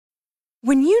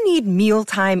When you need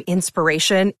mealtime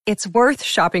inspiration, it's worth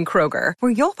shopping Kroger,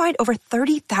 where you'll find over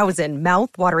 30,000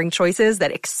 mouth-watering choices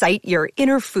that excite your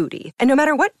inner foodie. And no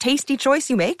matter what tasty choice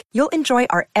you make, you'll enjoy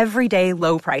our everyday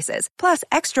low prices, plus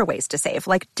extra ways to save,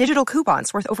 like digital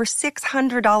coupons worth over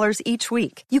 $600 each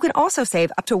week. You can also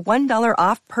save up to $1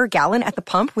 off per gallon at the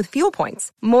pump with fuel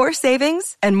points. More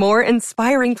savings and more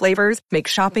inspiring flavors make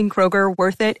shopping Kroger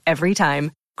worth it every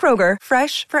time. Kroger,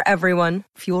 fresh for everyone.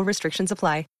 Fuel restrictions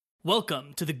apply.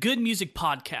 Welcome to the Good Music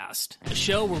Podcast, a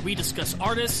show where we discuss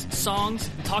artists, songs,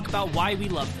 and talk about why we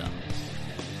love them.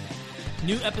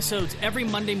 New episodes every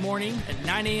Monday morning at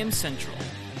 9 a.m. Central.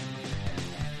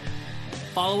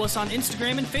 Follow us on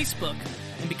Instagram and Facebook,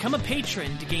 and become a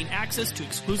patron to gain access to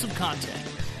exclusive content.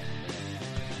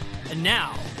 And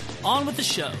now, on with the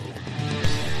show.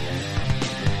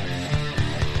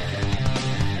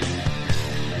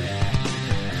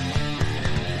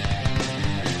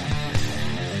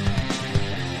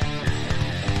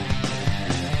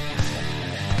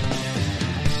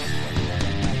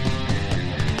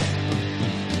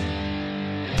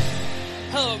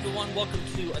 Hello, everyone. Welcome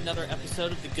to another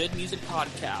episode of the Good Music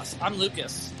Podcast. I'm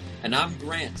Lucas. And I'm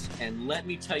Grant. And let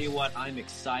me tell you what, I'm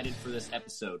excited for this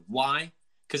episode. Why?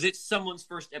 Because it's someone's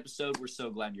first episode. We're so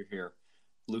glad you're here.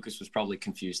 Lucas was probably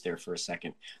confused there for a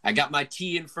second. I got my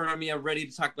tea in front of me. I'm ready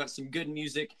to talk about some good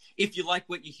music. If you like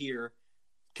what you hear,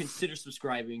 consider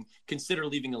subscribing. Consider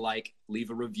leaving a like. Leave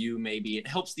a review, maybe. It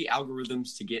helps the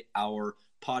algorithms to get our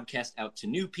podcast out to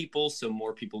new people so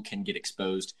more people can get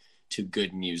exposed to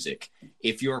good music.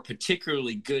 If you're a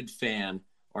particularly good fan,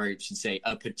 or I should say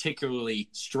a particularly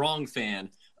strong fan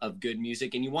of good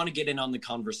music, and you want to get in on the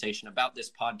conversation about this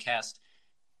podcast,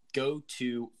 go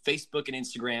to Facebook and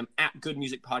Instagram at Good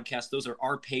Music Podcast. Those are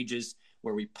our pages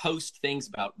where we post things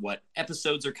about what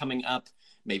episodes are coming up.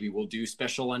 Maybe we'll do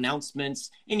special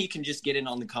announcements, and you can just get in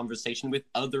on the conversation with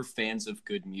other fans of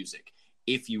good music.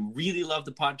 If you really love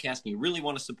the podcast and you really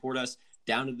want to support us,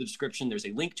 down in the description, there's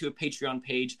a link to a Patreon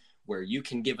page where you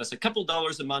can give us a couple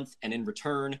dollars a month, and in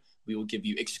return, we will give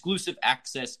you exclusive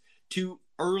access to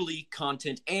early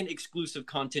content and exclusive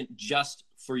content just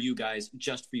for you guys,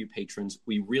 just for you patrons.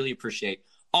 We really appreciate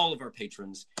all of our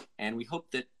patrons, and we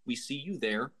hope that we see you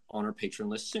there on our patron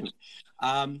list soon.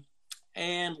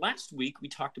 And last week, we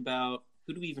talked about,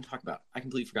 who do we even talk about? I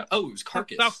completely forgot. Oh, it was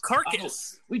Carcass. About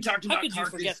Carcass. We talked about Carcass. How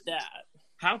could you forget that?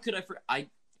 How could I forget?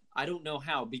 I don't know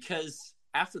how, because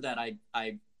after that,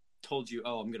 I told you,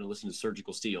 I'm going to listen to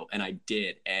Surgical Steel, and I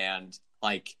did, and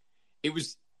it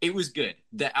was good.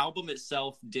 The album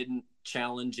itself didn't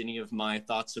challenge any of my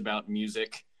thoughts about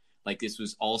music. This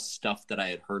was all stuff that I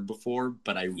had heard before,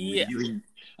 but I really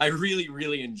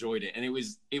enjoyed it, and it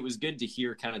was good to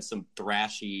hear kind of some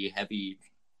thrashy, heavy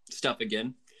stuff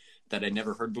again that I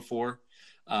never heard before.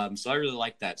 So I really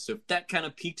like that. So if that kind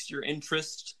of piques your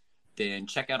interest, then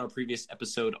check out our previous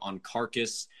episode on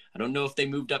Carcass. I don't know if they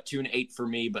moved up to an 8 for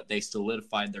me, but they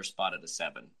solidified their spot at a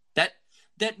 7.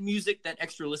 That music, that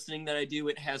extra listening that I do,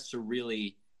 it has to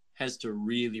really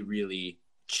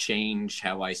change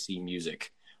how I see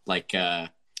music, like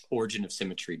Origin of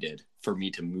Symmetry did, for me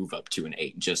to move up to an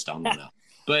 8 just on one album.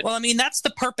 But well, I mean, that's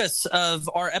the purpose of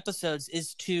our episodes,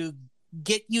 is to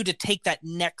get you to take that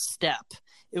next step.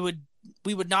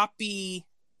 We would not be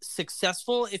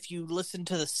successful if you listened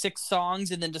to the 6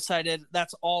 songs and then decided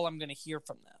that's all I'm going to hear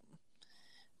from them.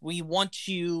 We want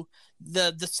you,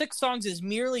 the 6 songs is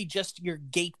merely just your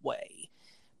gateway.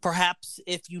 Perhaps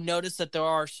if you notice that there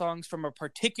are songs from a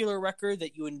particular record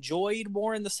that you enjoyed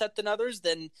more in the set than others,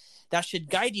 then that should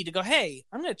guide you to go, hey,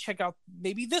 I'm going to check out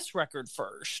maybe this record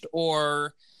first.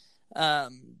 Or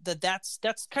that's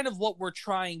kind of what we're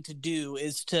trying to do,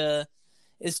 is to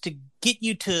get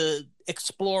you to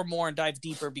explore more and dive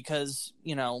deeper, because,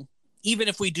 even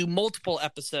if we do multiple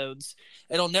episodes,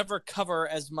 it'll never cover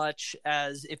as much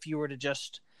as if you were to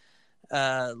just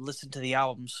listen to the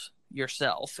albums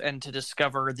yourself and to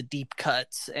discover the deep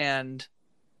cuts and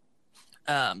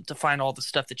to find all the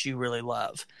stuff that you really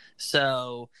love.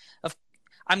 So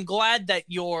I'm glad that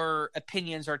your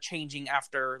opinions are changing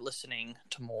after listening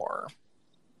to more.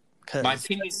 My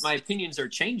opinions are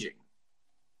changing.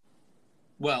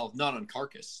 Well, not on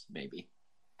Carcass, maybe.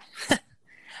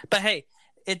 But hey,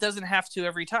 it doesn't have to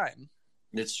every time.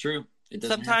 It's true.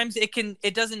 Sometimes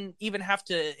it doesn't even have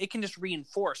to. It can just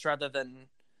reinforce rather than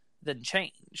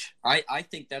change. I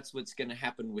think that's what's going to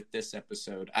happen with this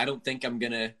episode. I don't think I'm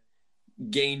going to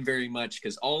gain very much,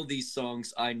 because all these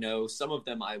songs I know, some of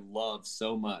them I love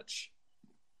so much.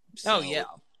 So, oh yeah.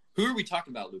 Who are we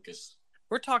talking about, Lucas?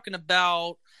 We're talking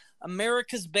about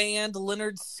America's band,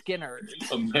 Lynyrd Skynyrd.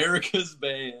 America's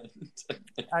band.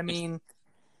 I mean,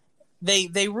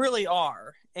 They really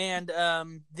are. And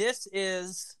this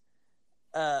is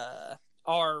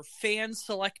our fan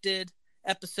selected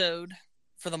episode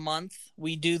for the month.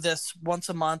 We do this once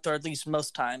a month, or at least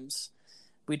most times.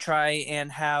 We try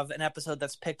and have an episode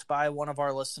that's picked by one of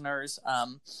our listeners.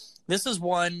 This is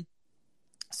one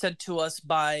sent to us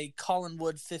by Colin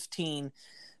Wood 15,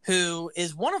 who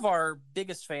is one of our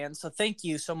biggest fans. So thank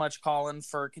you so much, Colin,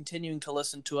 for continuing to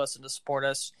listen to us and to support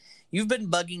us. You've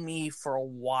been bugging me for a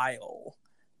while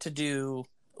to do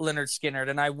Lynyrd Skynyrd,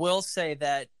 and I will say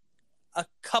that a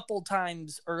couple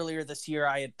times earlier this year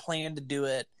I had planned to do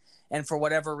it, and for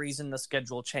whatever reason the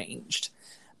schedule changed.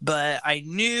 But I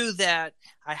knew that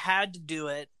I had to do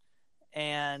it,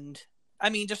 and I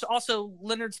mean, just also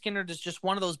Lynyrd Skynyrd is just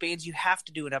one of those bands you have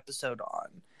to do an episode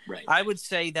on. Right. I would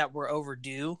say that we're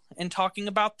overdue in talking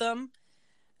about them,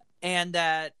 and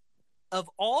that of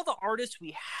all the artists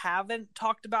we haven't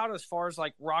talked about as far as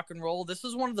like rock and roll, this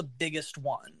is one of the biggest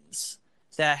ones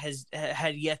that has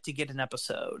had yet to get an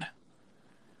episode.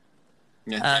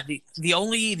 Yeah. The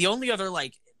only other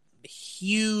like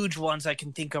huge ones I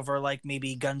can think of are like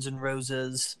maybe Guns N'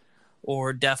 Roses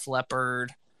or Def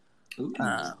Leppard,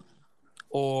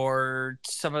 or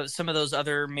some of those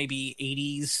other maybe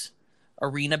 80s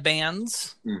arena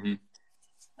bands. Mm-hmm.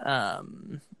 I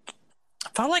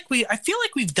feel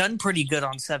like we've done pretty good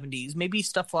on 70s. Maybe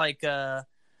stuff like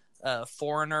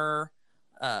Foreigner.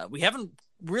 We haven't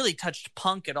really touched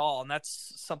punk at all, and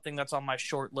that's something that's on my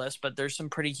short list. But there's some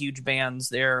pretty huge bands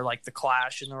there, like the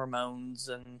Clash and the Ramones,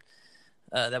 and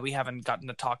that we haven't gotten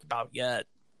to talk about yet.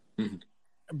 Mm-hmm.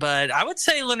 But I would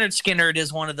say Lynyrd Skynyrd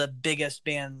is one of the biggest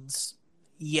bands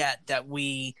yet that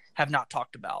we have not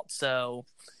talked about. So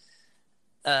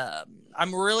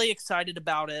I'm really excited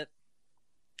about it.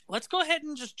 Let's go ahead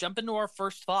and just jump into our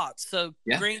first thoughts. So,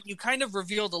 yeah. Grant, you kind of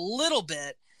revealed a little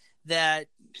bit that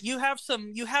you have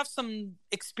some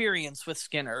experience with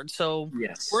Skynyrd. So,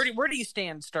 yes. Where do you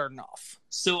stand starting off?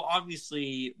 So,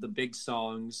 obviously, the big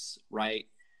songs, right?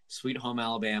 Sweet Home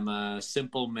Alabama,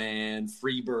 Simple Man,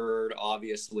 Freebird,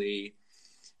 obviously.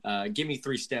 Give Me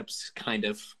 3 Steps, kind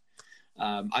of.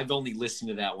 I've only listened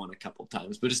to that one a couple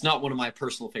times, but it's not one of my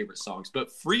personal favorite songs. But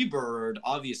Freebird,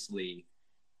 obviously,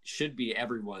 should be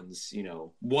everyone's,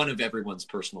 one of everyone's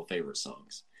personal favorite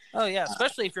songs. Oh yeah,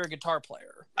 especially if you're a guitar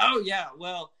player. Oh yeah,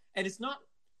 well, and it's not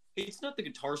the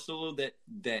guitar solo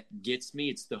that gets me,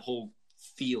 it's the whole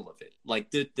feel of it.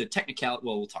 Like the technicality,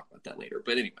 well, we'll talk about that later,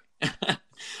 but anyway.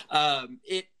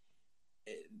 It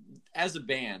as a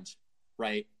band,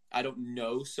 right? I don't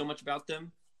know so much about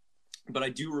them, but I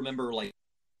do remember like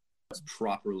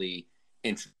properly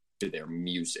introduced to their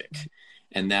music.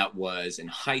 And that was in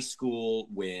high school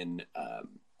when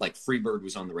like Freebird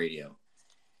was on the radio.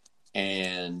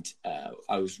 And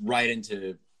I was right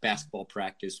into basketball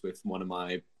practice with one of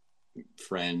my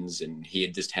friends, and he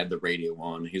had just had the radio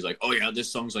on. He's like, oh yeah,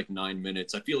 this song's like 9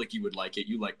 minutes. I feel like you would like it.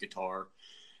 You like guitar.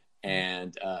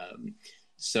 And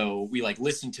so we like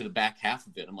listened to the back half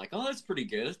of it. I'm like, oh, that's pretty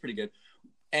good. That's pretty good.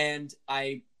 And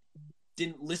I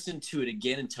didn't listen to it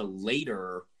again until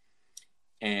later.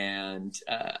 And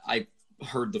I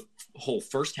heard the whole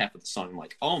first half of the song. I'm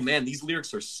like, oh man, these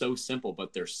lyrics are so simple,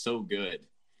 but they're so good.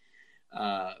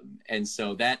 And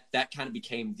so that kind of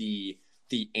became the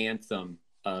anthem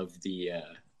of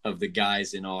the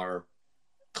guys in our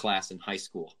class in high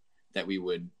school, that we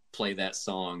would play that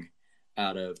song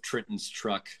out of Trenton's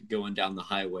truck going down the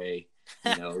highway,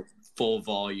 full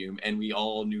volume, and we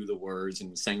all knew the words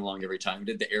and sang along every time. We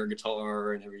did the air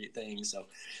guitar and everything. So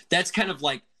that's kind of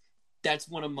like, that's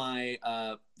one of my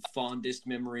fondest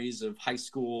memories of high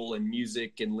school and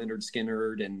music and Lynyrd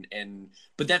Skynyrd,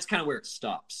 but that's kind of where it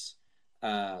stops.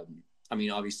 I mean,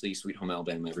 obviously, Sweet Home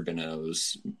Alabama, everybody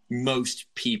knows.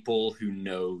 Most people who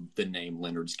know the name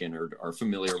Lynyrd Skynyrd are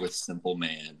familiar with Simple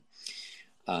Man.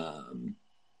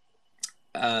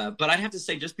 But I'd have to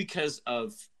say, just because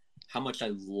of how much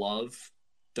I love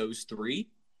those three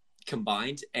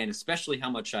combined, and especially how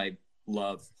much I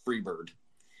love Freebird.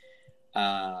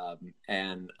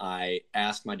 And I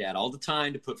ask my dad all the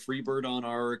time to put Freebird on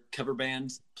our cover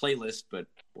band playlist, but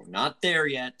we're not there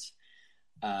yet.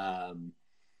 I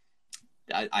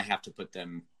have to put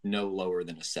them no lower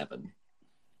than a 7.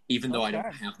 Even though I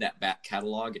don't have that back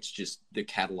catalog, it's just the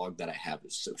catalog that I have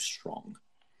is so strong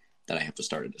that I have to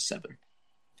start at a 7.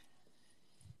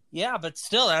 Yeah, but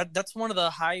still, that's one of the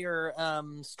higher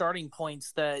starting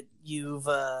points that you've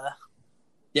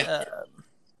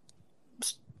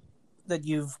that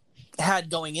you've had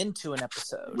going into an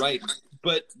episode. Right.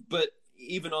 But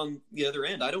even on the other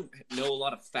end, I don't know a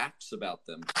lot of facts about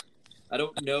them. I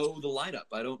don't know the lineup.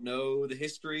 I don't know the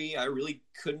history. I really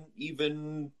couldn't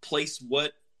even place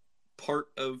what part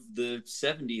of the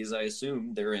 70s, I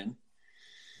assume they're in.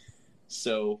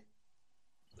 So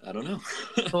I don't know.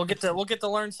 We'll get to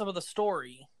learn some of the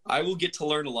story. I will get to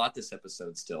learn a lot this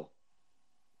episode still.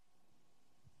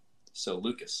 So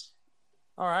Lucas.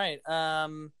 All right.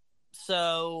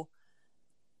 So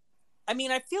I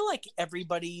mean, I feel like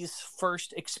everybody's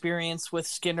first experience with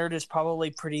Skynyrd is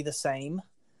probably pretty the same.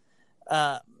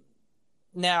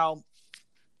 Now,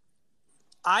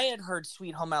 I had heard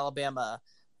Sweet Home Alabama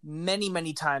many,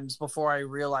 many times before I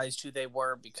realized who they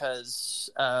were because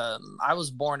I was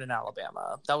born in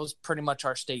Alabama. That was pretty much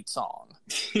our state song.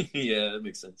 Yeah, that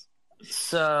makes sense.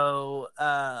 So,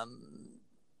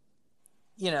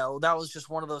 you know, that was just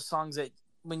one of those songs that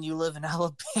when you live in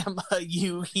Alabama,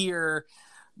 you hear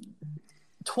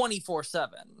 24/7.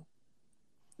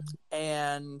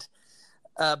 And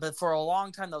but for a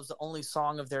long time that was the only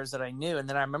song of theirs that I knew. And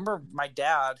then I remember my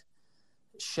dad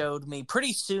showed me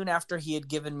pretty soon after he had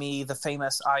given me the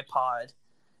famous iPod,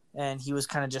 and he was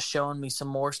kind of just showing me some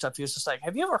more stuff. He was just like,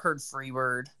 "Have you ever heard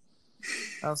Freebird?"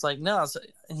 I was like, "No."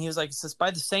 And he was like, "It's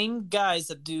by the same guys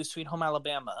that do Sweet Home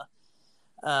Alabama,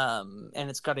 and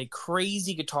it's got a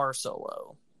crazy guitar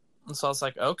solo." And so I was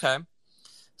like, "Okay."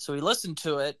 So we listened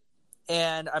to it,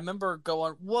 and I remember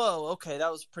going, "Whoa, okay,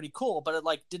 that was pretty cool," but it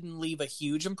like didn't leave a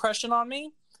huge impression on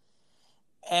me.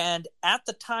 And at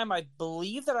the time, I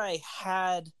believe that I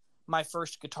had my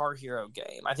first Guitar Hero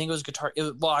game. I think it was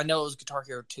I know it was Guitar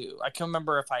Hero 2. I can't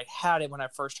remember if I had it when I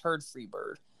first heard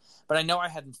Freebird, but I know I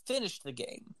hadn't finished the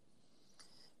game.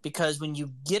 Because when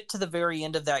you get to the very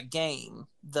end of that game,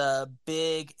 the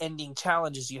big ending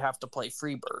challenge is you have to play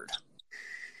Freebird.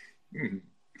 Mm-hmm.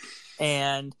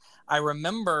 And I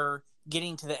remember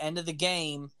getting to the end of the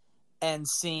game and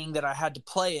seeing that I had to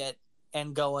play it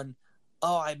and going,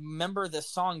 "Oh, I remember this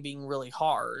song being really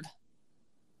hard."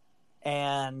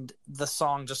 And the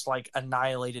song just like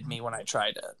annihilated me when I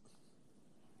tried it.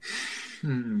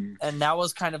 And that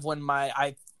was kind of when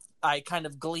I kind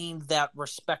of gleaned that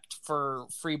respect for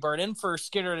Freebird and for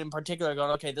Skynyrd in particular,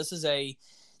 going, okay, this is a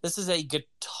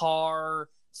guitar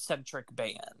centric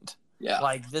band. Yeah.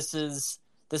 Like this is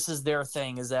their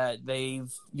thing, is that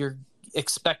you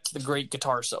expect the great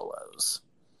guitar solos.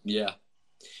 Yeah.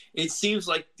 It seems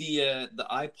like the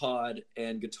iPod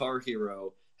and Guitar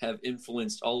Hero have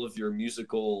influenced all of your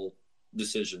musical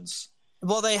decisions.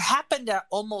 Well, they happened at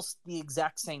almost the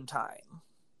exact same time.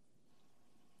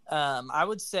 I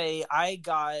would say I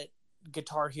got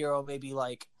Guitar Hero maybe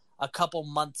like a couple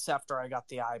months after I got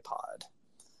the iPod.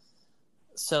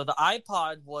 So the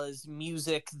iPod was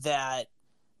music that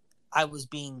I was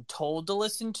being told to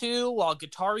listen to, while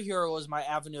Guitar Hero was my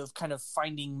avenue of kind of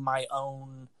finding my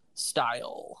own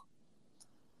style.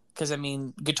 Because, I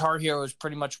mean, Guitar Hero is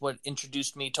pretty much what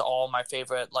introduced me to all my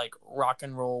favorite, like, rock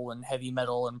and roll and heavy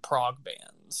metal and prog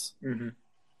bands. Mm-hmm.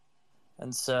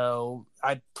 And so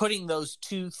putting those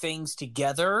two things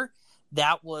together,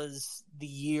 that was the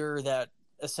year that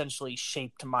essentially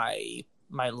shaped my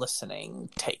listening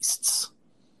tastes.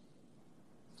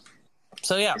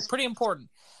 So, yeah, pretty important.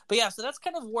 But yeah, so that's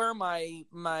kind of where my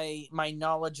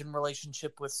knowledge and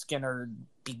relationship with Skynyrd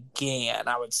began,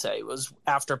 I would say, was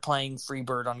after playing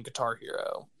Freebird on Guitar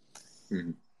Hero.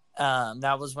 Mm-hmm.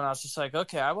 That was when I was just like,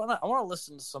 okay, I want to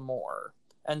listen to some more.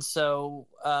 And so,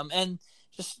 and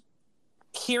just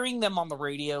hearing them on the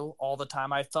radio all the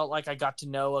time, I felt like I got to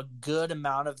know a good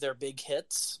amount of their big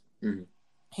hits. Mm-hmm.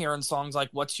 Hearing songs like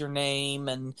 "What's Your Name"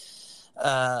 and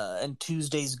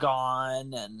 "Tuesday's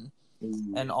Gone"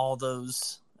 and all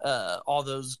those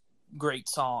great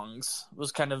songs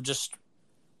was kind of just,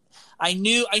 I've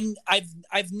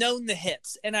known the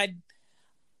hits, and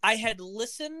I had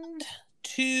listened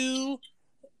to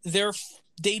their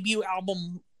debut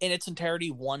album in its entirety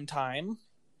one time,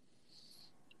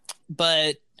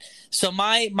 but so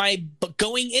my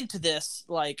going into this,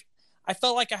 like, I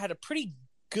felt like I had a pretty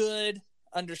good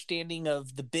understanding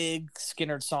of the big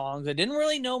Skynyrd songs. I didn't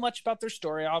really know much about their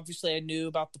story. Obviously, I knew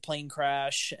about the plane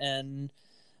crash and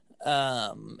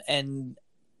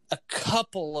a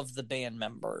couple of the band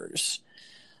members,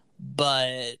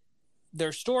 but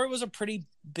their story was a pretty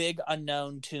big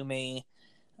unknown to me.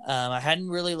 I hadn't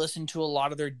really listened to a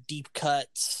lot of their deep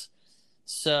cuts,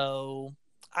 so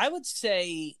I would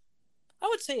say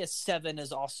a 7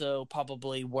 is also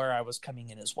probably where I was coming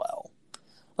in as well.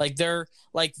 Like they're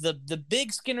like the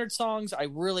big Skynyrd songs I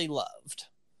really loved,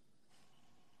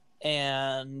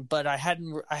 but I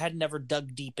had never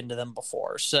dug deep into them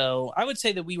before. So I would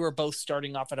say that we were both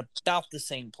starting off at about the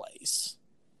same place.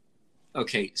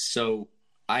 Okay, so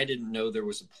I didn't know there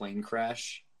was a plane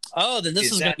crash. Oh, then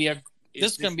this is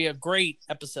going to be a great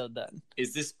episode then.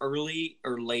 Is this early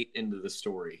or late into the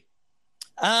story?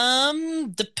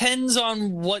 Depends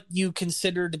on what you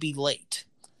consider to be late.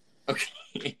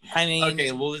 Okay. I mean,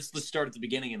 okay. Well, let's start at the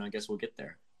beginning, and I guess we'll get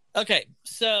there. Okay,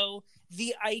 so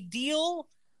the ideal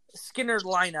Skynyrd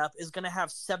lineup is going to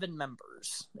have 7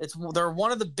 members. They're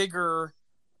one of the bigger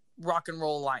rock and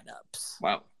roll lineups.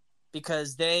 Wow.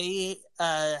 Because they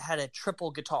had a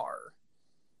triple guitar.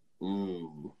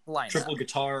 Ooh. Lineup. Triple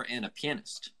guitar and a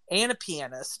pianist. And a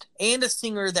pianist. And a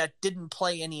singer that didn't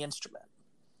play any instrument.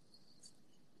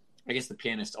 I guess the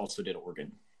pianist also did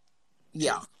organ.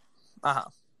 Yeah. Uh-huh.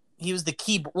 He was the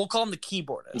keyboard. We'll call him the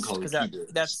keyboardist.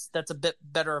 Because that's a bit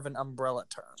better of an umbrella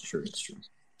term. Sure, it's true.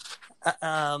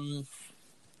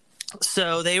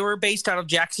 So they were based out of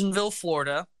Jacksonville,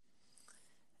 Florida,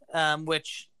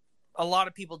 which a lot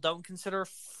of people don't consider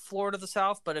Florida the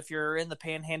South, but if you're in the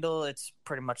Panhandle, it's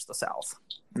pretty much the South.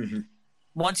 Mm-hmm.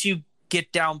 Once you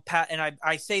get down past, and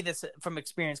I say this from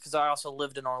experience because I also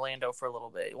lived in Orlando for a little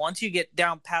bit. Once you get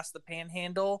down past the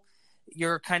Panhandle,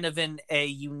 you're kind of in a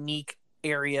unique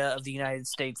area of the United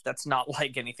States that's not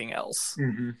like anything else.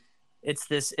 Mm-hmm. It's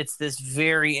this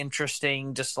very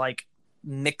interesting, just like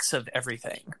mix of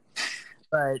everything.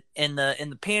 But in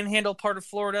the Panhandle part of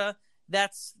Florida,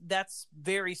 that's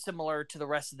very similar to the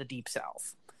rest of the Deep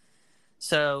South.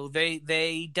 So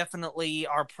they definitely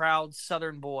are proud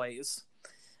Southern boys.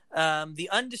 The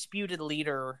undisputed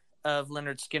leader of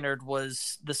Lynyrd Skynyrd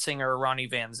was the singer Ronnie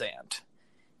Van Zant.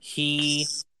 He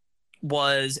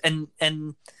was, and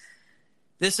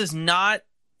this is not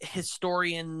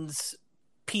historians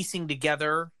piecing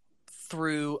together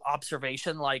through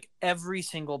observation. Like every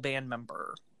single band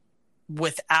member,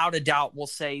 without a doubt, will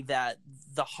say that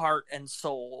the heart and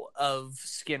soul of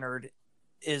Skynyrd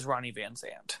is Ronnie Van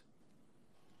Zant.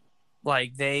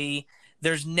 Like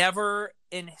there's never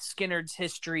in Skynyrd's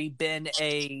history been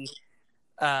a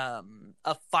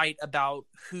fight about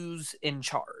who's in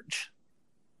charge.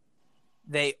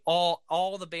 They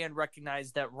all the band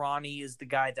recognize that Ronnie is the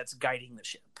guy that's guiding the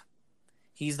ship.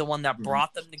 He's the one that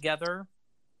brought them together.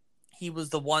 He was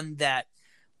the one that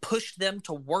pushed them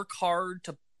to work hard,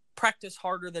 to practice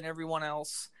harder than everyone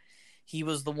else. He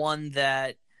was the one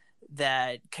that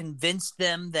convinced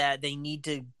them that they need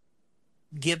to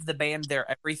give the band their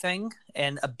everything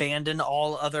and abandon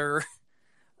all other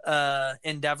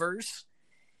endeavors.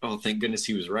 Oh, thank goodness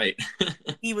he was right.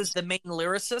 He was the main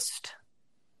lyricist.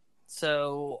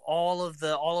 So all of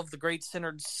the great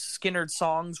Skynyrd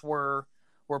songs were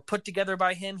put together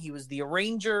by him. He was the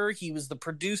arranger. He was the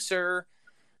producer.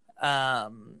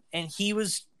 And he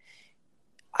was.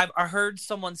 I heard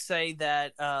someone say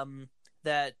that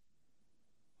that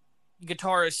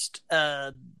guitarist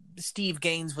Steve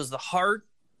Gaines was the heart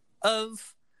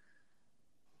of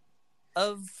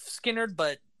Skynyrd,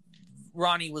 but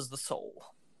Ronnie was the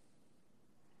soul.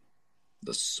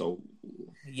 The soul.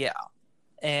 Yeah.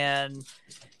 And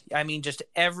I mean, just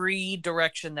every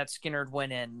direction that Skynyrd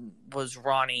went in was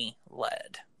Ronnie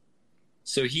led.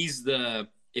 So he's the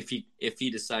if he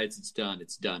decides it's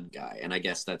done guy, and I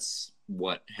guess that's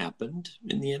what happened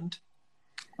in the end.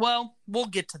 Well, we'll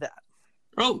get to that.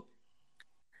 Oh.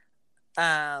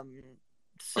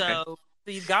 So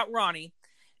you've got Ronnie,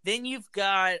 then you've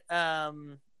got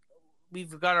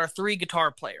we've got our 3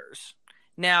 guitar players.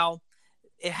 Now,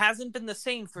 it hasn't been the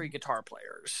same 3 guitar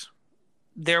players.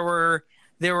 There were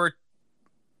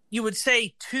you would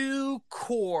say 2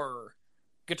 core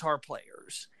guitar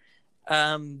players.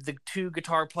 The 2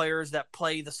 guitar players that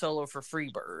play the solo for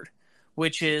Freebird,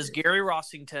 which is Gary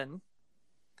Rossington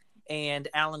and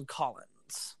Alan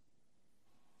Collins.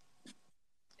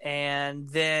 And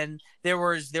then there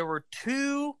were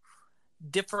 2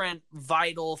 different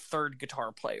vital third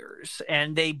guitar players,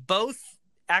 and they both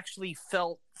actually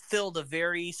filled a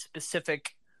very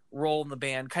specific role in the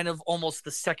band, kind of almost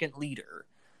the second leader.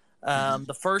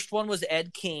 The first one was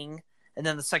Ed King, and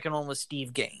then the second one was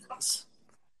Steve Gaines.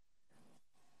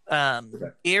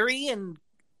 Gary and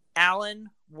Alan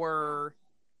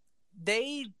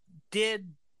they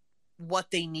did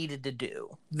what they needed to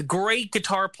do. The great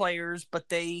guitar players, but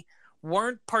they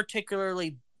weren't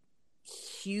particularly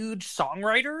huge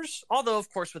songwriters, although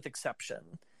of course with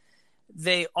exception.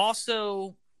 They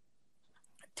also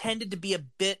tended to be a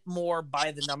bit more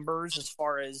by the numbers as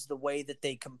far as the way that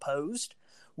they composed,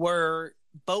 where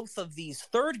both of these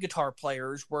third guitar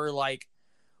players were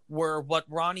what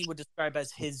Ronnie would describe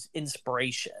as his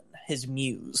inspiration, his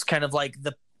muse, kind of like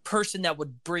the person that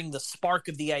would bring the spark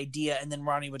of the idea, and then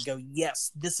Ronnie would go,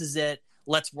 yes, this is it,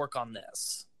 let's work on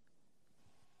this.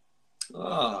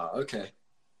 Okay.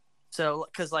 So,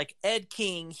 because like Ed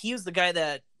King, he was the guy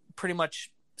that pretty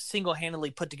much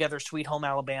single-handedly put together Sweet Home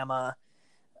Alabama.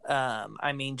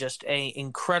 I mean, just a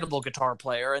incredible guitar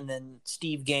player. And then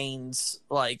Steve Gaines,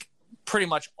 like pretty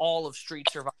much all of Street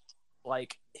Survival,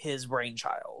 like his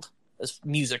brainchild, as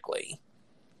musically.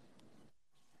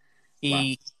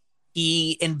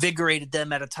 He invigorated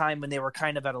them at a time when they were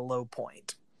kind of at a low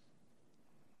point.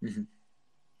 Mm-hmm.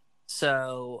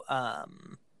 So,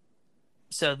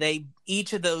 so they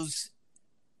each of those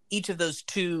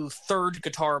two third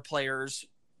guitar players,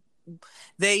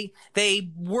 they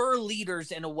were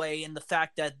leaders in a way, in the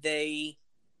fact that they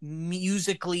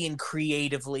musically and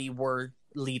creatively were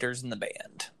leaders in the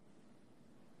band.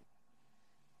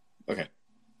 Okay.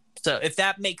 So if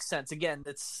that makes sense, again,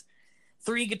 it's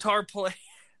 3 guitar players,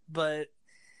 but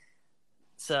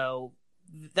so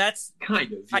that's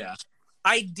kind of, yeah.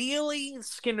 Ideally,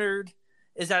 Skynyrd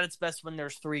is at its best when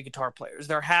there's 3 guitar players.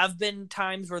 There have been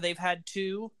times where they've had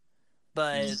 2,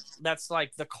 but that's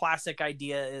like the classic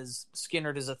idea is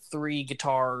Skynyrd is a 3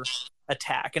 guitar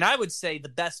attack. And I would say the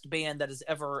best band that has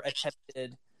ever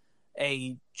attempted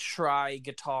a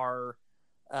tri-guitar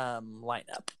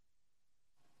lineup.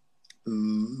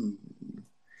 Ooh.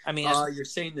 I mean, you're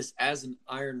saying this as an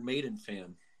Iron Maiden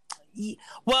fan.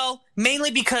 Well,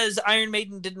 mainly because Iron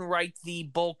Maiden didn't write the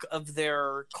bulk of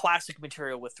their classic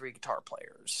material with 3 guitar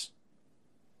players.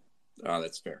 Oh,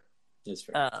 that's fair. That's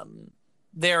fair.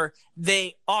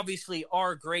 They obviously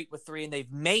are great with 3, and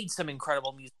they've made some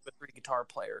incredible music with 3 guitar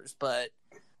players. But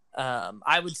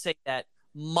I would say that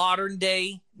modern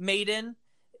day Maiden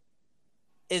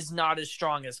is not as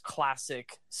strong as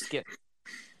classic Skynyrd.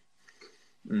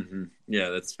 Mm-hmm. Yeah,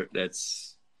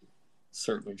 that's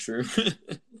certainly true.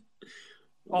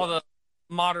 Although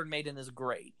modern Maiden is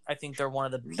great. I think they're one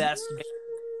of the best bands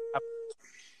of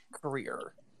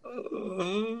career.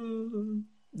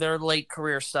 Their late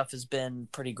career stuff has been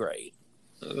pretty great.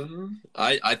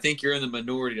 I think you're in the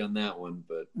minority on that one,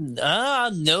 but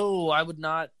no, I would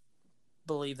not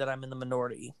believe that I'm in the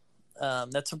minority.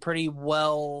 That's a pretty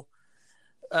well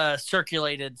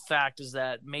circulated fact, is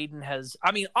that Maiden has,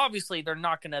 I mean, obviously they're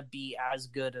not going to be as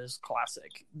good as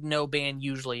classic. No band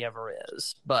usually ever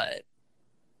is, but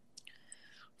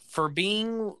for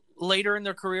being later in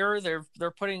their career,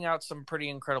 they're putting out some pretty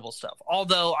incredible stuff.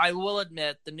 Although I will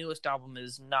admit the newest album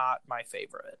is not my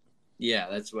favorite. Yeah,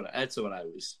 that's what I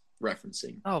was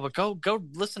referencing. Oh, but go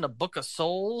listen to Book of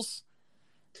Souls.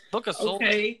 Book of Souls.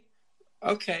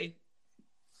 Okay.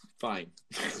 Fine.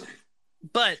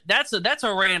 But that's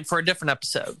a rant for a different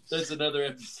episode. That's another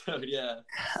episode, yeah.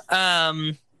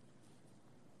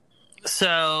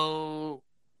 So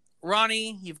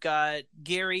Ronnie, you've got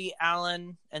Gary,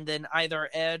 Alan, and then either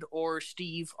Ed or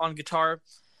Steve on guitar.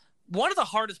 One of the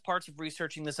hardest parts of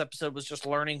researching this episode was just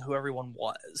learning who everyone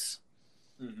was.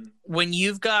 Mm-hmm. When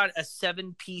you've got a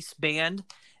 7-piece band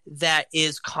that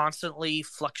is constantly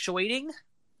fluctuating,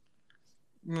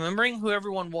 remembering who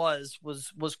everyone was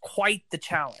quite the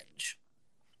challenge.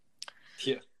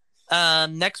 Yeah.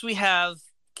 Next we have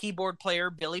keyboard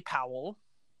player Billy Powell.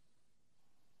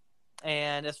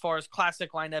 And as far as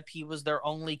classic lineup, he was their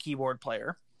only keyboard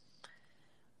player.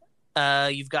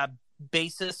 You've got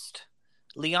bassist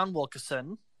Leon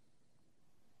Wilkeson.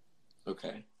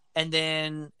 Okay. And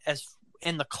then as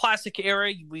in the classic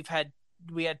era, we had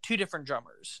 2 different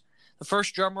drummers. The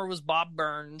first drummer was Bob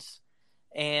Burns,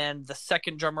 and the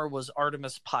second drummer was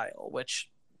Artemis Pyle, which,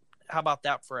 how about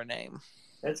that for a name?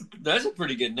 That's a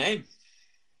pretty good name.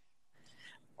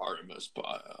 Artemis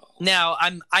Pyle. Now,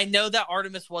 I know that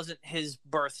Artemis wasn't his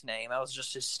birth name. That was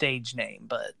just his stage name,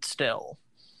 but still.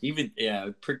 He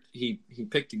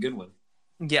picked a good one.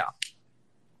 Yeah.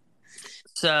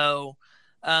 So,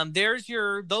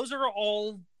 those are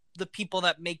all the people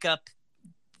that make up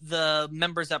the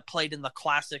members that played in the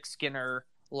classic Skynyrd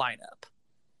lineup.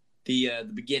 The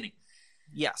beginning.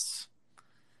 Yes.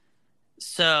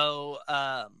 So,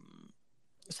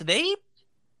 so they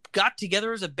got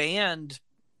together as a band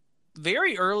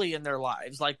very early in their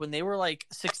lives, like when they were like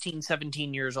 16,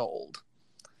 17 years old.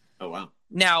 Oh, wow.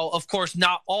 Now, of course,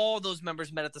 not all those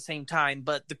members met at the same time,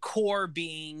 but the core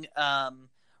being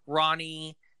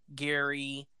Ronnie,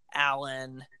 Gary,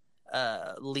 Alan,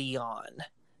 Leon,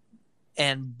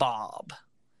 and Bob.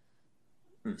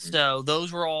 Mm-hmm. So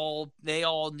those were they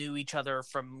all knew each other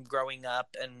from growing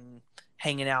up and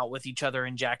hanging out with each other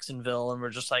in Jacksonville, and we're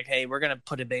just like, hey, we're going to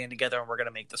put a band together and we're going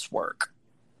to make this work.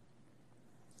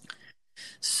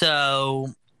 So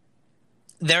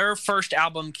their first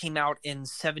album came out in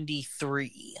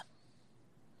 1973.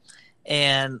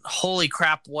 And holy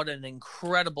crap, what an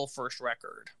incredible first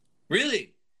record.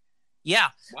 Really? Yeah.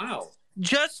 Wow.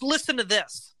 Just listen to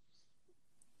this.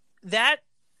 That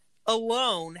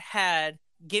alone had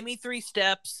Gimme 3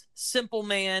 Steps, Simple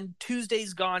Man,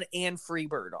 Tuesday's Gone, and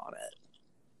Freebird on it.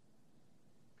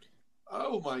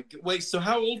 Oh my! Wait, so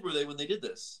how old were they when they did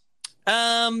this?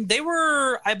 They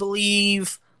were, I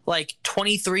believe, like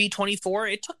 23, 24.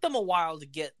 It took them a while to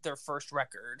get their first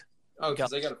record. Oh,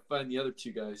 because they got to find the other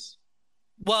two guys.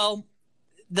 Well,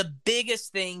 the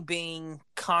biggest thing being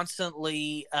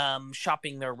constantly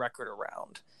shopping their record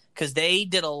around, because they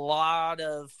did a lot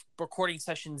of recording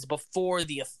sessions before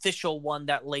the official one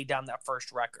that laid down that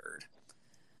first record,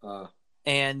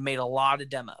 and made a lot of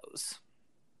demos.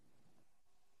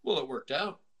 Well, it worked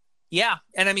out. Yeah,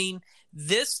 and I mean,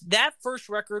 that first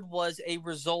record was a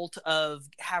result of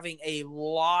having a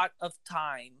lot of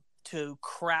time to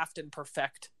craft and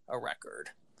perfect a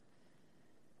record.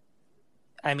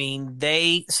 I mean,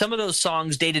 some of those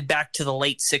songs dated back to the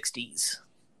late 60s.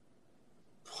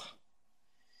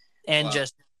 And Wow.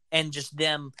 just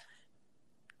them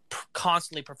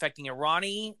constantly perfecting it.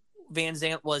 Ronnie Van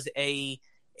Zant was a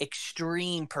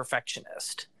extreme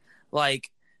perfectionist.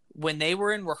 Like, when they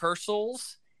were in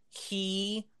rehearsals,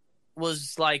 he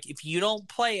was like, if you don't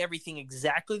play everything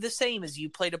exactly the same as you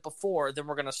played it before, then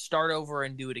we're going to start over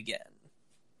and do it again.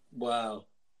 Wow.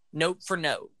 Note for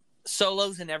note.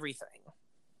 Solos and everything.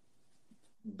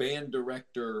 Band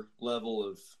director level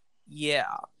of...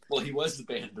 Yeah. Well, he was the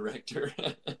band director.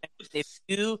 If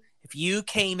you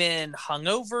came in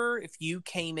hungover, if you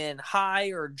came in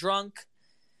high or drunk,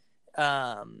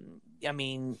 I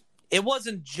mean, it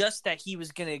wasn't just that he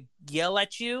was going to yell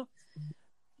at you.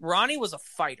 Ronnie was a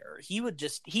fighter. He would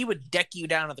deck you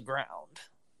down to the ground.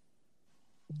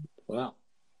 Wow.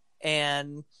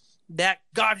 And that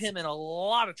got him in a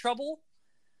lot of trouble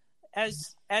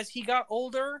as he got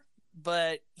older,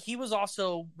 but he was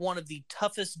also one of the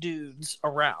toughest dudes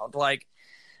around. Like,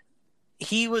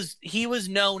 he was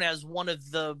known as one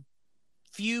of the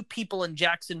few people in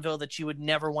Jacksonville that you would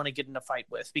never want to get in a fight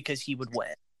with, because he would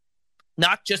win.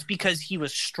 Not just because he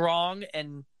was strong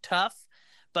and tough,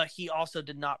 but he also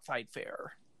did not fight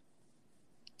fair.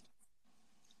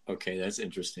 Okay, that's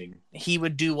interesting. He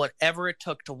would do whatever it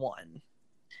took to win.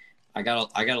 I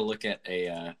gotta look at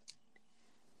a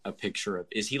picture of.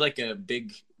 Is he like a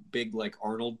big like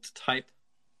Arnold type?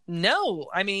 No,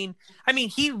 I mean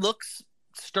he looks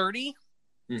sturdy.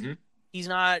 Mm-hmm. He's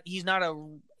not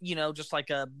a just like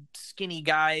a skinny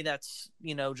guy that's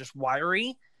just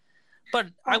wiry. But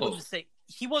I wouldn't say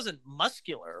he wasn't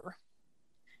muscular.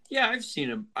 Yeah, I've seen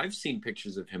him. I've seen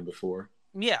pictures of him before.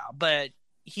 Yeah, but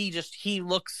he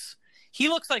looks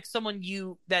like someone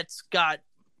that's got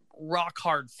rock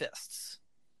hard fists.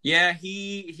 Yeah,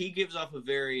 he gives off a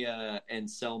very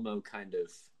Anselmo kind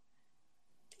of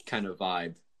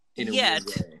vibe in a weird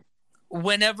way.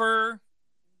 Whenever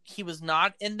he was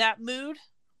not in that mood,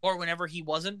 or whenever he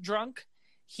wasn't drunk,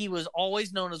 he was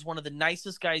always known as one of the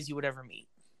nicest guys you would ever meet.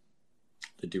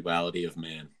 The duality of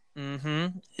man.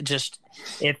 Mm-hmm.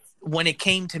 When it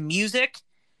came to music,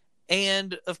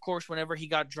 and of course, whenever he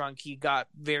got drunk, he got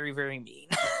very, very mean.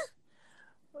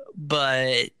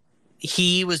 But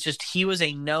he was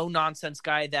a no nonsense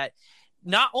guy that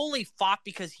not only fought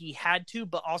because he had to,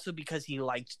 but also because he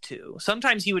liked to.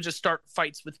 Sometimes he would just start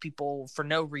fights with people for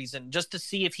no reason, just to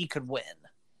see if he could win.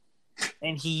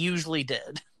 And he usually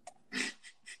did.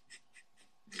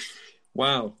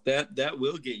 Wow, that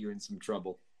will get you in some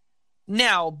trouble.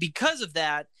 Now, because of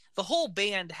that, the whole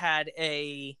band had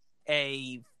a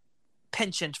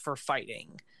penchant for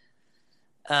fighting.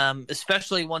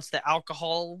 Especially once the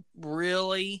alcohol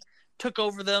really took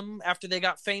over them after they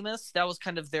got famous. That was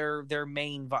kind of their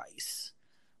main vice,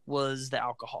 was the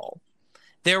alcohol.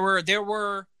 There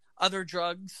were other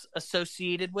drugs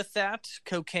associated with that: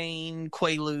 cocaine,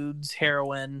 quaaludes,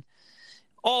 heroin,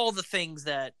 all the things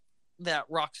that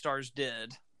rock stars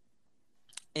did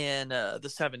in the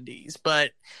 70s.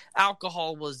 But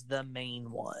alcohol was the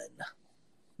main one.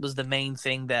 Was the main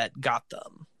thing that got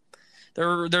them.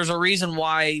 There's a reason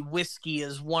why whiskey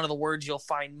is one of the words you'll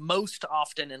find most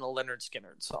often in a Lynyrd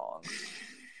Skynyrd song.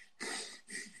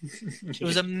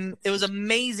 It was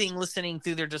amazing listening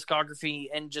through their discography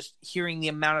and just hearing the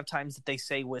amount of times that they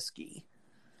say whiskey.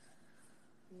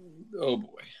 Oh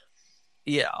boy.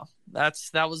 Yeah,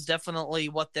 that was definitely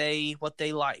what they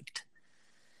liked.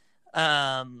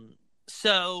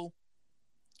 So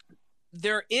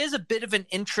there is a bit of an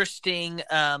interesting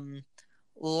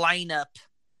lineup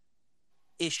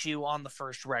issue on the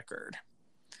first record.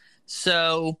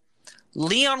 So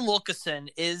Leon Wilkeson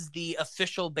is the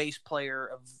official bass player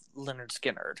of Lynyrd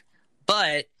Skynyrd,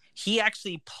 but he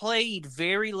actually played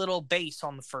very little bass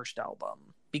on the first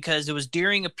album because it was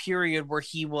during a period where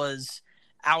he was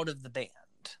out of the band.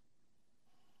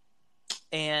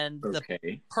 And the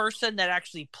Okay. person that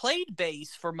actually played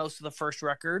bass for most of the first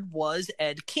record was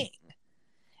Ed King.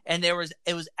 And it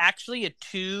was actually a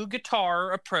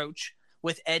 2-guitar approach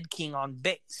with Ed King on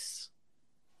bass.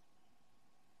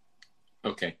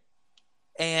 Okay.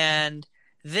 And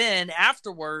then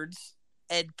afterwards,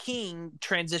 Ed King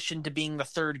transitioned to being the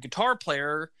 3rd guitar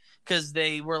player because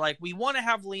they were like, we want to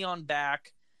have Leon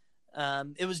back.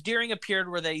 It was during a period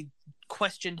where they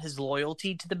questioned his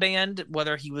loyalty to the band,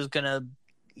 whether he was going to,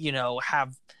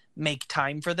 make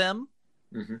time for them.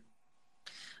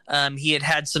 Mm-hmm. He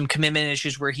had some commitment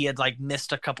issues where he had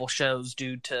missed a couple shows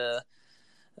due to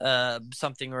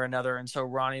something or another. And so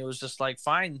Ronnie was just like,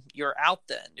 fine, you're out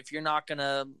then. If you're not going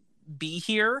to be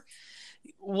here.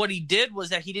 What he did was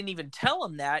that he didn't even tell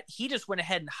him that. He just went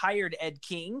ahead and hired Ed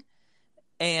King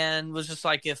and was just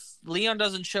like, if Leon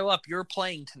doesn't show up, you're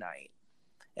playing tonight.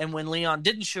 And when Leon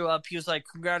didn't show up, he was like,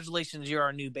 congratulations, you're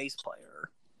our new bass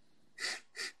player.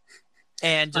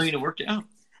 And it worked out.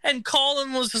 And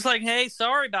Colin was just like, hey,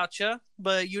 sorry about you,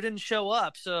 but you didn't show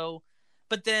up. So,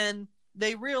 but then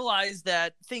they realized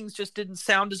that things just didn't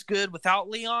sound as good without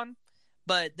Leon,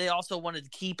 but they also wanted to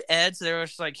keep Ed. So they were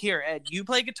just like, here, Ed, you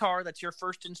play guitar. That's your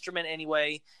first instrument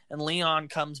anyway. And Leon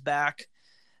comes back.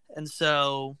 And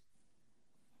so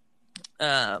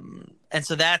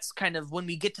that's kind of when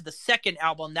we get to the second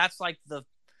album, that's like the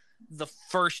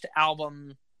first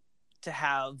album to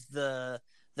have the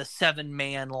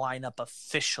 7-man lineup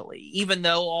officially, even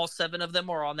though all 7 of them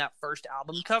were on that first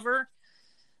album cover.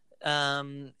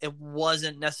 It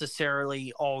wasn't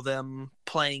necessarily all them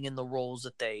playing in the roles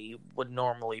that they would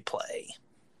normally play.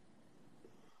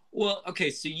 Well,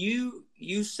 okay, so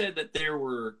you said that there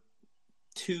were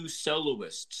 2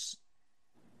 soloists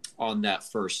on that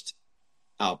first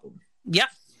album. Yeah.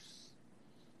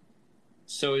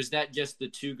 So is that just the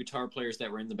 2 guitar players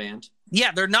that were in the band?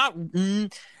 Yeah, they're not.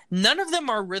 None of them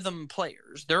are rhythm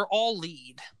players. They're all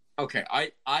lead. Okay,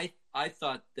 I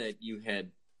thought that you had.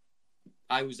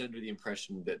 I was under the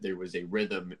impression that there was a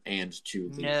rhythm and 2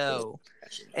 lead. No,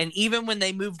 and even when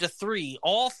they moved to 3,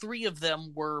 all 3 of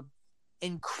them were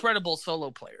incredible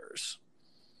solo players.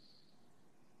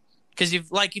 Because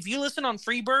if you listen on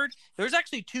Freebird, there's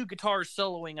actually 2 guitars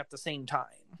soloing at the same time.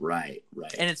 Right.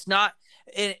 And it's not.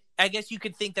 I guess you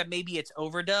could think that maybe it's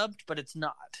overdubbed, but it's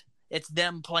not. It's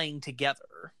them playing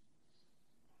together.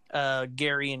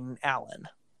 Gary and Alan.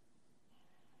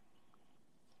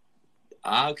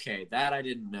 Okay, that I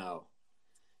didn't know.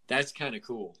 That's kind of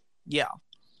cool. Yeah,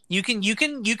 you can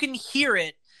hear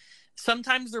it.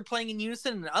 Sometimes they're playing in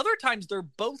unison, and other times they're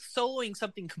both soloing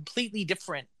something completely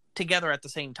different together at the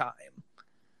same time.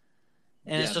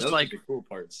 And it's just those like are the cool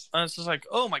parts. And it's just like,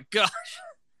 oh my gosh.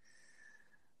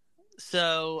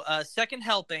 So, Second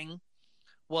Helping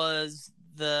was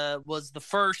the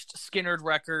first Skynyrd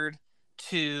record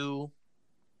to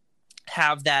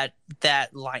have that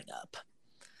lineup.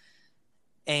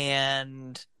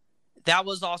 And that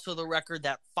was also the record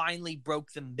that finally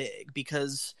broke them big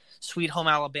because Sweet Home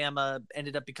Alabama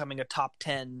ended up becoming a top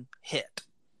 10 hit.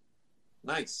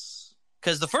 Nice.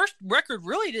 Because the first record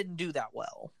really didn't do that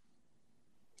well,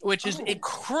 which is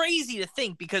crazy to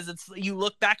think because you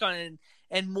look back on it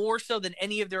and more so than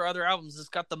any of their other albums, it's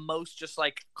got the most just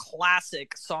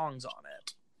classic songs on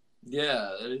it.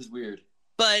 Yeah, that is weird.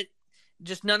 But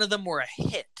just none of them were a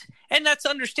hit. And that's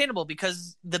understandable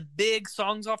because the big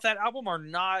songs off that album are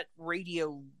not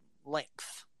radio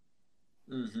length.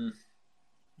 Mm-hmm.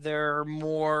 They're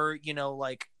more,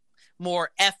 more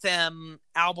FM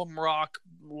album rock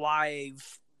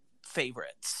live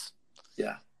favorites.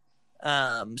 Yeah.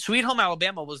 Sweet Home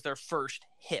Alabama was their first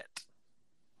hit.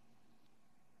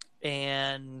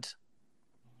 And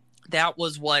that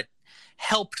was what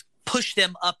helped push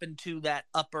them up into that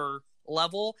upper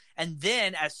level. And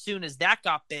then as soon as that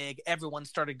got big, everyone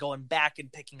started going back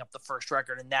and picking up the first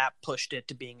record, and that pushed it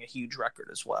to being a huge record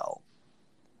as well.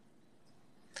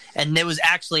 And it was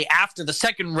actually after the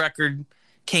second record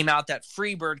came out that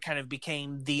Freebird kind of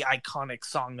became the iconic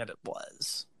song that it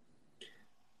was.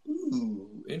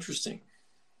 Ooh, interesting.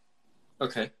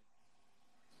 Okay.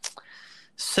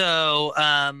 So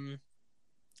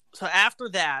after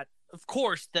that, of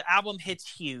course, the album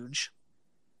hits huge.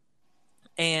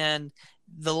 And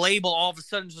the label all of a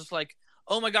sudden is just like,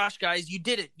 oh my gosh, guys, you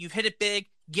did it. You've hit it big.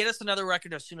 Get us another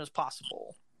record as soon as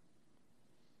possible.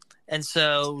 And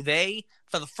so they,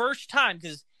 for the first time,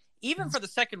 because even for the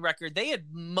second record, they had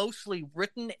mostly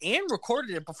written and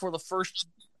recorded it before the first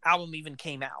album even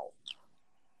came out.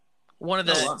 One of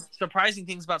the surprising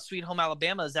things about Sweet Home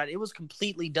Alabama is that it was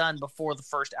completely done before the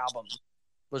first album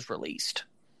was released.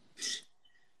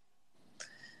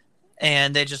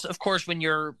 And they just, of course, when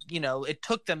you're, it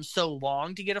took them so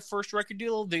long to get a first record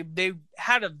deal, they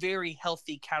had a very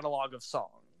healthy catalog of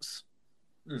songs.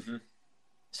 Mm-hmm.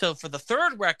 So for the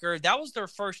third record, that was their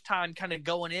first time kind of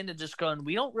going in and just going,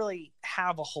 we don't really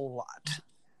have a whole lot.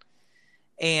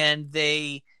 And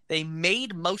they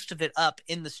made most of it up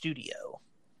in the studio.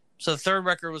 So the third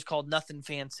record was called Nothing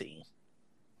Fancy.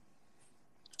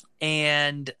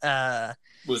 And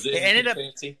was it ended up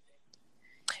fancy?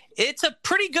 It's a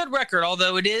pretty good record,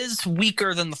 although it is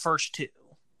weaker than the first two.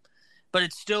 But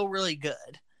it's still really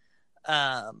good.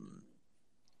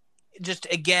 Just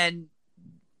again,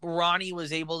 Ronnie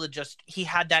was able to he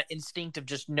had that instinct of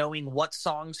just knowing what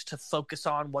songs to focus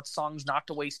on, what songs not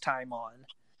to waste time on.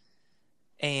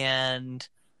 And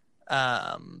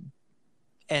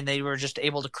they were just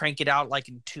able to crank it out like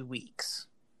in 2 weeks.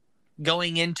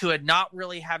 Going into it, not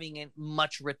really having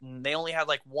much written. They only had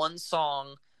like one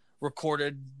song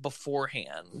recorded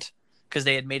beforehand because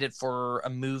they had made it for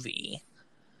a movie.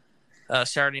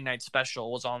 Saturday Night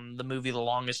Special was on the movie The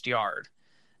Longest Yard.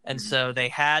 And so they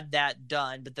had that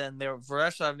done, but then for the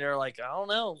rest of them, they're like, I don't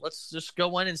know, let's just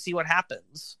go in and see what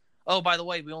happens. Oh, by the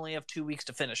way, we only have 2 weeks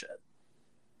to finish it.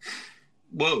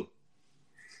 Whoa.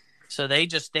 So they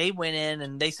went in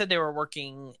and they said they were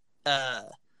working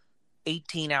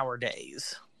 18-hour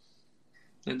days.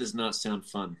 That does not sound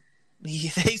fun.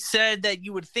 They said that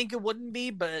you would think it wouldn't be,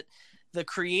 but the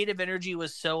creative energy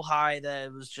was so high that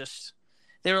it was just,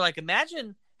 they were like,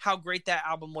 imagine how great that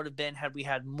album would have been had we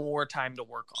had more time to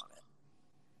work on it.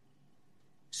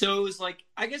 So it was like,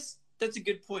 I guess that's a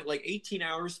good point. Like 18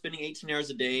 hours, spending 18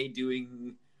 hours a day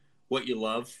doing what you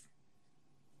love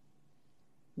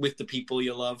with the people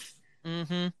you love.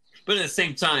 Mm-hmm. But at the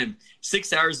same time,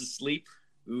 6 hours of sleep.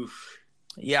 Oof.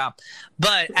 Yeah.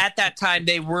 But at that time,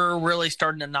 they were really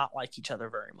starting to not like each other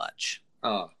very much.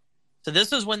 Oh. So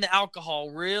this is when the alcohol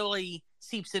really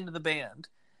seeps into the band.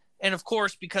 And of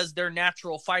course, because they're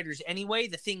natural fighters anyway,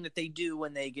 the thing that they do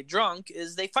when they get drunk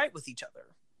is they fight with each other.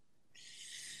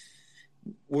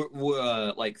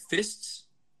 Like fists?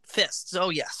 Fists. Oh,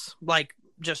 yes. Like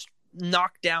just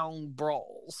knockdown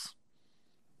brawls.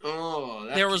 Oh,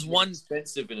 there was one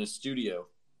expensive in a studio.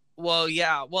 Well,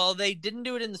 yeah. Well, they didn't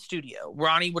do it in the studio.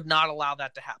 Ronnie would not allow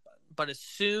that to happen. But as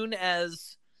soon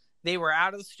as they were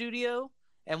out of the studio,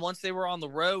 and once they were on the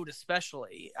road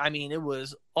especially, I mean, it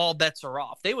was all bets are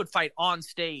off. They would fight on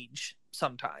stage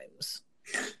sometimes.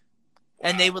 Wow.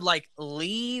 And they would like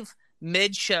leave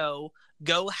mid-show,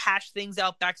 go hash things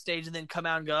out backstage, and then come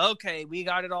out and go, okay, we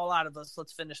got it all out of us.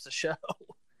 Let's finish the show.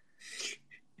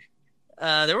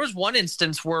 There was one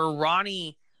instance where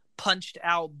Ronnie punched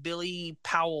out Billy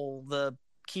Powell, the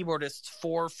keyboardist's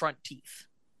 4 front teeth.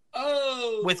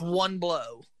 Oh! With one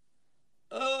blow.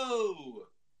 Oh!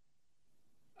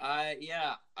 I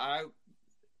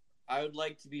would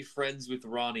like to be friends with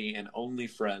Ronnie and only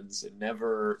friends and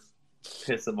never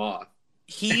piss him off.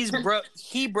 He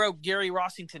broke Gary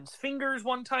Rossington's fingers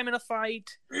one time in a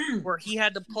fight where he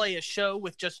had to play a show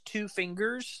with just 2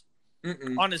 fingers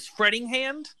on his fretting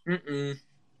hand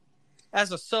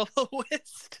as a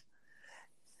soloist,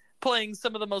 playing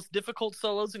some of the most difficult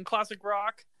solos in classic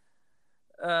rock.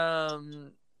 I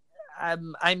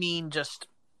mean, just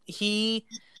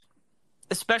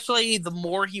especially the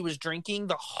more he was drinking,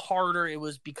 the harder it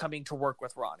was becoming to work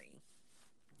with Ronnie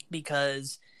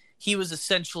because he was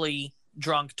essentially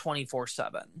drunk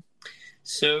 24/7.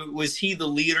 So was he the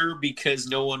leader because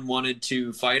no one wanted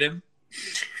to fight him?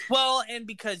 Well, and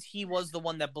because he was the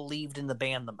one that believed in the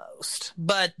band the most.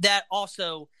 But that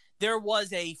also, there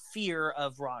was a fear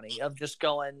of Ronnie, of just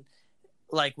going,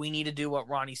 like, we need to do what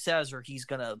Ronnie says or he's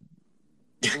going to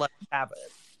let him have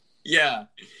it. Yeah.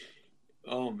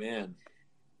 Oh, man.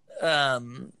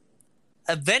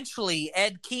 Eventually,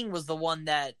 Ed King was the one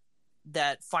that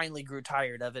finally grew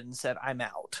tired of it and said, I'm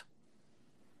out.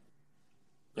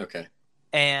 Okay.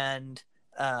 And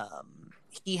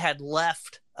he had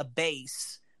left a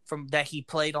bass from that he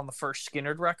played on the first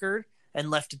Skynyrd record and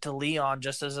left it to Leon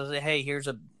just as a, hey, here's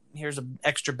a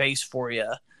extra bass for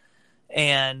you.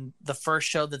 And the first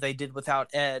show that they did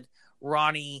without Ed,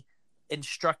 Ronnie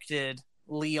instructed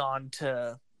Leon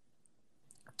to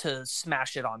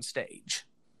smash it on stage.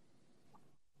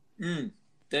 That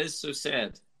is so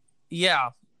sad.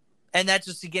 Yeah. And that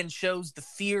just, again, shows the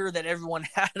fear that everyone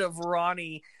had of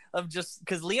Ronnie, of just,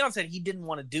 because Leon said he didn't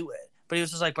want to do it. But he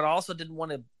was just like, but I also didn't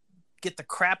want to get the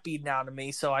crap beaten out of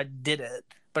me, so I did it.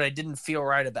 But I didn't feel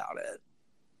right about it.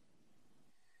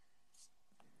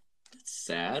 That's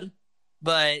sad.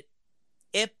 But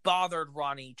it bothered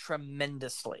Ronnie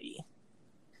tremendously.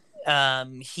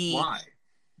 Why?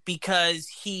 Because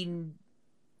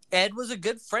Ed was a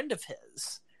good friend of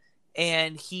his.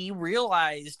 and he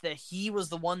realized that he was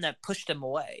the one that pushed him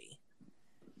away,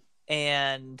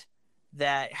 and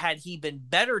that had he been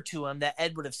better to him, that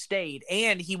Ed would have stayed,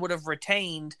 and he would have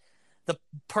retained the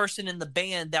person in the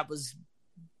band that was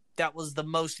the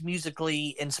most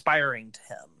musically inspiring to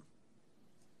him.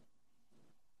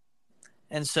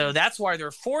 And so that's why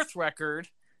their fourth record,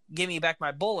 Give Me Back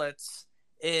My Bullets,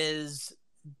 is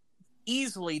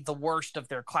easily the worst of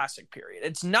their classic period.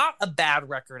 It's not a bad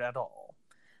record at all,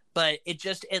 but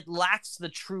it lacks the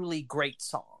truly great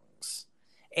songs.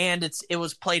 And it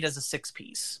was played as a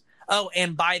 6-piece. Oh,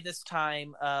 and by this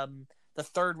time, the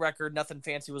third record, Nothing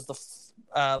Fancy, was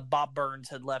Bob Burns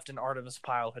had left and Artemis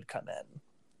Pyle had come in.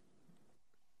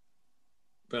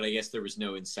 But I guess there was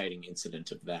no inciting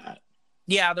incident of that.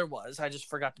 Yeah, there was. I just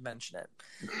forgot to mention it.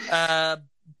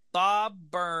 Bob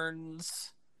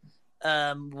Burns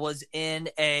was in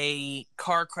a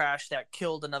car crash that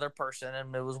killed another person,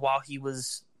 and it was while he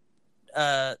was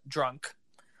drunk.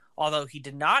 Although he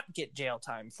did not get jail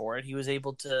time for it, he was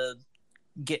able to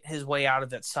get his way out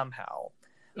of it somehow.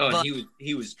 Oh, but, and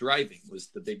he was driving was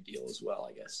the big deal as well,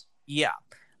 I guess. Yeah.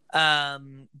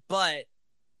 But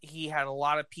he had a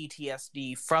lot of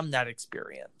PTSD from that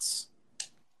experience.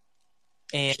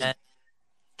 And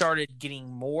started getting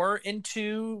more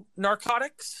into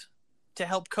narcotics to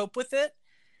help cope with it,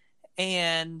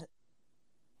 and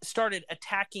started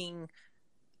attacking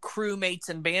crewmates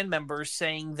and band members,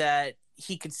 saying that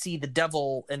he could see the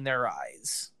devil in their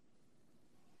eyes.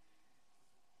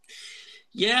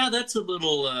 Yeah, that's a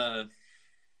little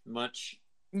much.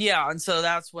 Yeah, and so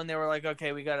that's when they were like,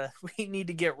 okay, we need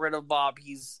to get rid of Bob.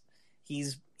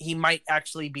 He might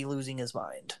actually be losing his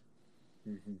mind.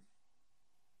 Mm-hmm.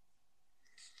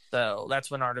 So that's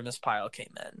when Artemis Pyle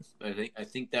came in. I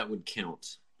think that would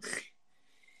count.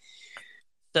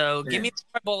 So Give Me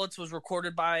My Bullets was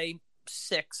recorded by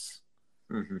 6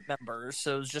 members.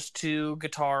 So it was just 2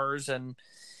 guitars, and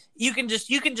you can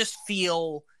just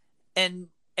feel, and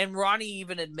Ronnie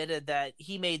even admitted that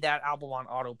he made that album on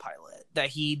autopilot, that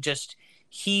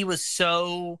he was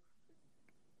so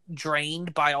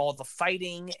drained by all the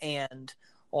fighting and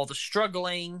all the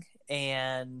struggling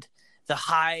and the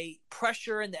high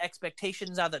pressure and the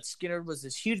expectations now that Skynyrd was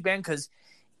this huge band, because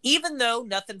even though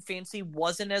Nothing Fancy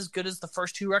wasn't as good as the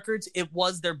first 2 records, it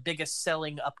was their biggest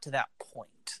selling up to that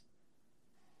point.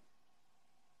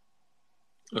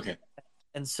 Okay.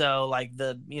 And so like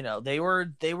they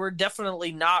were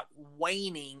definitely not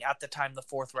waning at the time the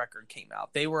 4th record came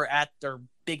out. They were at their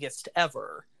biggest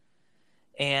ever.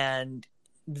 And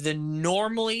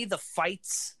normally the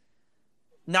fights,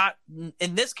 not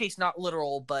in this case, not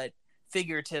literal, but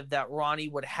figurative, that Ronnie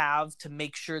would have to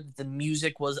make sure that the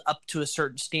music was up to a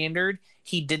certain standard,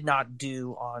 he did not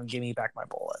do on Give Me Back My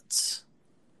Bullets.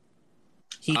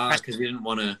 Because he didn't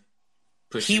want to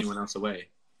push anyone else away.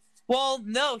 Well,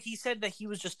 no, he said that he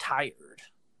was just tired.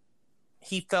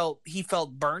 He felt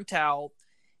burnt out.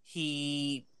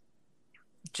 He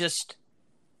was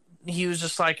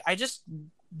just like, I just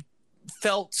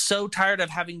felt so tired of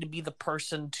having to be the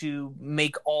person to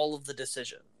make all of the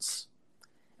decisions.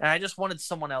 And I just wanted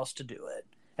someone else to do it.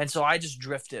 And so I just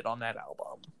drifted on that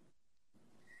album.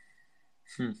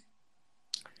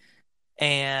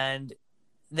 And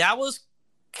that was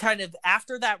kind of,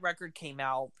 after that record came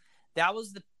out, that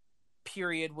was the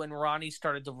period when Ronnie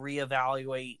started to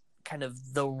reevaluate kind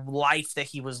of the life that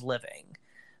he was living.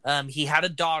 He had a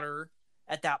daughter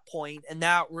at that point, and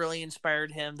that really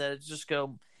inspired him to just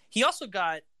go. He also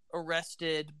got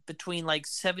arrested between like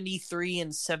 73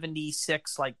 and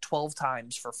 76 like 12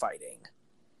 times for fighting.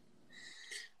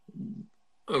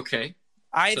 Okay.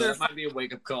 So that might be a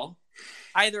wake-up call.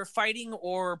 Either fighting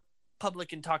or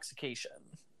public intoxication.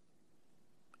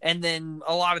 And then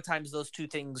a lot of times those 2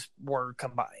 things were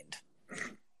combined.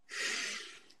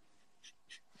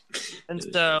 And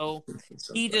so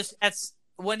he just,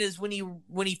 when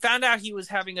he found out he was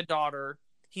having a daughter,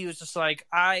 he was just like,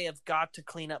 I have got to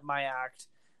clean up my act.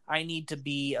 I need to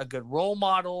be a good role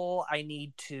model. I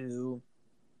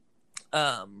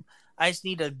just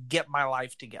need to get my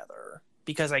life together,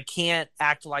 because I can't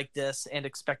act like this and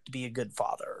expect to be a good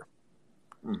father.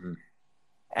 Mm-hmm.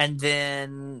 And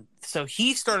then, so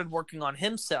he started working on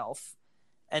himself,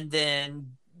 and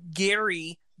then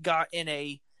Gary got in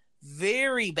a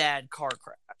very bad car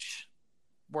crash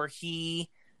where he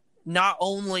not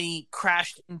only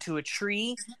crashed into a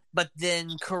tree, but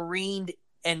then careened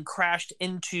and crashed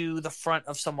into the front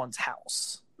of someone's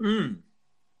house.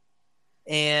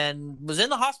 And was in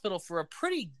the hospital for a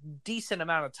pretty decent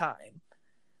amount of time.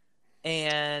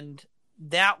 And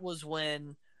that was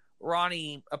when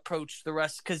Ronnie approached the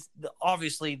rest, because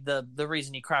obviously the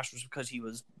reason he crashed was because he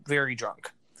was very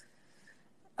drunk.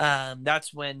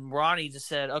 that's when Ronnie just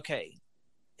said, okay,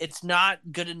 it's not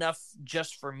good enough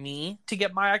just for me to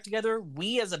get my act together.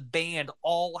 We as a band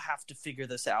all have to figure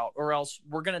this out, or else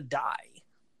we're going to die.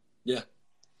 Yeah.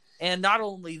 And not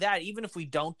only that, even if we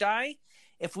don't die,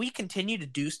 if we continue to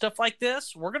do stuff like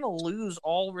this, we're going to lose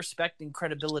all respect and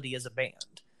credibility as a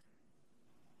band.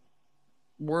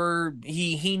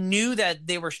 He knew that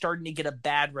they were starting to get a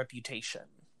bad reputation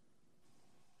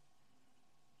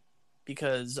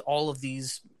because all of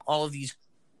these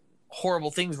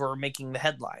horrible things were making the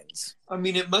headlines. I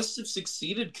mean, it must have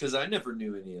succeeded because I never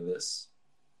knew any of this.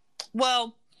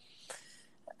 Well,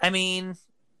 I mean,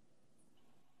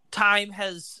 time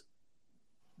has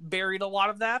buried a lot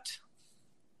of that,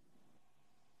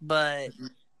 but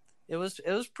it was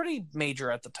pretty major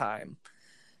at the time.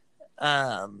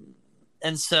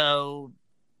 And so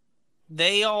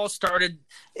they all started.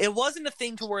 It wasn't a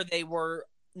thing to where they were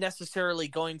necessarily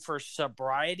going for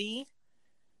sobriety.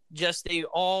 Just they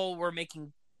all were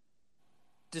making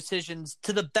decisions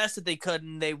to the best that they could,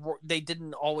 and they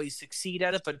didn't always succeed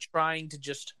at it, but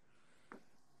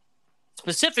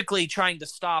specifically trying to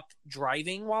stop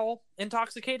driving while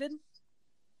intoxicated,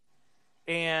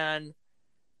 and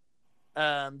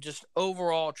just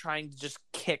overall trying to just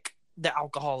kick the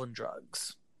alcohol and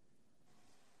drugs.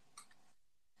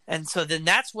 And so then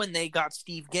that's when they got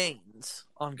Steve Gaines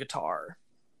on guitar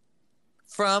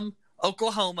from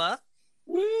Oklahoma.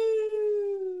 Woo!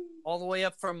 All the way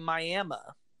up from Miami.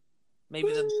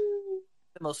 Maybe the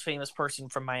most famous person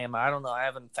from Miami. I don't know. I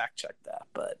haven't fact-checked that,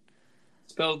 but...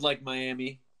 Spelled like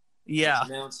Miami. Yeah.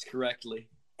 Pronounced correctly.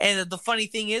 And the funny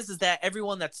thing is that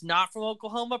everyone that's not from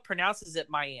Oklahoma pronounces it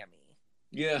Miami.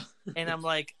 Yeah. And I'm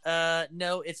like,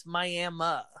 no, it's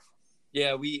Miami.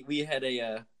 Yeah, we had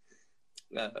a...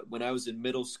 when I was in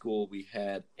middle school, we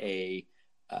had a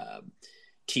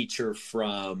teacher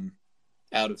from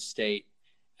out of state,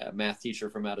 a math teacher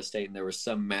from out of state, and there was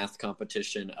some math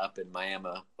competition up in Miami,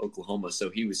 Oklahoma. So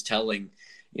he was telling,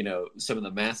 some of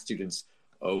the math students,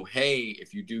 oh, hey,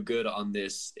 if you do good on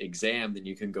this exam, then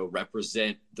you can go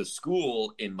represent the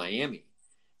school in Miami.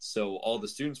 So all the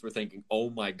students were thinking, oh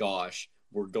my gosh,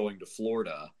 we're going to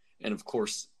Florida. And of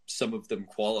course, some of them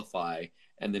qualify.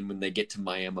 And then when they get to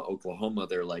Miami, Oklahoma,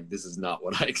 they're like, this is not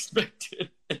what I expected.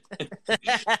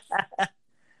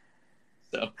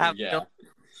 So, yeah.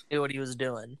 Knew what he was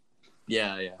doing.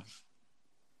 Yeah.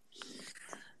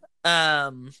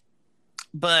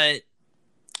 But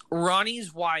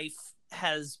Ronnie's wife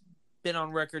has been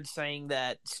on record saying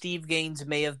that Steve Gaines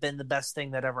may have been the best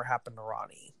thing that ever happened to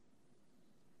Ronnie.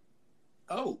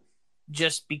 Oh.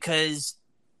 Just because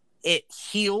it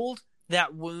healed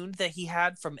that wound that he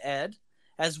had from Ed,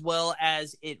 as well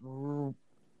as it, in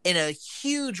a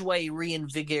huge way,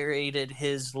 reinvigorated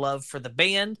his love for the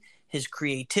band, his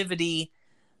creativity,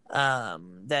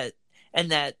 that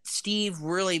Steve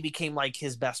really became like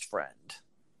his best friend.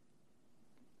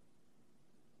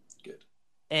 Good.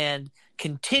 And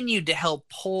continued to help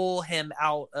pull him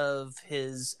out of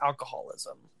his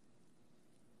alcoholism.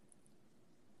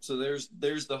 So there's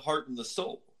the heart and the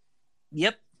soul.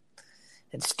 Yep.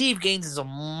 And Steve Gaines is a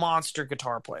monster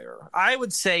guitar player. I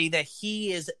would say that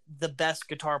he is the best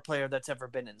guitar player that's ever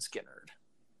been in Skynyrd.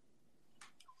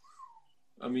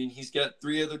 I mean, he's got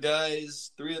three other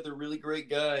really great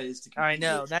guys to compete. I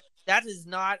know. That is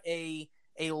not a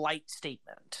light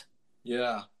statement.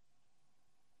 Yeah.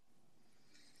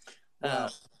 Wow.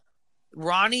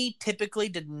 Ronnie typically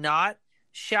did not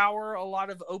shower a lot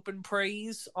of open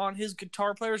praise on his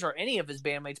guitar players or any of his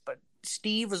bandmates, but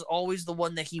Steve was always the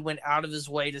one that he went out of his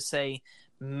way to say,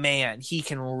 man, he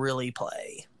can really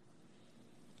play.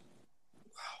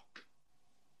 Wow.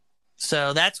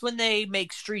 So that's when they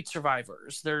make Street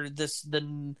Survivors. They're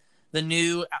the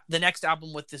next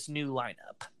album with this new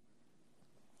lineup.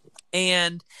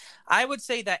 And I would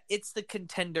say that it's the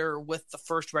contender with the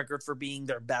first record for being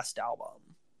their best album.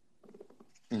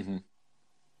 Mm-hmm.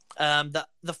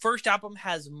 The first album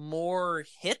has more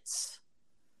hits,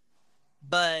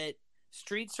 but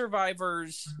Street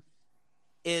Survivors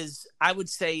is, I would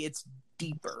say, it's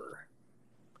deeper,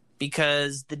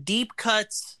 because the deep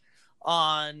cuts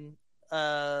on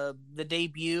the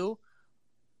debut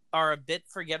are a bit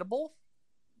forgettable,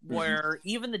 where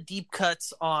even the deep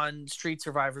cuts on Street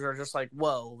Survivors are just like,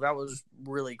 whoa, that was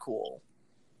really cool.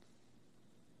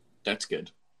 That's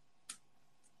good.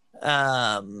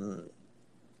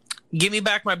 Give Me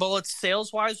Back My Bullets,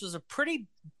 sales-wise, was a pretty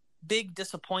big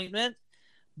disappointment,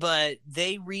 but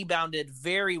they rebounded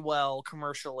very well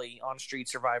commercially on Street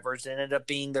Survivors. It ended up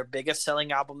being their biggest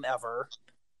selling album ever.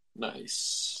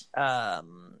 Nice. I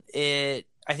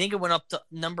think it went up to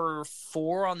number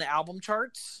 4 on the album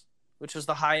charts which was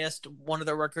the highest one of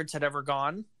their records had ever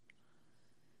gone.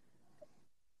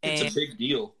 It's a big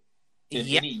deal in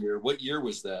yeah, any year. What year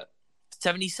was that?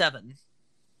 77.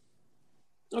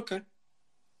 Okay.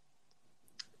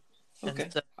 Okay.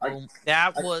 And so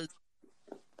that was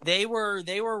they were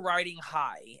riding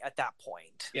high at that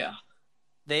point. Yeah.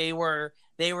 They were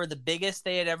the biggest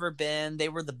they had ever been. They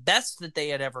were the best that they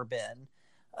had ever been.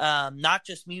 Not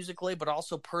just musically, but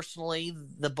also personally.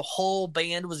 The whole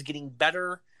band was getting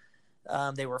better.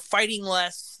 They were fighting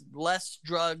less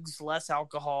drugs, less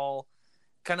alcohol.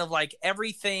 Kind of like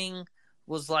everything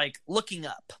was like looking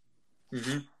up.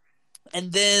 Mm-hmm.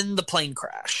 And then the plane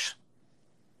crash,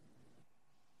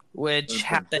 which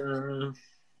happened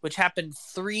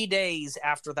 3 days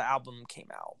after the album came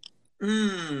out.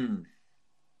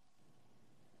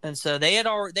 And so they had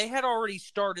already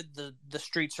started the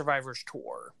Street Survivors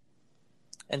tour.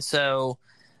 And so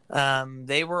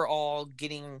they were all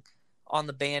getting on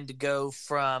the band to go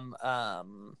from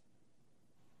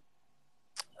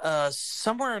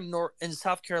somewhere in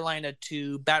South Carolina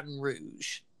to Baton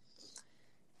Rouge.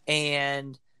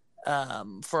 And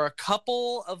for a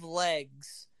couple of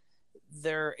legs,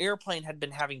 their airplane had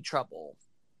been having trouble.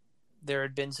 There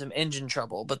had been some engine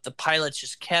trouble, but the pilots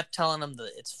just kept telling them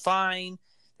that it's fine.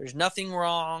 There's nothing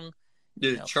wrong.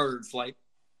 Did a chartered flight?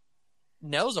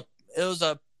 No, it was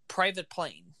a private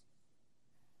plane.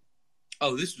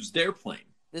 Oh, this was their plane.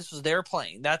 This was their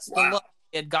plane. That's the luck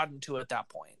they had gotten to at that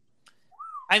point.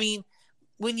 I mean,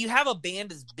 when you have a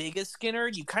band as big as Skinner,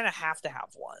 you kind of have to have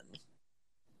one.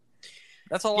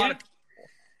 That's a lot of people.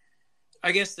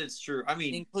 I guess that's true. I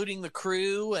mean, including the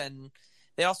crew, and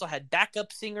they also had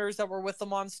backup singers that were with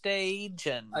them on stage.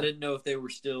 And I didn't know if they were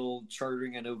still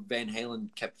chartering. I know Van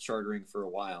Halen kept chartering for a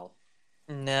while.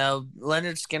 No,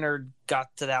 Leonard Skinner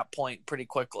got to that point pretty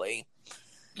quickly.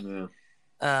 Yeah.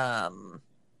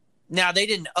 Now they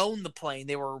didn't own the plane;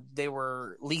 they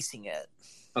were leasing it.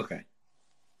 Okay.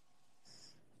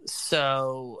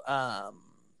 So,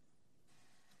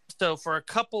 so for a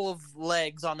couple of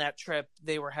legs on that trip,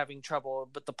 they were having trouble,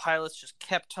 but the pilots just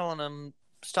kept telling them,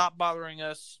 "Stop bothering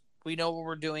us. We know what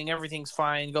we're doing. Everything's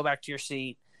fine. Go back to your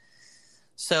seat."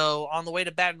 So on the way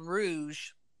to Baton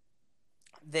Rouge,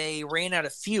 they ran out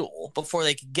of fuel before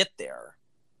they could get there.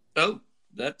 Oh,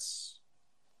 that's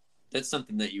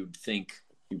something that you would think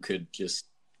you could just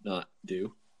not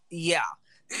do. Yeah.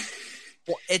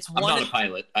 Well, I'm not a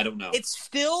pilot. I don't know. It's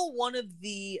still one of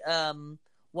the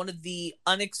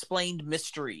unexplained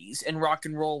mysteries in rock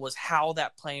and roll was how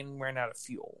that plane ran out of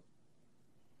fuel.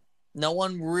 No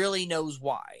one really knows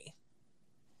why.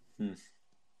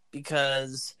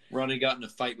 Because Ronnie got in a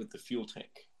fight with the fuel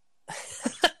tank.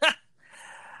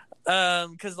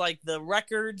 Because like the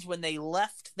records when they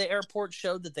left the airport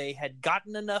showed that they had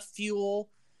gotten enough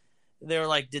fuel. They were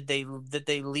like, did they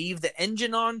leave the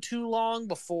engine on too long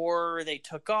before they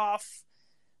took off?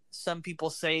 Some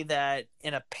people say that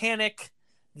in a panic,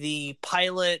 the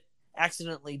pilot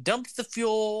accidentally dumped the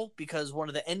fuel because one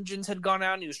of the engines had gone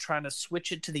out and he was trying to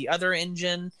switch it to the other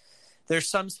engine. There's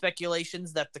some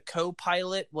speculations that the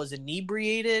co-pilot was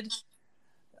inebriated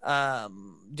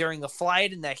during the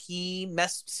flight and that he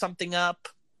messed something up.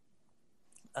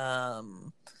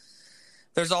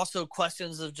 There's also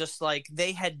questions of just like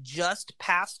they had just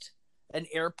passed an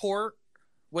airport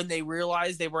when they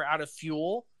realized they were out of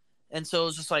fuel. And so it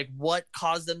was just like, what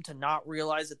caused them to not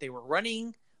realize that they were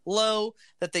running low,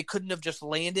 that they couldn't have just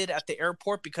landed at the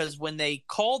airport? Because when they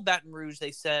called Baton Rouge,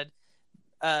 they said,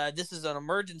 this is an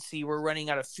emergency. We're running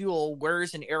out of fuel.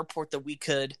 Where's an airport that we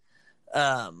could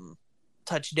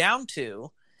touch down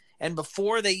to? And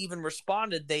before they even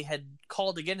responded, they had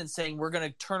called again and saying, we're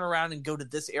going to turn around and go to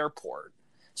this airport.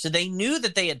 So they knew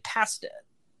that they had passed it.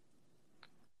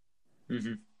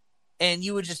 Mm-hmm. And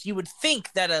you would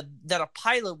think that a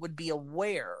pilot would be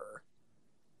aware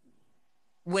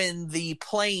when the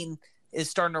plane is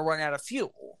starting to run out of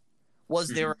fuel. Was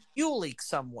there a fuel leak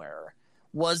somewhere?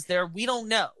 Was there? We don't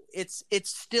know. It's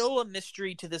still a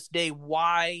mystery to this day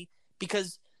why,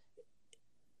 because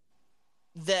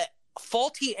the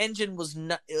faulty engine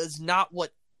is not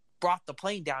what brought the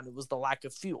plane down. It was the lack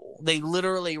of fuel. They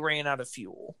literally ran out of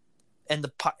fuel, and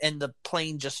the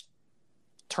plane just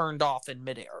turned off in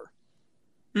midair.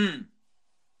 And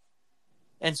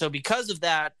so because of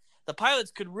that, the pilots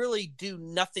could really do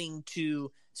nothing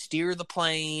to steer the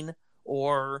plane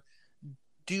or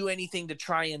do anything to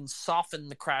try and soften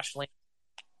the crash landing.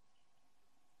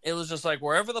 It was just like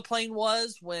wherever the plane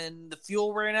was when the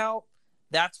fuel ran out,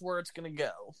 that's where it's going to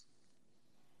go.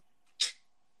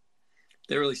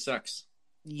 That really sucks.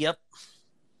 Yep.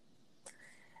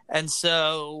 And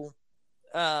so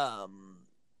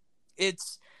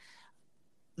it's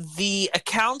the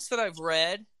accounts that I've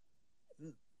read,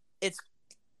 it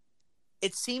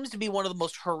seems to be one of the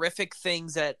most horrific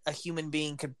things that a human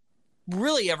being could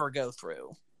really ever go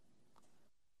through.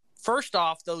 First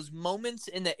off, those moments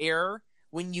in the air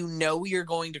when you know you're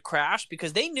going to crash,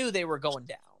 because they knew they were going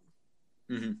down.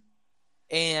 Mm-hmm.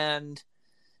 And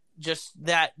just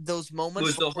that, those moments.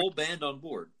 Was the whole band on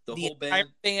board? The whole entire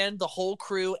band, the whole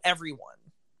crew, everyone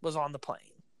was on the plane.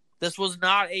 This was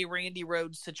not a Randy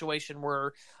Rhoads situation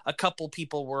where a couple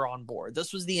people were on board.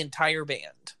 This was the entire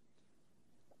band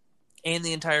and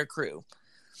the entire crew.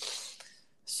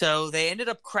 So they ended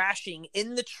up crashing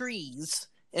in the trees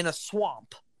in a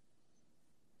swamp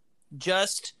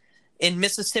just in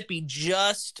Mississippi,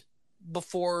 just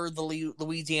before the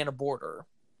Louisiana border.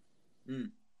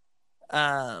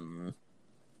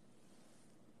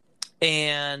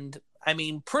 And I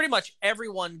mean, pretty much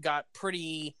everyone got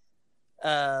pretty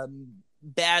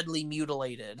badly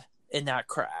mutilated in that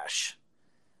crash.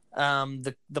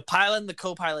 The pilot and the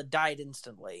co-pilot died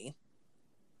instantly.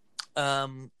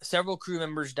 Several crew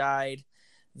members died.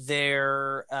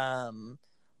 One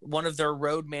of their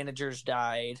road managers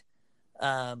died.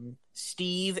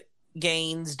 Steve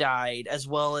Gaines died, as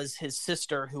well as his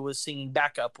sister, who was singing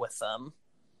backup with them.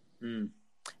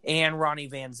 And Ronnie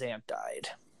Van Zant died.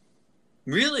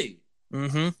 Really?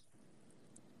 Mm-hmm.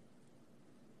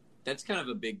 That's kind of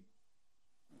a big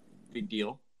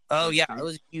deal. Oh, yeah, it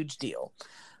was a huge deal.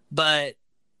 But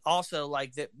also,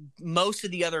 like, that most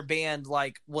of the other band,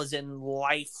 like, was in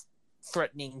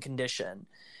life-threatening condition.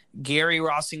 Gary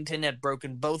Rossington had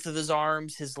broken both of his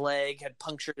arms. His leg had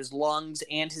punctured his lungs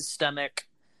and his stomach.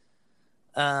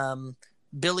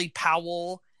 Billy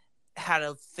Powell had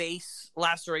a face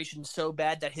laceration so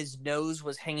bad that his nose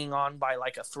was hanging on by,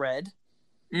 like, a thread.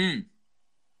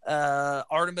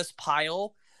 Artemis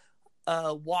Pyle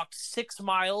walked 6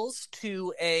 miles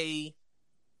to a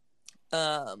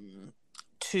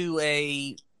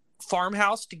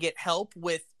farmhouse to get help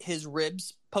with his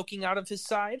ribs poking out of his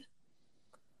side.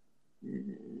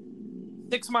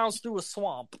 6 miles through a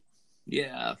swamp.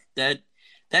 Yeah, that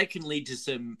can lead to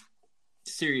some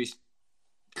serious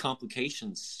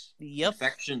complications. Yep.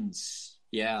 Infections.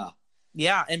 Yeah.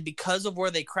 Yeah, and because of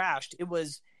where they crashed, it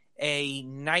was a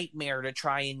nightmare to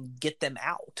try and get them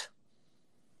out.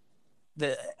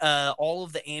 All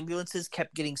of the ambulances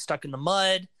kept getting stuck in the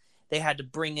mud. They had to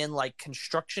bring in like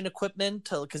construction equipment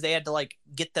because they had to like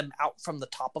get them out from the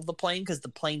top of the plane because the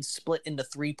plane split into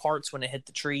 3 parts when it hit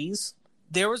the trees.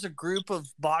 There was a group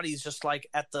of bodies just like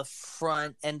at the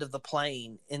front end of the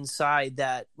plane inside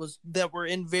that were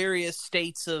in various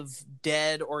states of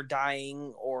dead or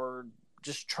dying or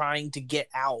just trying to get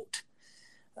out.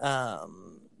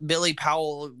 Billy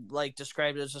Powell like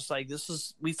described it as just like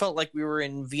we felt like we were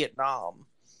in Vietnam.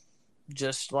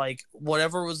 Just like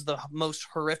whatever was the most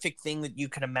horrific thing that you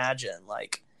can imagine,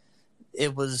 like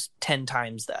it was 10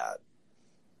 times that.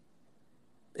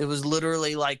 It was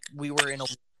literally like we were in a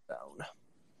zone.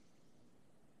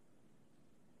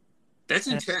 That's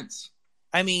intense.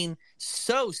 I mean,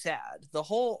 so sad.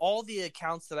 All the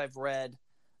accounts that I've read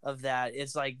of that,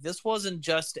 it's like this wasn't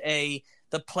just the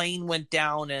plane went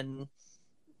down and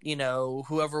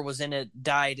whoever was in it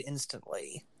died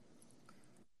instantly.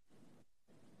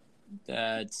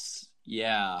 That's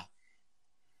yeah.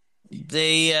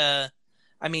 They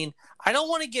I mean, I don't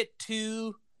want to get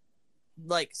too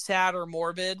like sad or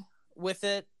morbid with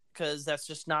it because that's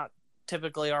just not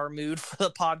typically our mood for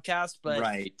the podcast, but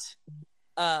right.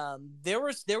 There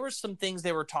was some things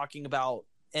they were talking about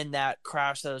in that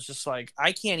crash that was just like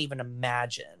I can't even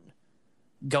imagine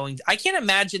I can't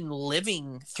imagine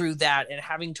living through that and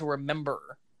having to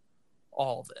remember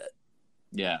all of it.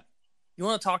 Yeah. You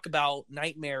want to talk about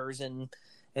nightmares and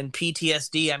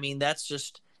PTSD. I mean, that's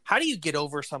just, how do you get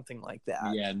over something like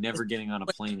that? Yeah. Never getting on a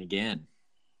plane again.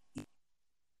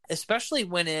 Especially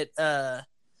when it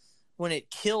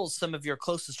kills some of your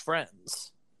closest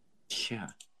friends. Yeah.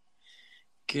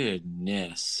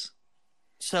 Goodness.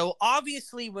 So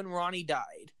obviously when Ronnie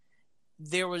died,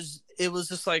 it was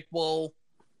just like, well,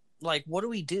 like, what do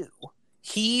we do?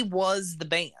 He was the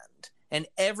band, and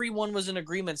everyone was in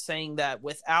agreement saying that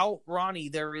without Ronnie,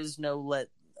 there is no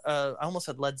I almost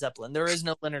said Led Zeppelin. There is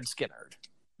no Lynyrd Skynyrd.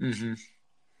 Mm-hmm.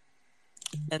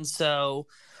 And so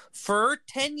for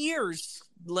 10 years,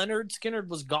 Lynyrd Skynyrd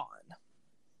was gone.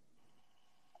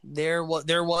 There was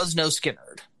no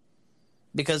Skynyrd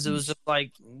because it was just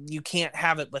like, you can't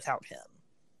have it without him.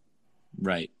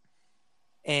 Right.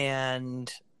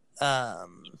 And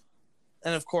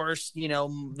of course,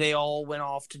 they all went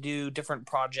off to do different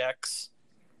projects.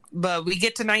 But we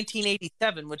get to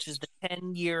 1987, which is the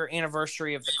 10-year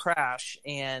anniversary of the crash,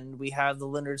 and we have the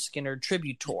Lynyrd Skynyrd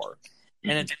tribute tour.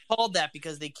 And it's called that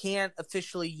because they can't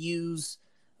officially use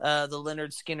the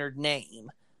Lynyrd Skynyrd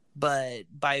name, but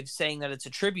by saying that it's a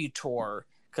tribute tour,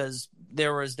 because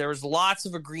there was lots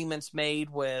of agreements made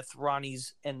with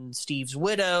Ronnie's and Steve's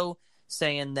widow,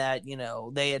 saying that, you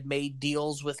know, they had made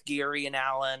deals with Gary and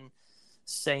Alan,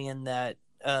 saying that,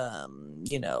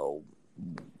 you know,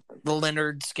 the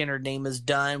Lynyrd Skynyrd name is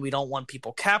done. We don't want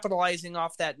people capitalizing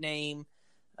off that name,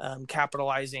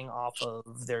 capitalizing off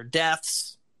of their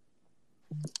deaths.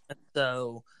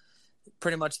 So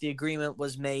pretty much the agreement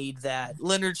was made that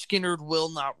Lynyrd Skynyrd will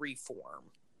not reform.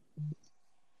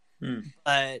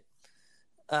 But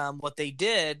what they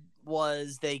did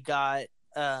was they got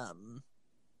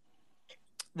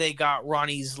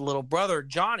Ronnie's little brother,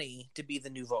 Johnny, to be the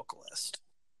new vocalist,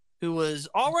 who was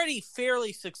already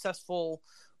fairly successful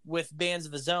with bands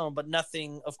of his own, but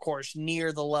nothing, of course,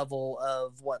 near the level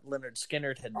of what Lynyrd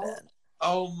Skynyrd had been.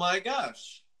 Oh my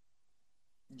gosh.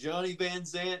 Johnny Van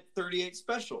Zant, 38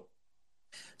 Special.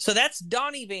 So that's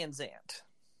Donnie Van Zant.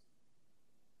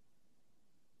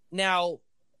 Now,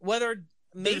 whether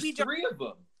maybe There's three of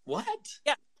them. What?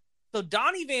 Yeah. So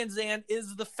Donnie Van Zant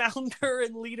is the founder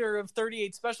and leader of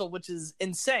 38 Special, which is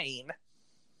insane.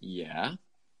 Yeah.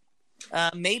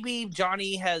 Maybe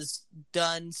Johnny has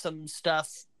done some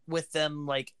stuff with them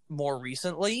like more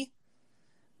recently,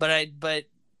 but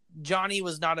Johnny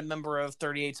was not a member of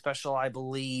 38 Special, I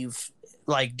believe,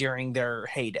 like during their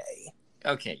heyday.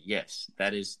 Okay, yes,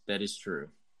 that is true.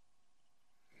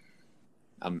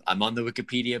 I'm on the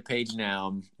Wikipedia page now.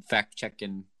 I'm fact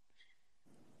checking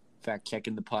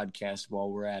the podcast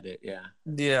while we're at it. Yeah.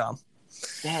 Yeah.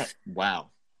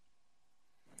 Wow.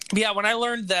 Yeah, when I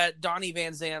learned that Donnie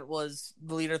Van Zant was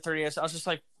the leader of 38, I was just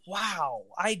like, wow,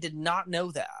 I did not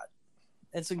know that.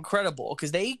 It's incredible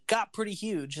because they got pretty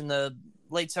huge in the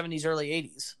late 70s, early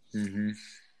 80s. Mm-hmm.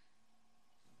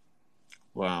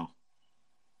 Wow.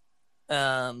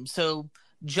 So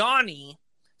Johnny,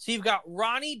 so you've got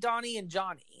Ronnie, Donnie, and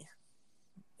Johnny.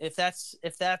 If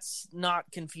that's not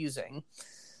confusing.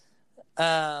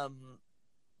 Johnny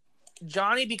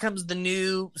becomes the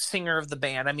new singer of the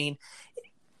band. I mean,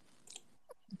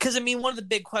 because one of the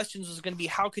big questions was going to be,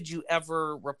 how could you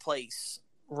ever replace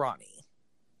Ronnie?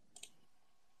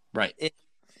 Right.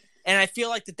 And I feel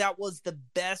like that was the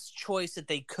best choice that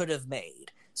they could have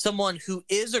made. Someone who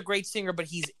is a great singer, but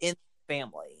he's in the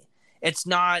family. It's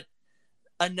not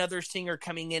another singer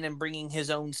coming in and bringing his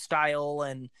own style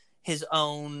and his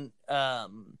own,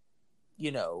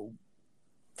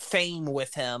 fame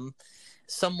with him.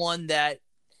 Someone that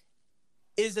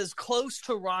is as close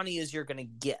to Ronnie as you're going to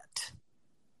get.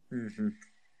 Mm-hmm.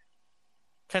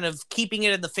 Kind of keeping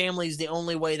it in the family is the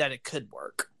only way that it could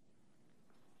work.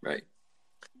 Right.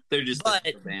 They're just but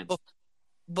band.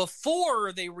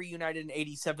 Before they reunited in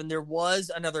 87, there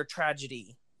was another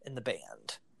tragedy in the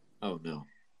band. Oh, no.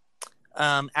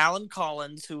 Alan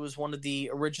Collins, who was one of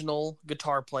the original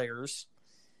guitar players,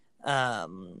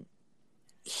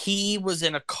 he was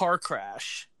in a car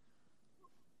crash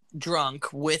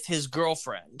drunk with his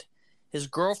girlfriend. His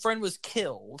girlfriend was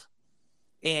killed,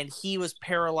 and he was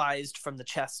paralyzed from the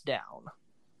chest down.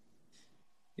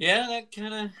 Yeah,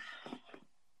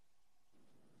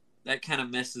 that kind of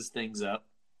messes things up.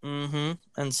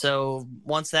 Mm-hmm. And so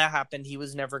once that happened, he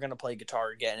was never going to play guitar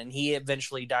again, and he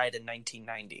eventually died in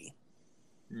 1990.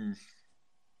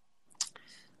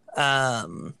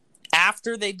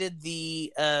 After they did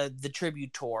the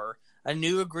tribute tour, a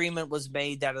new agreement was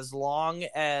made that as long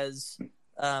as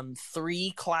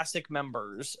 3 classic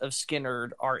members of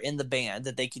Skynyrd are in the band,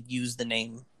 that they could use the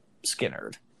name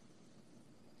Skynyrd.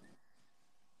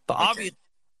 But obviously,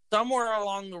 somewhere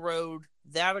along the road,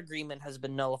 that agreement has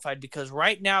been nullified because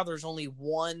right now there's only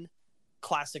one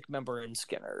classic member in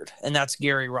Skynyrd, and that's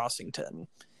Gary Rossington.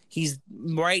 He's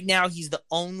the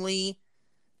only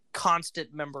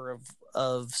constant member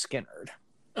of Skynyrd.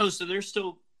 Oh, so they're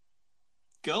still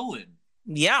going.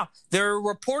 Yeah, they're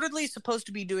reportedly supposed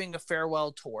to be doing a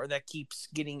farewell tour that keeps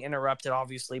getting interrupted,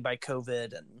 obviously, by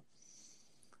COVID,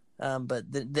 and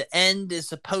but the end is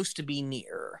supposed to be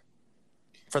near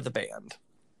for the band.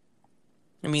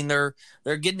 I mean, they're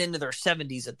getting into their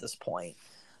 70s at this point.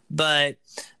 But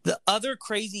the other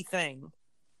crazy thing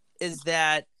is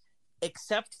that,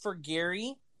 except for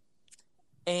Gary,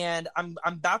 and I'm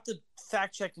about to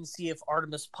fact check and see if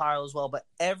Artemis Pyle as well, but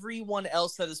everyone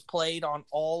else that has played on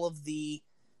all of the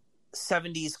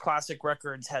 70s classic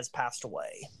records has passed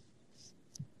away.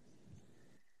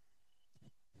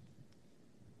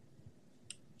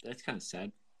 That's kind of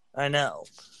sad. I know.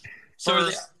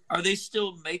 So are they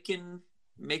still making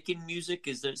making music?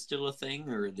 Is that still a thing,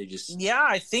 or are they just? Yeah,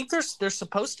 I think there's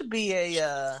supposed to be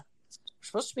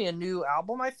a new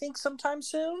album. I think sometime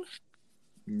soon.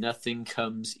 Nothing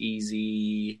Comes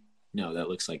Easy. No, that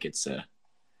looks like it's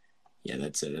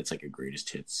that's like a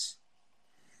greatest hits.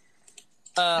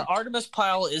 Artemis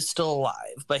Pyle is still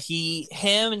alive, but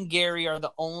him and Gary are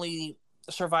the only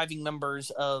surviving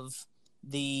members of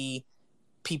the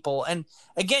people. And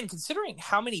again, considering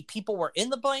how many people were in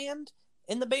the band,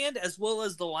 as well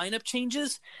as the lineup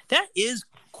changes, that is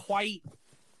quite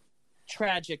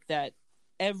tragic that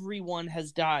everyone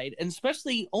has died, and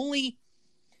especially only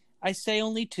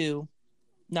two,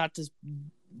 not to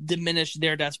diminish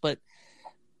their deaths, but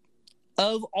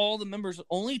of all the members,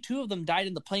 only two of them died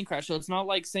in the plane crash. So it's not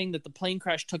like saying that the plane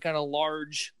crash took out a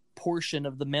large portion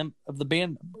of the band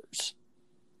members.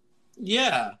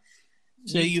 Yeah.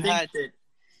 So you'd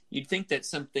think that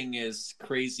something as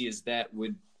crazy as that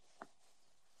would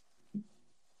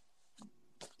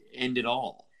end it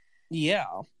all. Yeah.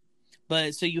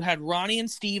 But so you had Ronnie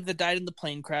and Steve that died in the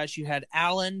plane crash. You had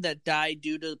Alan that died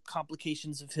due to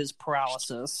complications of his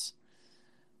paralysis.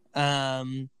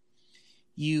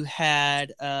 You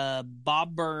had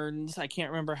Bob Burns. I can't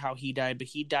remember how he died, but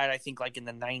he died, I think, like in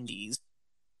the 90s.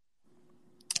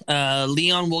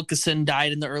 Leon Wilkeson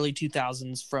died in the early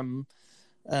 2000s from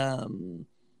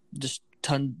just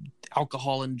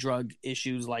alcohol and drug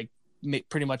issues, like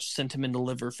pretty much sent him into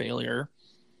liver failure.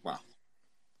 Wow.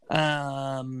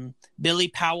 Billy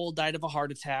Powell died of a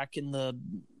heart attack in the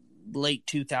late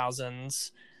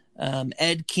 2000s.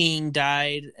 Ed King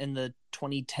died in the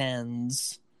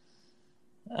 2010s.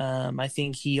 I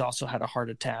think he also had a heart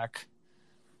attack.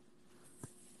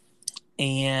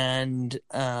 And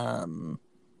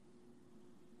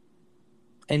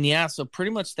yeah, so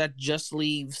pretty much that just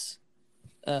leaves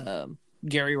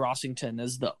Gary Rossington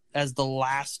as the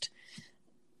last,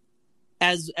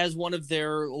 as one of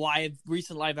their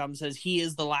recent live albums says, he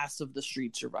is the last of the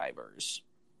street survivors.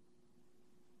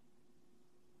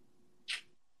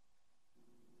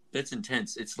 That's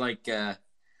intense. It's like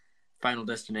Final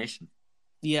Destination.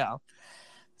 Yeah.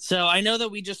 So I know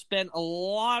that we just spent a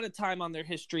lot of time on their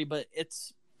history, but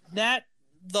it's that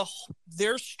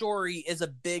their story is a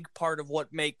big part of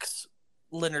what makes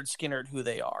Lynyrd Skynyrd who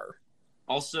they are.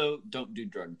 Also, don't do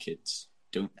drug, kids.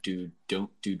 Don't do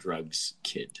drugs,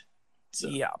 kid. So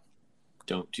yeah.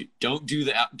 Don't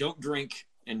drink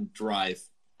and drive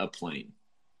a plane.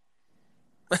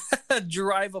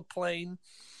 Drive a plane.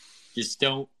 Just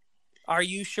don't. Are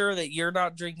you sure that you're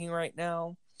not drinking right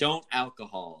now? Don't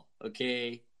alcohol,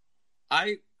 okay?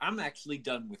 I'm actually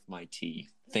done with my tea.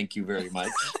 Thank you very much.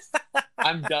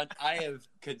 I'm done. I have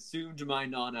consumed my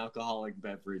non-alcoholic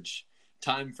beverage.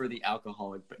 Time for the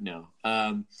alcoholic, but no.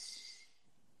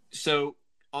 So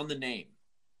on the name,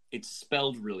 it's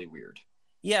spelled really weird.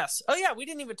 Yes. Oh yeah, we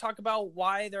didn't even talk about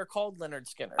why they're called Lynyrd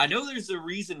Skynyrd. I know there's a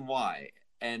reason why,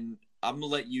 and I'm gonna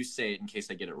let you say it in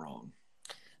case I get it wrong.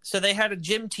 So they had a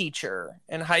gym teacher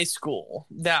in high school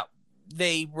that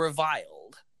they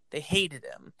reviled. They hated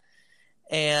him.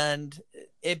 And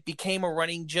it became a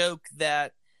running joke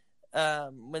that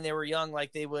when they were young,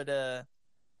 like they would,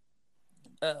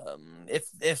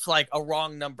 if like a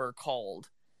wrong number called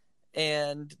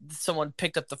and someone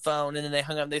picked up the phone and then they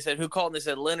hung up and they said, "Who called?" And they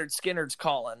said, "Lynyrd Skynyrd's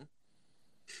calling."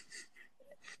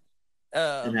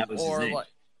 And that was his name.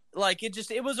 Like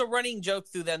it was a running joke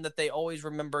through them that they always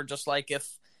remember, just like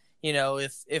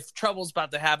if trouble's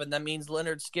about to happen, that means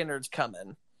Lynyrd Skynyrd's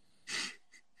coming.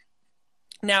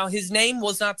 Now, his name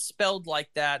was not spelled like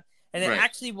that, and it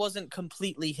actually wasn't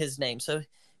completely his name. So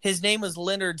his name was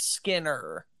Lynyrd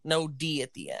Skynyrd, no D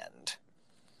at the end.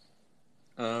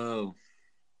 Oh.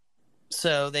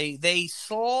 So they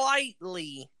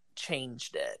slightly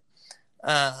changed it.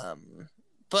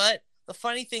 But the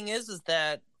funny thing is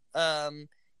that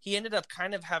he ended up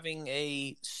kind of having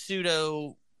a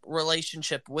pseudo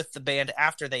relationship with the band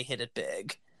after they hit it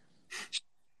big.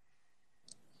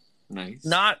 Nice.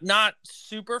 Not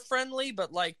super friendly,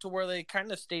 but like to where they kind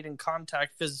of stayed in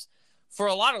contact, because for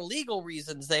a lot of legal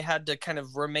reasons they had to kind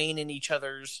of remain in each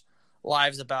other's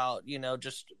lives about,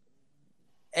 just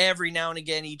every now and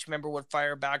again each member would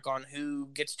fire back on who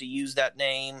gets to use that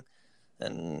name,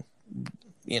 and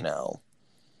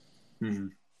Mm-hmm.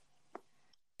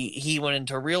 He went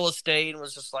into real estate and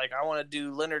was just like, I want to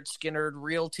do Lynyrd Skynyrd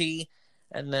Realty.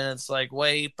 And then it's like,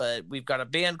 wait, but we've got a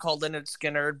band called Lynyrd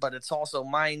Skynyrd, but it's also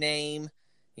my name.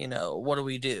 What do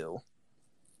we do?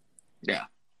 Yeah.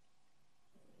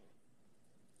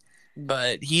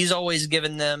 But he's always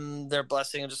given them their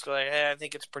blessing and just like, hey, I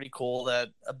think it's pretty cool that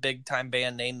a big time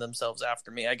band named themselves after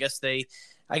me. I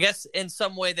guess in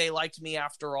some way they liked me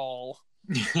after all.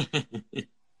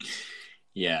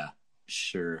 Yeah,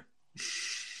 sure.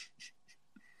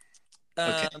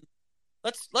 Okay.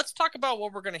 Let's talk about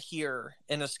what we're gonna hear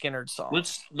in a Skynyrd song.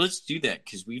 Let's do that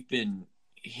because we've been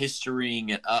historying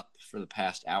it up for the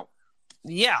past hour.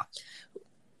 Yeah.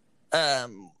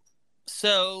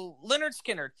 So Lynyrd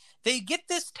Skynyrd, they get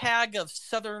this tag of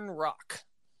Southern rock.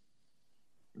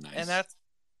 Nice. And that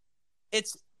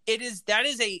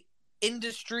is a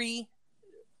industry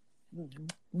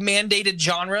mandated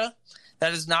genre.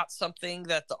 That is not something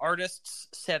that the artists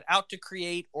set out to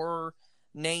create or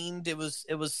named. It was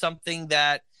something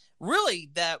that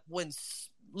really, that when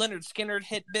Lynyrd Skynyrd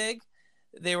hit big,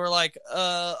 they were like,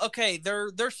 okay,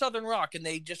 they're Southern rock, and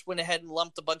they just went ahead and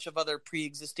lumped a bunch of other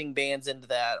pre-existing bands into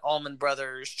that. Allman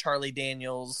Brothers, Charlie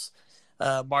Daniels,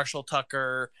 Marshall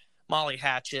Tucker, Molly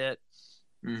Hatchet.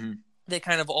 Mm-hmm. They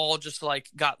kind of all just like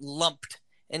got lumped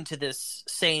into this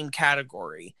same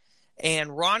category.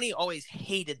 And Ronnie always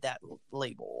hated that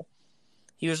label.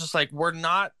 He was just like, we're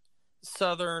not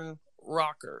Southern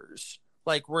rockers.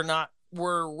 Like,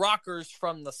 we're rockers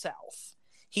from the South.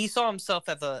 He saw himself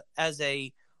as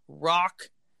a rock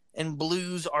and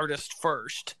blues artist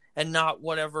first, and not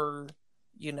whatever,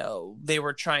 they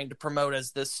were trying to promote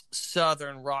as this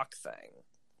Southern rock thing.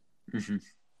 Mm-hmm.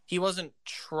 He wasn't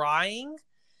trying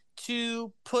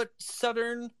to put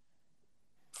Southern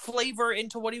flavor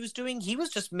into what he was doing. He was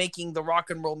just making the rock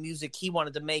and roll music he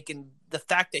wanted to make, and the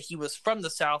fact that he was from the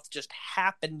South just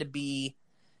happened to be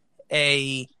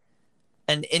an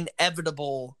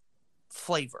inevitable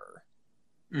flavor.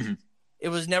 Mm-hmm. It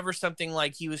was never something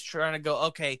like he was trying to go,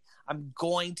 okay, I'm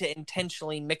going to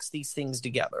intentionally mix these things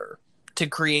together to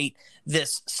create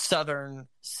this Southern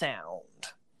sound.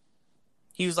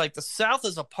 He was like, the South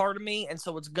is a part of me, and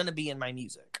so it's going to be in my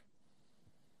music.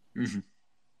 Mm-hmm.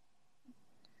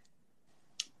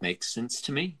 Makes sense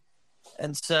to me.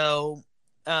 And so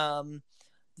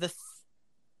the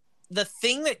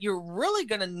thing that you're really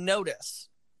going to notice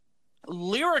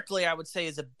lyrically, I would say,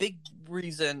 is a big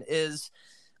reason is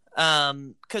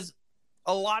because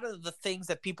a lot of the things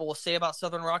that people will say about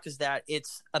Southern rock is that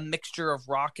it's a mixture of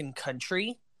rock and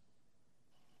country.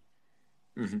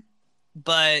 Mm-hmm.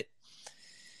 But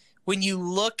when you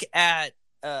look at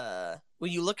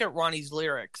Ronnie's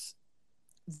lyrics,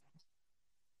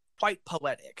 quite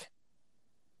poetic.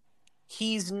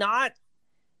 He's not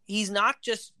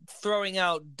just throwing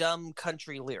out dumb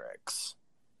country lyrics.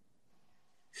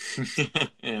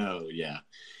 Oh yeah,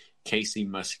 Casey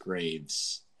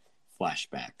Musgraves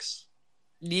flashbacks.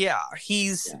 Yeah,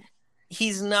 he's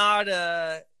not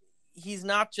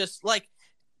just like,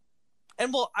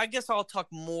 and well, I guess I'll talk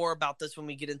more about this when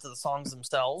we get into the songs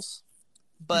themselves.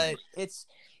 But it's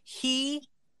he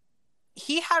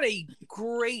had a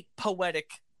great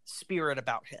poetic spirit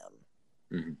about him.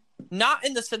 Mm-hmm. Not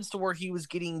in the sense to where he was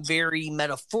getting very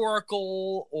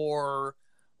metaphorical or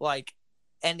like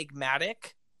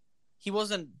enigmatic. He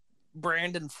wasn't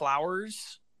Brandon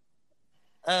Flowers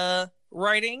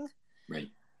writing. Right.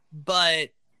 But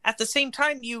at the same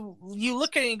time, you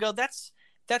look at it and go, that's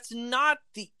not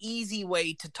the easy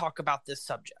way to talk about this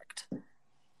subject.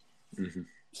 Mm-hmm.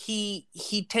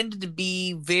 He tended to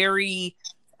be very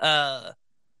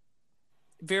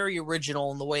very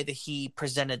original in the way that he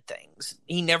presented things.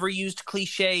 He never used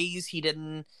cliches. He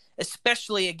didn't,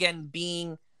 especially again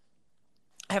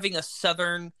having a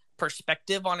Southern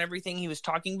perspective on everything he was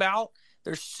talking about.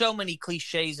 There's so many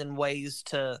cliches and ways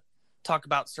to talk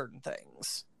about certain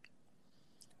things.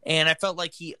 And I felt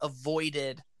like he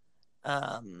avoided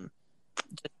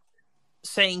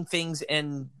saying things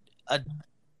in a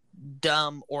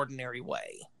dumb, ordinary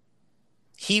way.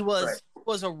 He was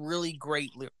a really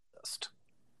great lyricist.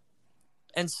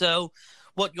 And so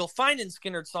what you'll find in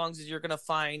Skynyrd songs is you're going to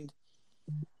find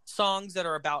songs that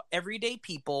are about everyday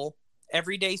people,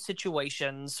 everyday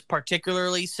situations,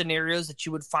 particularly scenarios that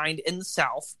you would find in the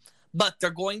South, but they're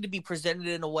going to be presented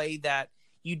in a way that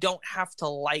you don't have to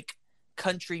like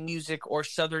country music or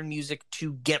Southern music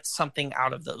to get something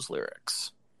out of those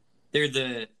lyrics. They're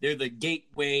the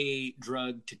gateway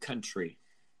drug to country.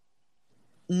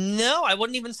 No, I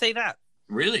wouldn't even say that.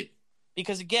 Really?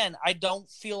 Because again, I don't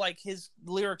feel like his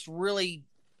lyrics really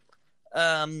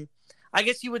I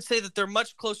guess you would say that they're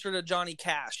much closer to Johnny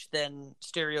Cash than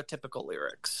stereotypical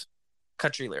lyrics,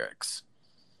 country lyrics.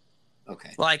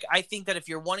 Okay. Like, I think that if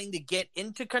you're wanting to get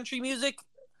into country music,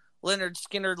 Lynyrd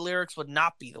Skynyrd lyrics would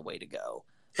not be the way to go.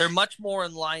 They're much more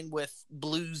in line with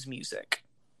blues music.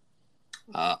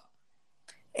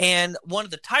 And one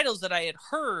of the titles that I had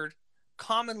heard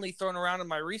commonly thrown around in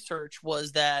my research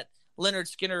was that Lynyrd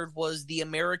Skynyrd was the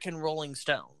American Rolling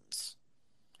Stones.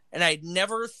 And I'd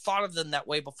never thought of them that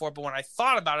way before, but when I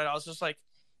thought about it, I was just like,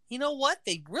 you know what?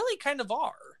 They really kind of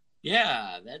are.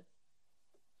 Yeah, that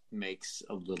makes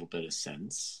a little bit of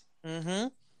sense. Mm-hmm.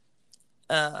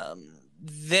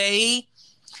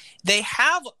 They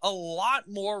have a lot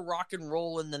more rock and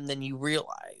roll in them than you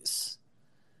realize.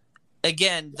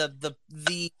 Again,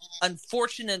 the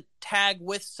unfortunate tag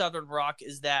with Southern rock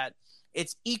is that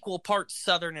it's equal parts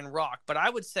Southern and rock, but I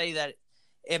would say that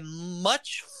it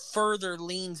much further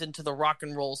leans into the rock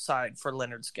and roll side for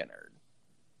Lynyrd Skynyrd.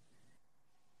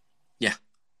 Yeah.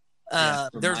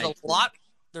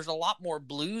 There's a lot more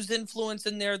blues influence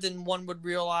in there than one would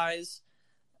realize.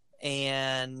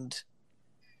 And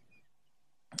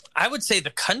I would say the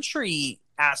country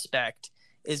aspect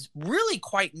is really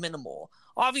quite minimal.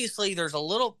 Obviously, there's a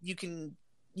little you can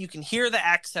hear the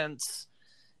accents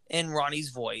in Ronnie's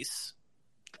voice.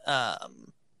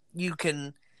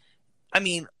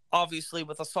 Obviously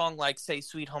with a song like, say,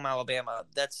 Sweet Home Alabama,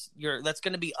 that's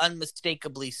going to be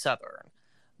unmistakably Southern.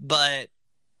 But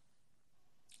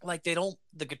like the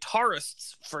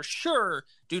guitarists for sure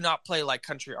do not play like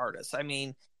country artists. I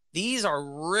mean, these are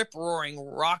rip-roaring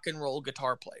rock and roll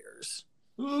guitar players.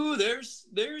 Ooh, there's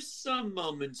some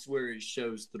moments where it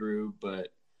shows through,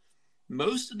 but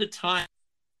most of the time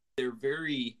they're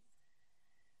very,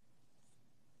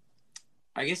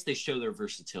 I guess they show their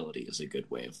versatility is a good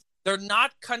way of. They're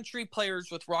not country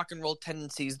players with rock and roll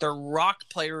tendencies. They're rock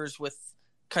players with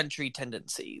country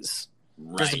tendencies.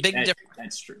 Right. There's a big difference.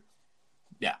 That's true.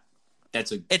 Yeah.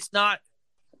 It's not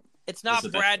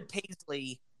Brad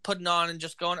Paisley putting on and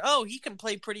just going, oh, he can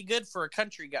play pretty good for a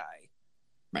country guy.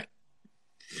 Right.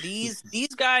 These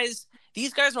guys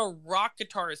are rock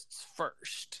guitarists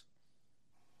first.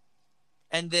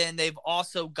 And then they've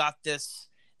also got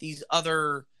these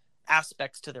other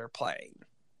aspects to their playing.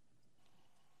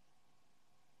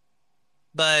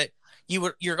 But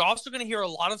you're also going to hear a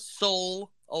lot of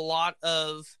soul, a lot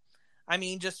of,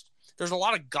 there's a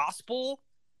lot of gospel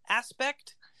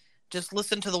aspect. Just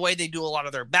listen to the way they do a lot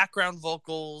of their background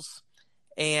vocals.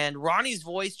 And Ronnie's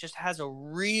voice just has a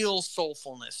real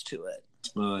soulfulness to it.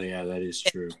 Oh, yeah, that is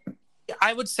true.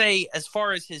 I would say as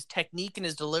far as his technique and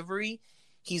his delivery,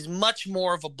 he's much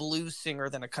more of a blues singer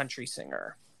than a country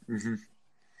singer. Mm-hmm.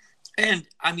 And,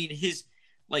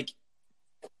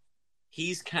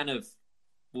 he's kind of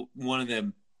one of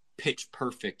them pitch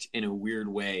perfect in a weird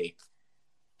way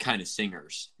kind of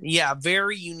singers. Yeah,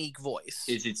 very unique voice.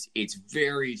 It's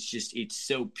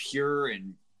so pure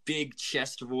and big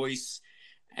chest voice,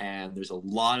 and there's a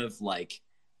lot of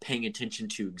paying attention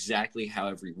to exactly how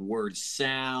every word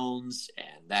sounds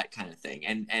and that kind of thing.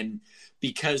 And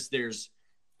because there's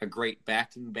a great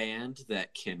backing band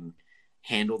that can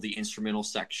handle the instrumental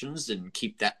sections and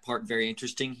keep that part very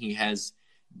interesting, he has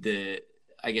the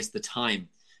time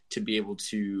to be able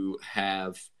to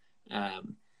have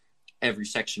every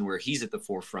section where he's at the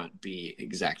forefront be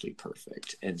exactly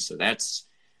perfect. And so that's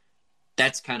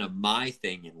kind of my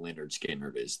thing in Lynyrd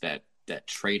Skynyrd is that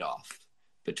trade-off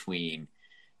between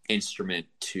instrument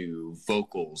to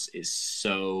vocals is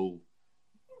so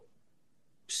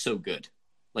good.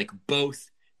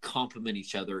 Both complement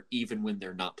each other even when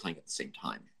they're not playing at the same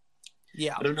time.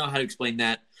 Yeah. I don't know how to explain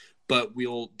that, but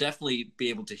we'll definitely be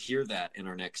able to hear that in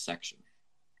our next section.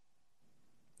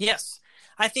 Yes.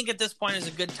 I think at this point is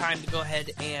a good time to go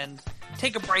ahead and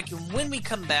take a break. And when we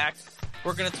come back,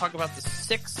 we're going to talk about the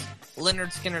 6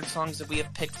 Lynyrd Skynyrd songs that we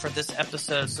have picked for this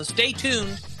episode. So stay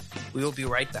tuned. We will be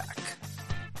right back.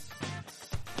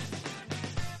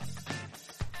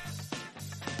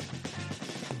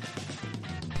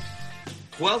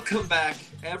 Welcome back,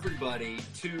 everybody,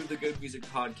 to the Good Music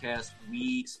Podcast.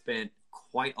 We spent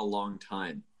quite a long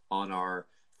time on our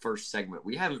first segment.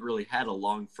 We haven't really had a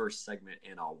long first segment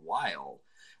in a while,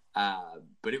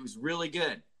 but it was really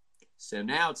good. So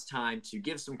now it's time to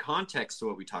give some context to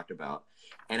what we talked about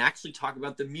and actually talk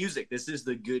about the music. This is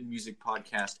the Good Music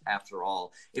Podcast after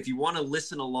all. If you want to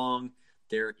listen along,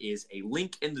 there is a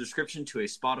link in the description to a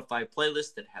Spotify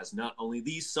playlist that has not only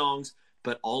these songs,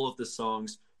 but all of the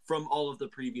songs from all of the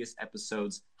previous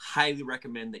episodes. Highly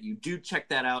recommend that you do check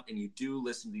that out and you do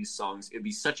listen to these songs. It'd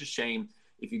be such a shame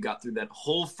if you got through that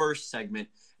whole first segment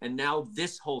and now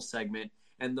this whole segment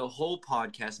and the whole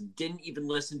podcast didn't even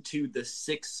listen to the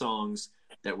 6 songs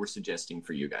that we're suggesting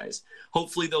for you guys.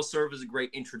 Hopefully they'll serve as a great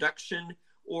introduction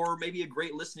or maybe a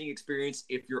great listening experience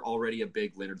if you're already a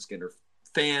big Lynyrd Skynyrd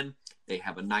fan. They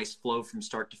have a nice flow from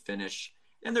start to finish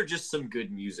and they're just some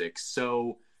good music.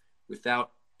 So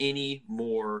without any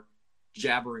more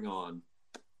jabbering on,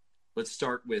 let's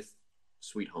start with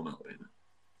Sweet Home Alabama.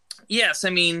 Yes,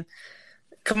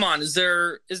 come on. Is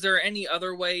there any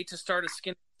other way to start a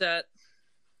Skynyrd set?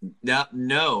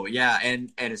 No, yeah,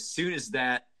 and as soon as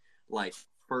that like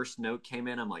first note came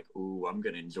in, I'm like, ooh, I'm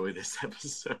gonna enjoy this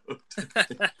episode.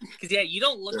 Because yeah, you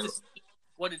don't look So, to see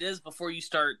what it is before you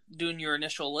start doing your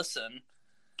initial listen.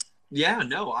 yeah,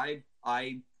 no, I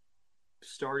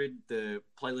started the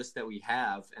playlist that we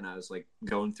have, and I was like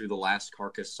going through the last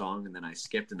Carcass song, and then I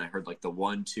skipped and I heard like the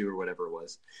 1, 2, or whatever it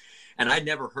was, and I'd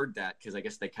never heard that because I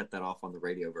guess they cut that off on the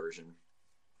radio version.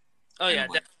 Oh And yeah, I'm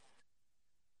like,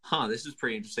 huh, this is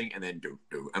pretty interesting. And then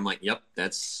I'm like, yep,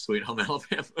 that's Sweet Home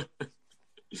Alabama.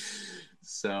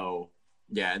 So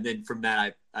yeah, and then from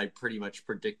that I pretty much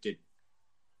predicted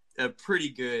a pretty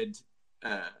good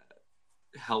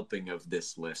helping of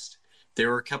this list. There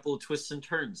were a couple of twists and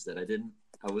turns that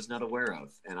I was not aware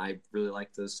of, and I really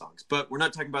liked those songs. But we're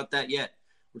not talking about that yet.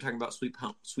 We're talking about Sweet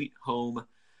Home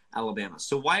Alabama.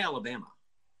 So why Alabama?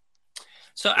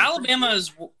 So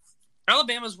Alabama's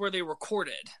where they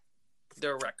recorded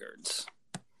their records.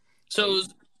 So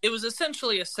it was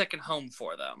essentially a second home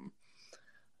for them.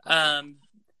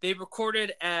 They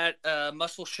recorded at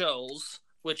Muscle Shoals,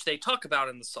 which they talk about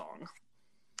in the song.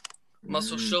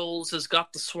 Muscle Shoals has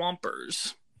got the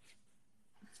Swampers.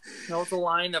 That was a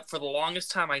line that for the longest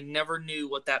time I never knew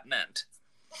what that meant.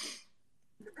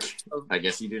 I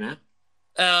guess you do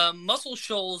now. Muscle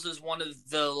Shoals is one of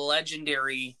the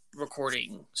legendary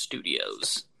recording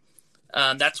studios.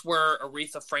 That's where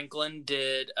Aretha Franklin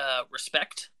did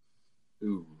Respect.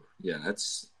 Ooh, yeah,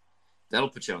 that'll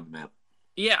put you on the map.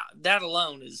 Yeah, that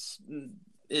alone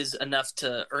is enough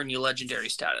to earn you legendary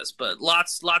status. But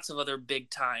lots of other big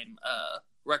time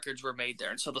records were made there,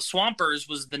 and so the Swampers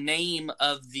was the name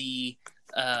of the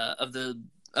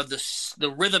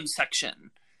rhythm section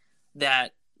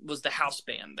that was the house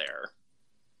band there.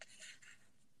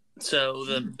 So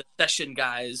the session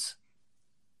guys,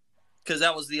 because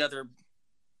that was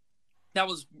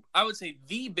I would say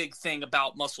the big thing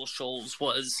about Muscle Shoals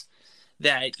was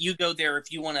that you go there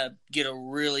if you want to get a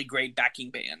really great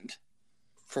backing band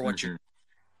for what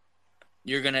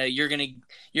you're gonna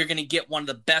get one of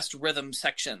the best rhythm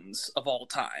sections of all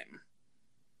time.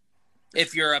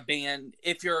 If you're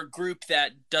a group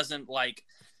that doesn't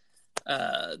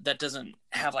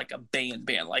have like a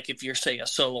band, like if you're say a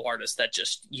solo artist that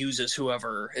just uses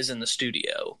whoever is in the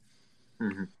studio,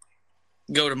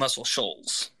 go to Muscle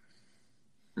Shoals.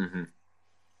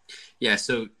 Yeah,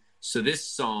 so this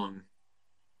song,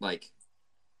 like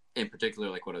in particular,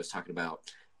 like what I was talking about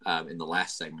in the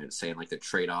last segment, saying like the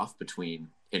trade-off between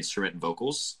instrument and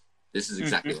vocals. This is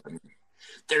exactly what I mean.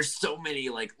 There's so many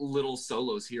like little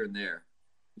solos here and there.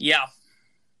 Yeah.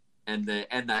 And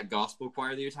that gospel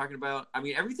choir that you're talking about. I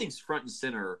mean, everything's front and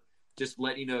center, just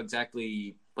letting you know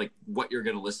exactly like what you're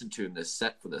going to listen to in this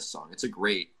set for this song. It's a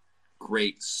great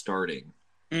starting.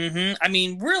 I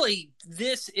mean, really,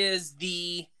 this is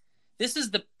the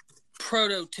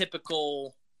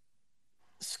prototypical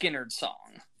Skynyrd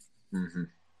song.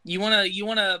 You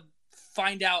wanna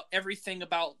find out everything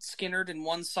about Skynyrd in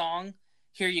one song?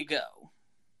 Here you go.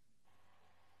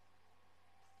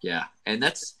 Yeah, and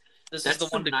that's the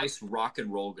one nice rock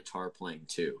and roll guitar playing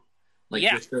too, like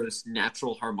with those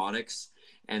natural harmonics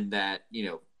and that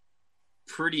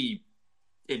pretty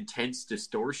intense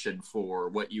distortion for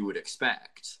what you would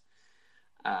expect.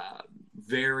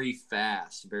 Very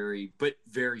fast, very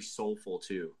soulful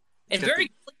too, and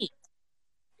very clean.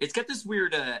 It's got this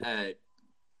weird. I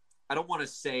don't want to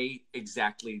say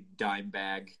exactly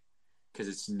Dimebag because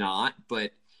it's not,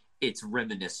 but it's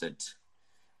reminiscent.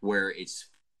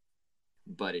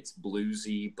 But it's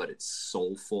bluesy, but it's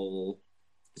soulful.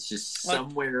 It's just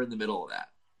somewhere in the middle of that,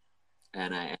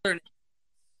 and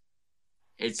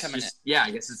it's just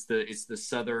I guess it's the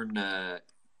southern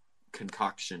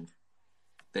concoction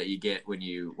that you get when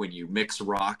you mix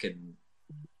rock and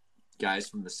guys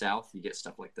from the South. You get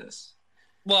stuff like this.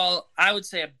 Well, I would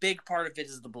say a big part of it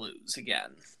is the blues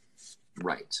again.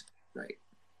 Right.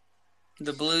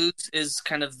 The blues is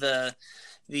kind of the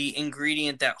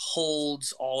ingredient that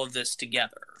holds all of this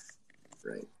together.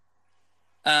 Right.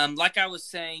 Like I was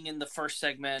saying in the first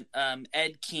segment,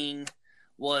 Ed King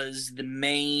was the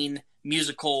main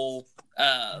musical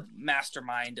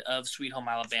mastermind of Sweet Home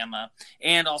Alabama,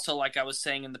 and also like I was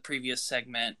saying in the previous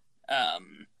segment,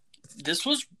 this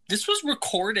was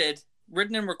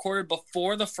written and recorded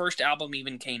before the first album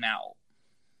even came out,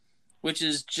 which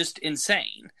is just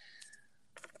insane.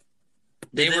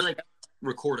 Did they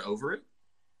record over it?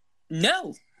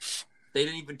 No. They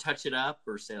didn't even touch it up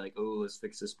or say like, oh, let's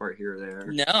fix this part here or there.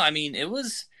 No, I mean it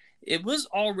was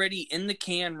already in the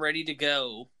can, ready to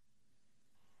go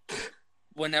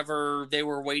whenever they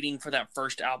were waiting for that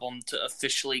first album to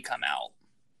officially come out.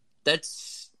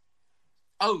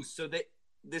 So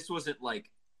this wasn't like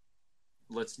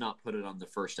let's not put it on the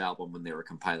first album when they were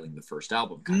compiling the first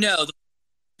album. No,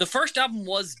 the first album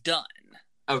was done.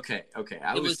 Okay.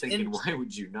 I was thinking, why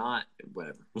would you not?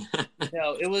 Whatever.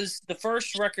 No, it was the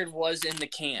first record was in the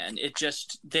can. It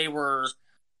just they were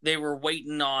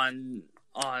waiting on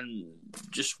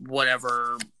just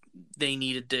whatever they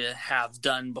needed to have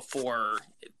done before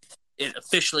it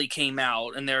officially came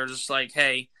out, and they're just like,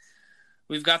 "Hey,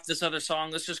 we've got this other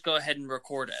song. Let's just go ahead and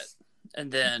record it."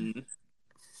 And then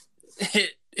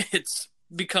it's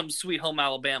become Sweet Home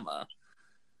Alabama.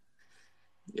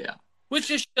 Yeah. Which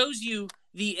just shows you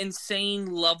the insane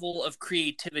level of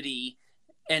creativity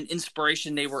and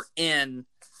inspiration they were in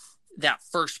that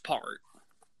first part.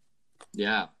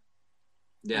 Yeah.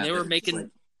 Yeah. When they were making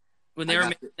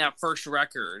that first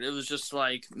record, it was just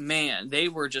like, man, they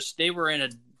were in a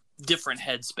different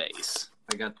headspace.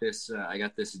 I got this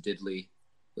diddly.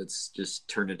 Let's just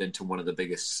turn it into one of the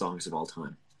biggest songs of all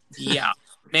time. Yeah.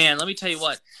 Man, let me tell you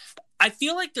what. I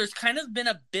feel like there's kind of been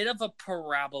a bit of a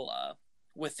parabola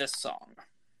with this song.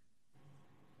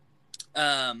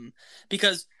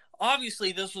 Because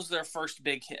obviously this was their first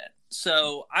big hit.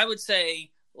 So I would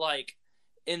say, like,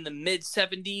 in the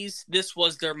mid-70s, this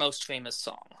was their most famous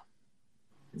song.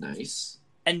 Nice.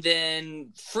 And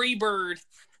then Freebird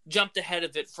jumped ahead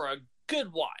of it for a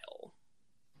good while,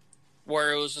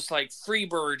 where it was just like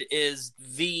Freebird is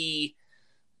the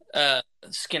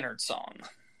Skynyrd song.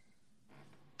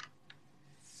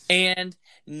 And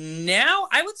now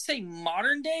I would say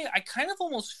modern day, I kind of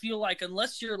almost feel like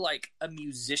unless you're like a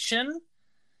musician,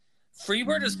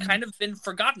 Freebird has kind of been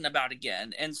forgotten about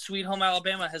again, and Sweet Home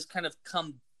Alabama has kind of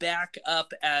come back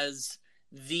up as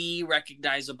the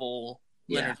recognizable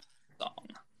Leonard song.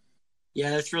 Yeah,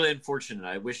 that's really unfortunate.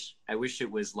 I wish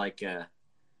it was like a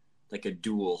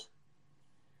duel.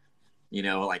 You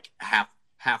know, like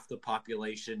half the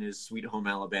population is Sweet Home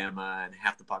Alabama and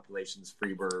half the population is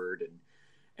Freebird, and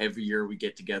every year we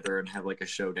get together and have like a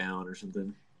showdown or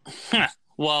something.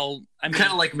 Well, I mean,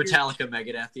 kind of like Metallica,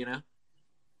 Megadeth, you know.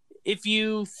 If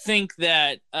you think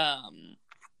that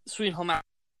Sweet Home Alabama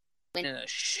in a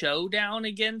showdown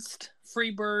against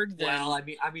Freebird, then... Well,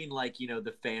 I mean, like, you know,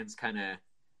 the fans kind of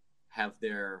have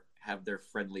their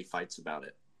friendly fights about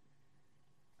it.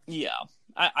 Yeah,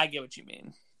 I get what you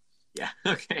mean. Yeah.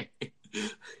 Okay.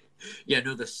 Yeah.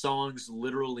 No, the songs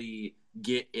literally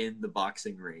get in the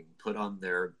boxing ring, put on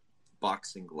their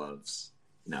boxing gloves.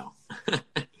 No.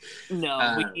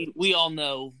 No, we all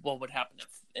know what would happen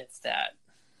if that.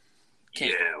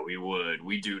 Yeah, we would.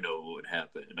 We do know what would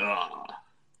happen.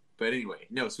 But anyway,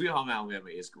 no, Sweet Home Alabama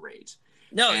is great.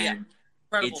 No, and yeah,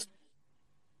 incredible. It's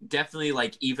definitely,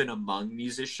 like, even among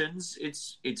musicians,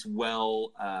 it's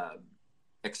well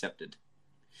accepted.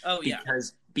 Oh yeah,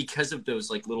 because of those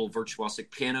like little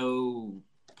virtuosic piano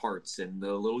parts and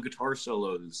the little guitar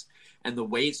solos and the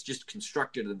way it's just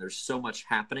constructed, and there's so much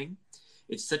happening.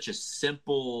 It's such a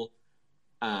simple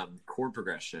chord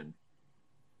progression,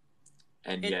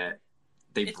 and yet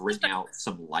they bring out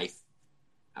some life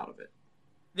out of it.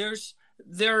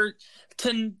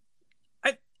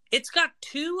 It's got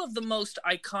two of the most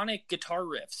iconic guitar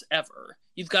riffs ever.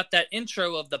 You've got that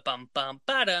intro of the bum bum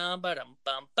ba dum ba dum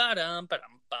bum ba dum ba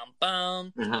dum bum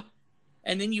bum,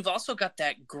 and then you've also got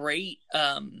that great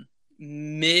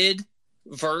mid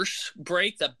verse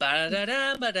break, the ba da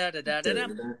da ba da da da da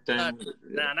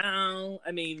da.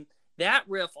 I mean, that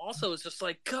riff also is just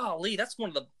like, golly, that's one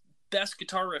of the best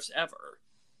guitar riffs ever.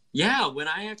 Yeah, when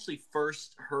I actually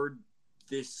first heard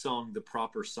this song, the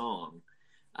proper song,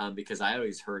 because I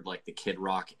always heard like the Kid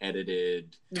Rock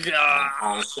edited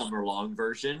all summer long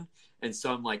version, and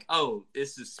so I'm like, oh,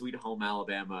 this is Sweet Home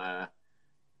Alabama,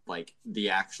 like the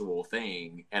actual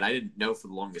thing, and I didn't know for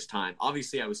the longest time.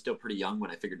 Obviously, I was still pretty young when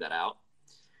I figured that out,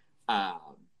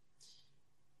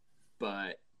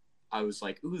 but I was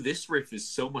like, ooh, this riff is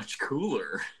so much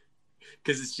cooler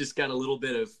because it's just got a little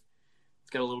bit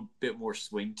more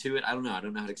swing to it. I don't know how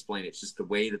to explain it. It's just the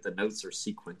way that the notes are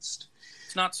sequenced.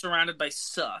 It's not surrounded by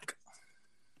suck.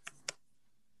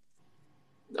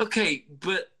 Okay,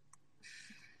 but...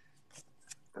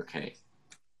 Okay.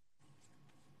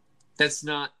 That's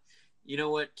not... You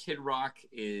know what? Kid Rock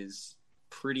is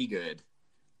pretty good,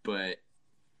 but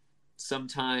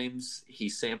sometimes he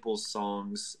samples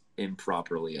songs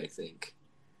improperly, I think.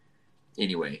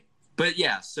 Anyway. But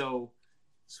yeah, so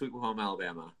Sweet Home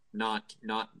Alabama, not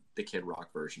the Kid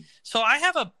Rock version. So I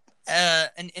have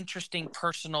an interesting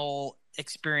personal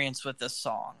experience with this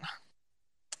song.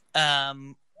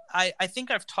 I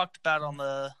think I've talked about on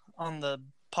the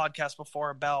podcast before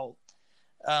about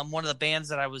one of the bands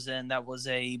that I was in that was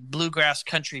a bluegrass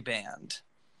country band.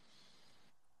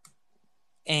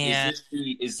 And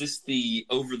is this the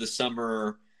over the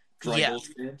summer dry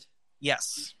gulch band?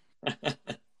 Yes.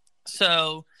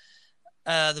 So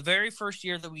the very first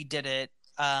year that we did it,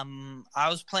 I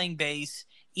was playing bass.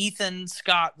 Ethan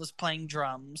Scott was playing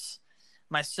drums.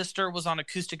 My sister was on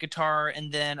acoustic guitar,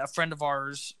 and then a friend of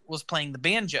ours was playing the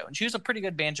banjo, and she was a pretty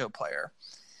good banjo player.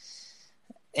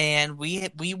 And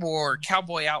we wore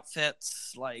cowboy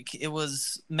outfits, like it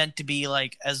was meant to be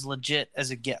like as legit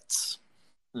as it gets.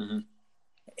 Mm-hmm.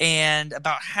 And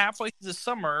about halfway through the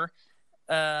summer,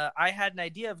 I had an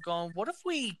idea of going, what if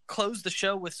we close the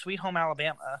show with Sweet Home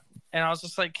Alabama? And I was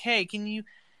just like, hey,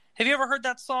 have you ever heard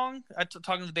that song?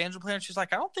 Talking to the banjo player, and she's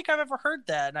like, I don't think I've ever heard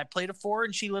that. And I played it for her,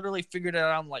 and she literally figured it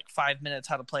out in like 5 minutes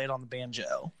how to play it on the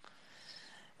banjo.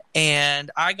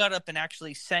 And I got up and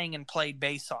actually sang and played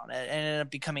bass on it, and it ended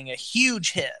up becoming a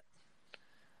huge hit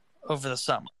over the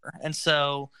summer. And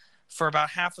so for about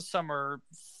half a summer,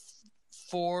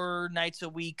 4 nights a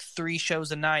week, 3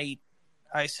 shows a night,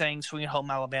 I sang Sweet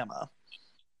Home Alabama.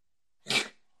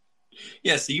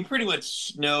 Yeah, so you pretty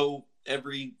much know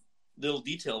every little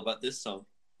detail about this song.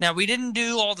 Now, we didn't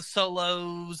do all the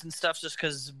solos and stuff just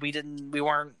because we didn't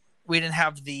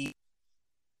have the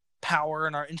power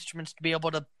in our instruments to be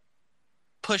able to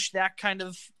push that kind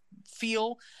of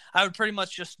feel. I would pretty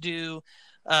much just do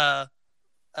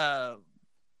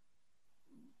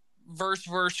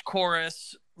verse,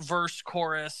 chorus,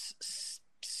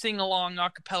 sing along, a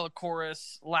cappella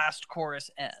chorus, last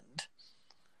chorus, end.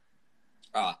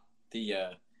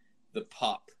 The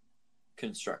pop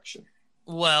construction.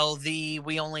 Well,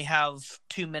 we only have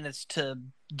 2 minutes to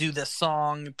do this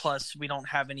song, plus we don't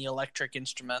have any electric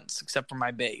instruments except for my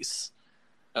bass.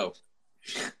 Oh.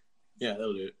 Yeah,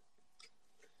 that'll do it.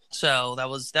 So that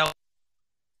was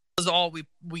all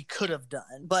we could have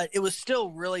done, but it was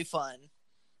still really fun,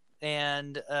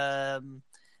 and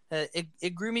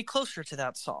it grew me closer to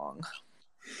that song.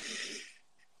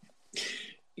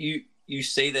 You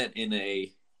say that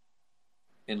in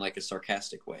like a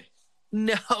sarcastic way.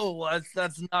 No,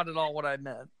 that's not at all what I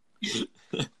meant.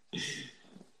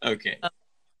 Okay.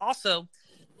 Also,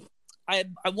 I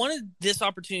wanted this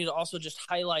opportunity to also just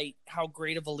highlight how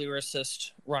great of a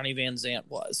lyricist Ronnie Van Zant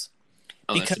was.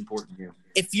 Oh, that's important here.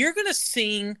 If you're going to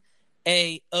sing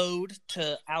a ode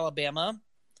to Alabama,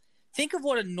 think of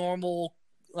what a normal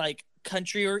like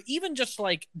country or even just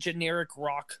like generic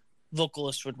rock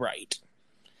vocalist would write.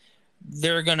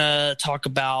 They're going to talk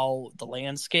about the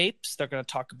landscapes. They're going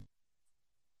to talk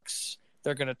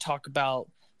about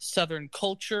Southern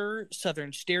culture,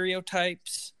 Southern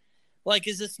stereotypes. Like,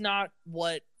 is this not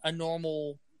what a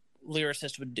normal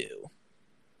lyricist would do?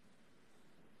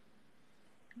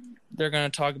 They're going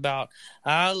to talk about,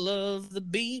 I love the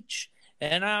beach,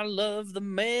 and I love the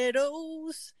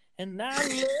meadows, and I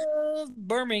love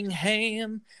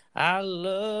Birmingham. I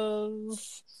love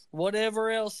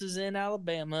whatever else is in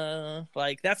Alabama.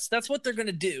 Like, that's what they're going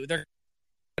to do. They're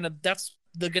going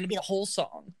to be a whole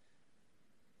song.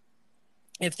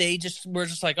 If they were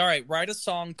just like, all right, write a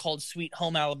song called Sweet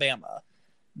Home Alabama,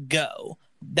 go.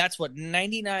 That's what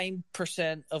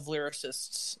 99% of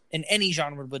lyricists in any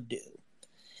genre would do.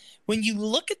 When you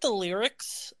look at the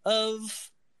lyrics of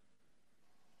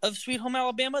Sweet Home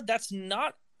Alabama, that's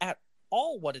not at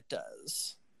all what it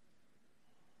does.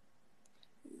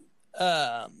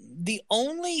 The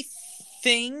only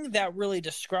thing that really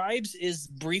describes is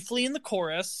briefly in the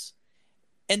chorus,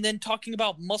 and then talking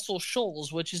about Muscle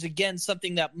Shoals, which is, again,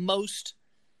 something that most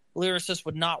lyricists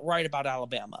would not write about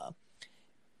Alabama.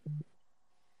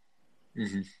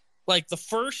 Mm-hmm. Like, the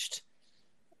first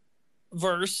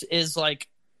verse is like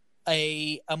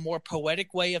a more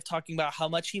poetic way of talking about how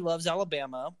much he loves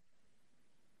Alabama.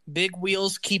 Big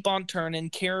wheels keep on turning,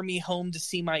 carry me home to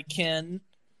see my kin.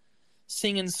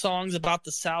 Singing songs about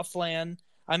the Southland.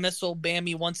 I miss old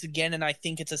Bambi once again, and I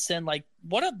think it's a sin. Like,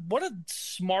 what a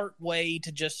smart way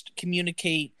to just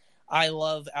communicate I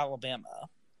love Alabama.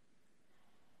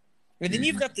 And then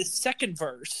you've got this second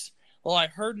verse. Well, I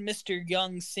heard Mr.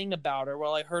 Young sing about her.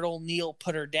 Well, I heard old Neil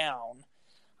put her down.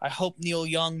 I hope Neil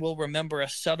Young will remember a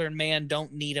Southern man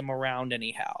don't need him around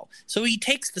anyhow. So he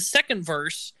takes the second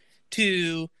verse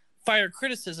to fire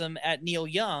criticism at Neil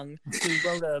Young, who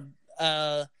wrote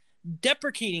a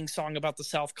deprecating song about the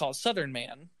South called Southern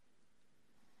Man,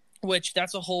 which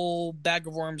that's a whole bag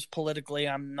of worms politically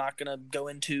I'm not going to go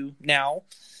into now.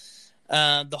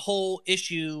 The whole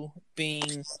issue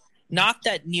being not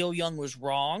that Neil Young was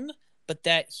wrong, but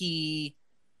that he,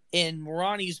 in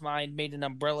Ronnie's mind, made an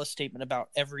umbrella statement about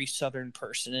every Southern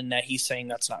person, and that he's saying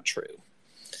that's not true.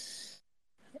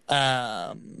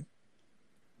 And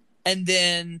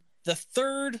then the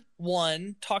third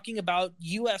one, talking about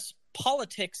U.S.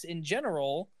 politics in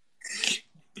general,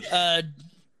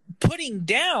 putting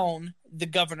down the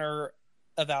governor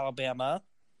of Alabama.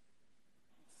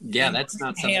 Yeah, that's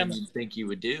not something you'd think you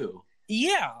would do.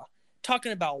 Yeah,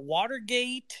 talking about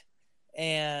Watergate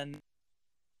and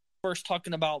first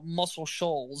talking about Muscle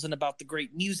Shoals and about the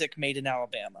great music made in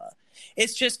Alabama.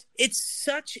 It's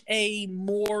such a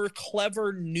more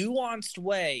clever, nuanced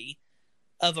way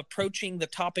of approaching the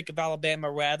topic of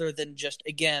Alabama rather than just,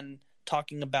 again,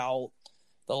 talking about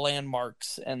the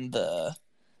landmarks and the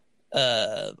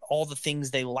all the things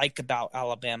they like about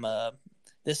Alabama.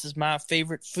 This is my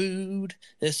favorite food.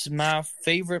 This is my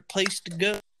favorite place to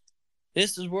go.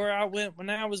 This is where I went when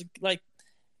I was like,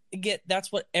 again,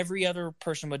 that's what every other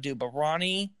person would do. But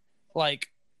Ronnie,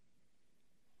 like,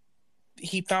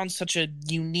 he found such a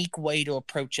unique way to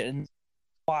approach it, and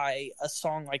why a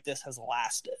song like this has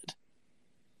lasted.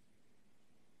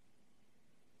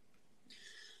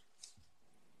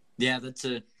 Yeah, that's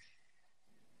a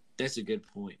good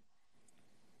point.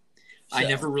 So, I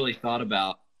never really thought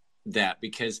about that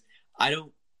because I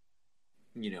don't,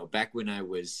 back when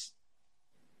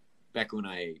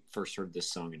I first heard this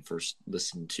song and first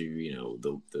listened to,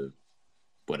 the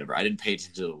whatever, I didn't pay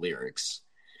attention to the lyrics,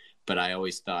 but I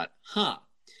always thought,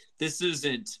 this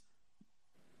isn't,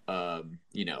 kind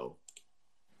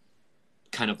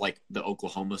of like the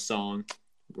Oklahoma song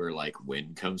where like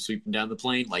wind comes sweeping down the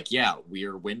plain. Like, yeah, we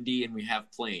are windy and we have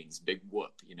plains, big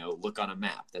whoop, look on a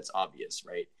map. That's obvious,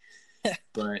 right?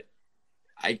 But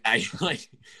I like,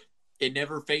 it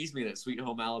never fazed me that Sweet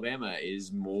Home Alabama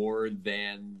is more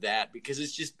than that because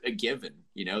it's just a given.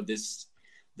 This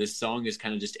song is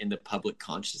kind of just in the public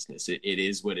consciousness. It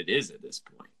is what it is at this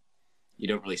point. You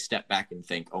don't really step back and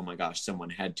think, oh my gosh, someone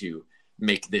had to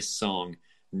make this song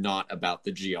not about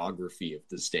the geography of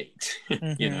the state,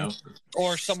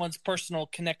 or someone's personal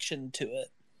connection to it.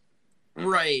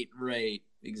 Right,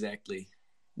 exactly.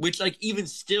 Which, like, even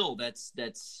still, that's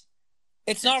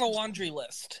not a laundry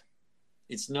list.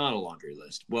 It's not a laundry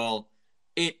list. Well,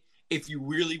 if you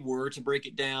really were to break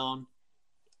it down,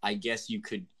 I guess you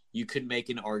could make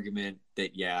an argument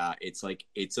that, yeah, it's like,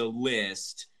 it's a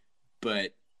list,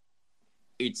 but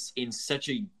it's in such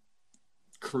a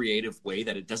creative way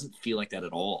that it doesn't feel like that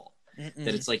at all. Mm-mm.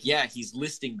 That it's like, yeah, he's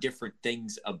listing different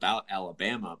things about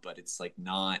Alabama, but it's like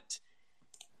not,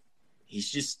 he's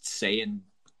just saying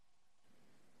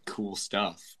cool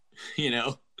stuff,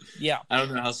 Yeah. I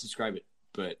don't know how to describe it,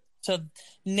 but. So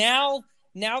now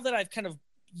that I've kind of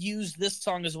used this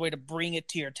song as a way to bring it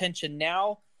to your attention,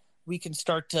 now we can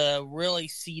start to really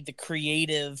see the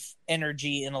creative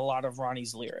energy in a lot of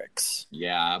Ronnie's lyrics.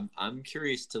 Yeah, I'm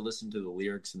curious to listen to the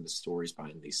lyrics and the stories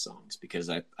behind these songs because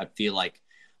I feel like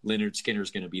Lynyrd Skynyrd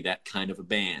is going to be that kind of a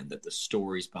band that the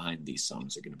stories behind these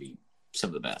songs are going to be some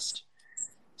of the best.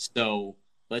 So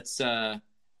let's I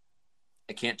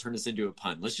can't turn this into a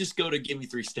pun. Let's just go to Give Me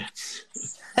 3 Steps.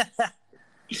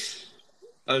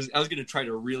 I was going to try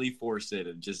to really force it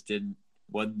and just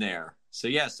wasn't there. So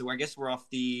yeah, I guess we're off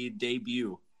the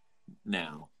debut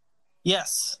now.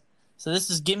 Yes. So this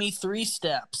is Give Me 3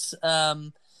 Steps.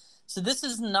 So this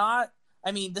is not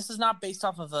based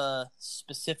off of a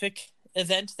specific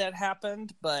event that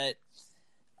happened, but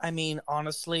I mean,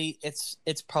 honestly, it's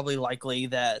probably likely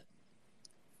that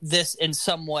this in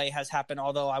some way has happened,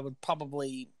 although I would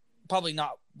probably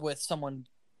not with someone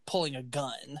pulling a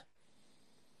gun.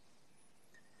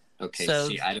 Okay, so,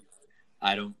 see,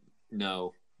 I don't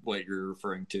know what you're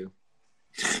referring to.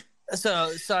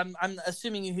 So I'm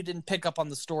assuming you didn't pick up on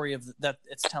the story of that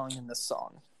it's telling in this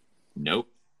song. Nope.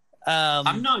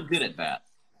 I'm not good at that.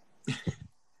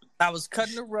 I was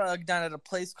cutting a rug down at a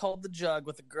place called The Jug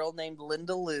with a girl named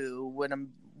Linda Lou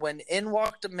when in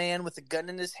walked a man with a gun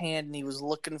in his hand and he was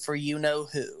looking for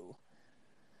you-know-who.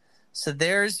 So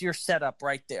there's your setup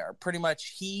right there. Pretty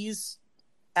much he's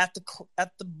at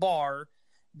the bar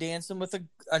dancing with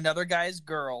another guy's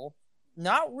girl,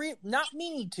 not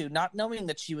meaning to, not knowing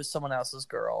that she was someone else's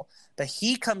girl, but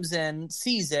he comes in,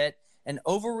 sees it, and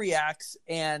overreacts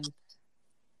and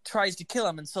tries to kill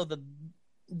him. And so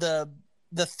the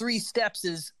 3 steps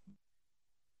is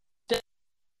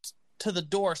to the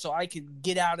door so I can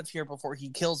get out of here before he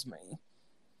kills me.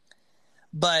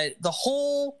 But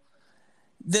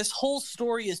this whole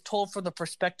story is told from the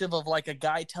perspective of like a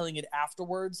guy telling it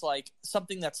afterwards, like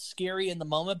something that's scary in the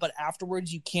moment, but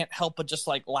afterwards you can't help but just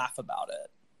like laugh about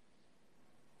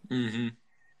it. Mm-hmm.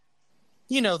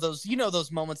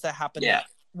 Those moments that happen. Yeah.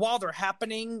 While they're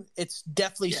happening, it's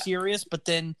definitely serious, but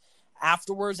then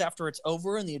afterwards, after it's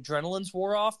over and the adrenaline's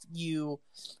wore off, you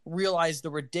realize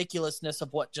the ridiculousness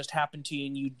of what just happened to you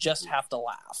and you just have to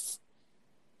laugh.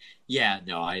 Yeah,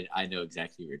 no, I know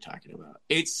exactly what you're talking about.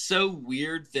 It's so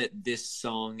weird that this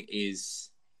song is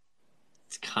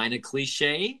it's kind of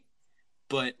cliche,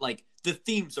 but like the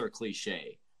themes are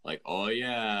cliche. Like, oh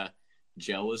yeah,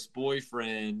 jealous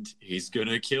boyfriend, he's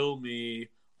gonna kill me.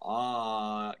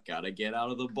 Ah, gotta get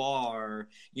out of the bar.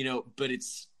 But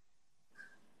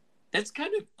that's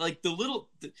kind of like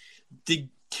the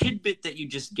tidbit that you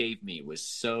just gave me was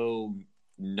so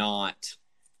not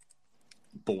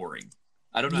boring.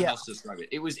 I don't know how else to describe it.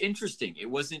 It was interesting. It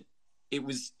wasn't.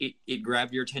 It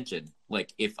grabbed your attention.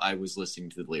 Like if I was listening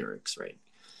to the lyrics, right?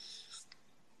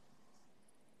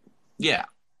 Yeah.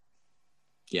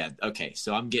 Yeah. Okay.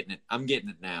 So I'm getting it. I'm getting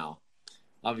it now.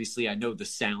 Obviously, I know the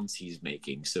sounds he's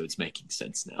making, so it's making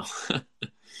sense now.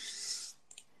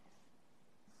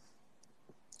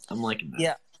 I'm liking that.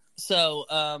 Yeah. So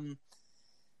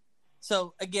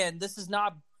again, this is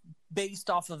not based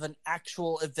off of an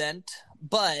actual event,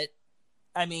 but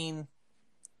I mean,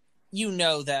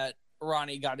 that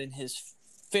Ronnie got in his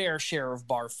fair share of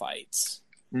bar fights.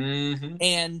 Mm-hmm.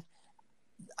 And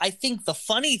I think the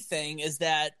funny thing is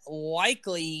that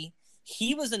likely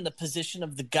he was in the position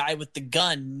of the guy with the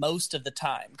gun most of the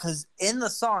time, because in the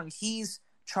song, he's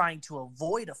trying to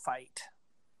avoid a fight.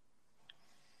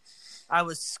 I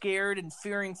was scared and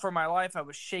fearing for my life. I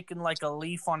was shaking like a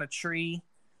leaf on a tree.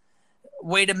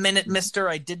 Wait a minute, mister.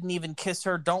 I didn't even kiss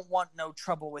her. Don't want no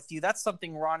trouble with you. That's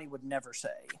something Ronnie would never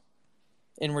say.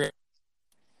 In real,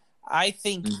 I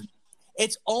think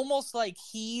it's almost like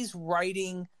he's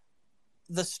writing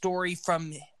the story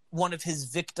from one of his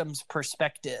victims'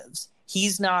 perspectives.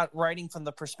 He's not writing from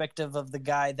the perspective of the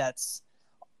guy that's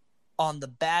on the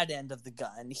bad end of the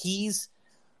gun. He's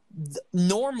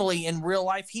normally in real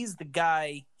life, he's the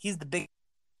guy, he's the big.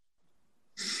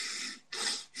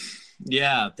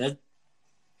 Yeah,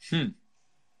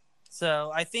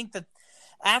 So I think that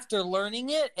after learning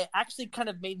it, it actually kind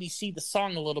of made me see the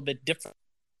song a little bit different.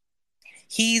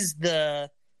 He's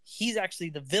actually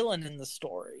the villain in the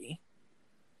story.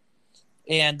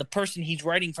 And the person he's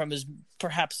writing from is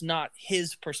perhaps not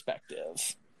his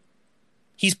perspective.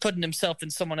 He's putting himself in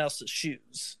someone else's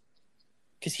shoes.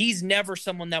 Because he's never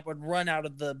someone that would run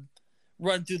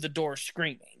through the door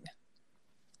screaming.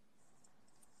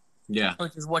 Yeah.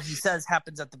 Which is what he says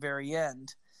happens at the very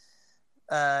end.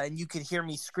 And you could hear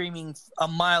me screaming a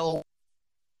mile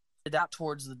out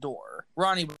towards the door.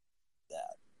 Ronnie would do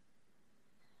that.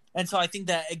 And so I think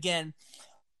that, again,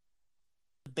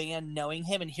 the band knowing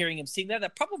him and hearing him sing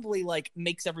that probably like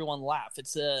makes everyone laugh.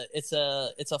 It's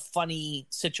a funny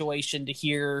situation to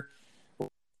hear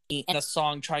in a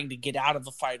song trying to get out of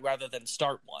a fight rather than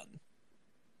start one.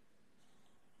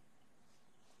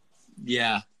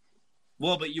 Yeah.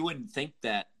 Well, but you wouldn't think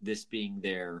that this being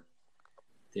their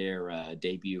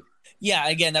debut. Yeah,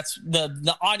 again, that's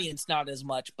the audience not as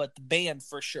much, but the band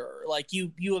for sure. Like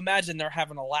you imagine they're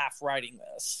having a laugh writing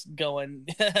this, going,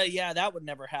 "Yeah, that would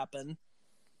never happen."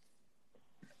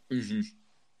 Mm-hmm.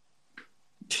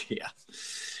 Yeah,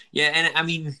 yeah, and I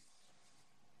mean,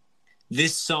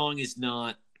 this song is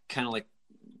not kind of like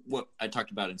what I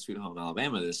talked about in Sweet Home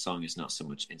Alabama. This song is not so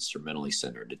much instrumentally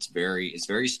centered. It's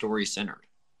very story centered.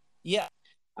 Yeah,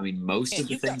 I mean, most of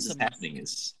the things that's happening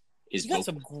is you got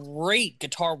some great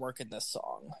guitar work in this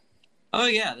song. Oh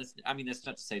yeah, that's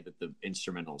not to say that the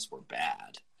instrumentals were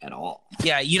bad at all.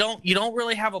 Yeah, you don't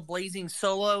really have a blazing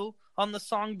solo on the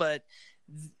song, but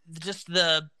just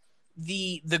the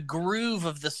groove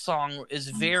of the song is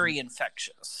very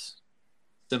infectious.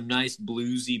 Some nice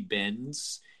bluesy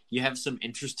bends. You have some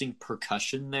interesting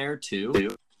percussion there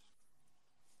too.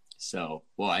 So,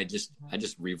 well, I just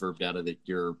reverbed out of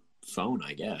your phone,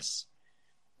 I guess.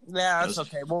 Yeah, that's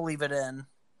okay. We'll leave it in.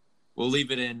 We'll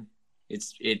leave it in.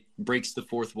 It breaks the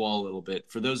fourth wall a little bit.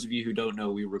 For those of you who don't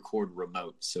know, we record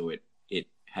remote, so it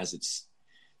has its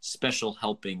special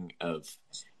helping of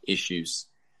issues.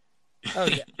 Oh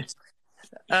yeah.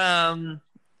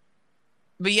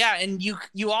 But yeah, and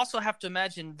you also have to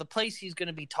imagine the place he's going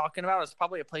to be talking about is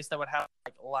probably a place that would have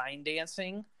like line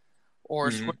dancing or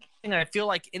swing. I feel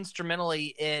like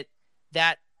instrumentally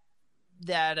that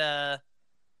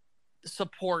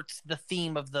supports the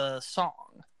theme of the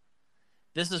song.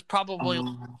 This is probably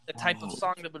the type of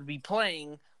song that would be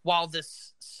playing while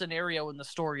this scenario in the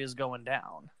story is going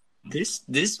down.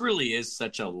 This really is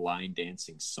such a line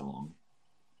dancing song.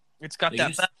 It's got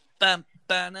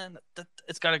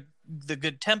it's got the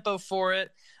good tempo for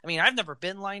it. I mean, I've never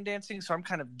been line dancing, so I'm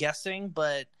kind of guessing,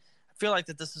 but I feel like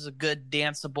that this is a good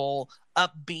danceable,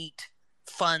 upbeat,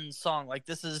 fun song. Like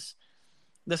this is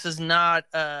not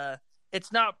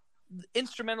it's not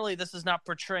instrumentally. This is not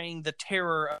portraying the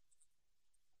terror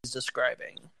he's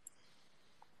describing.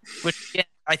 which again,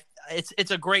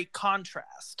 it's a great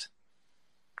contrast.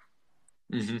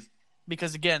 Mm-hmm.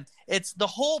 Because again, it's the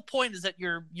whole point is that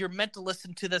you're meant to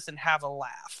listen to this and have a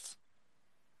laugh.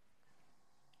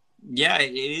 Yeah,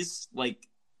 it is like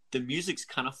the music's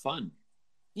kind of fun.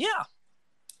 Yeah.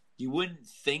 You wouldn't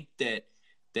think that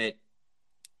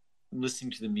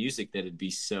listening to the music that it'd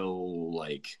be so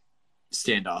like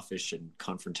standoffish and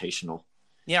confrontational.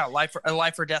 Yeah, a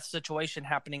life or death situation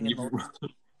happening in the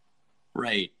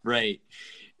Right.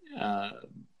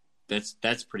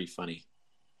 That's pretty funny.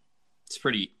 It's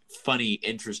pretty funny,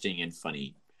 interesting, and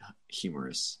funny,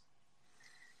 humorous.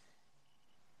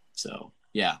 So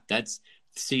yeah,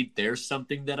 there's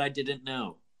something that I didn't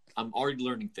know. I'm already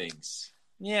learning things.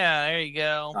 Yeah, there you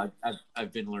go.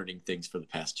 I've been learning things for the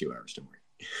past 2 hours. Don't worry.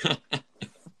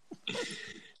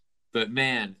 But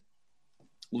man,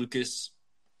 Lucas,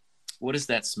 what is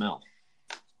that smell?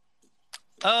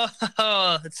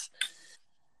 Oh,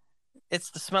 it's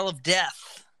the smell of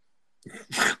death.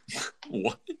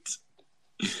 What?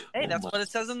 Hey, that's what it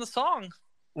says in the song.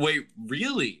 Wait,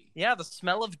 really? Yeah, the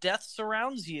smell of death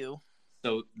surrounds you.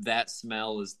 So that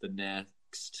smell is the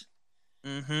next.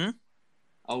 Mm-hmm.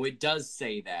 Oh, it does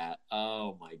say that.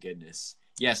 Oh my goodness.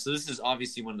 Yeah, so this is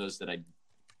obviously one of those that I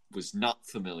was not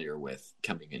familiar with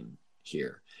coming in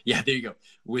here. Yeah, there you go.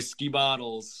 Whiskey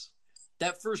bottles.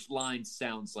 That first line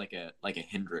sounds like a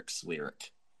Hendrix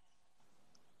lyric.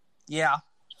 Yeah.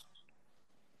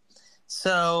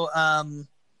 So,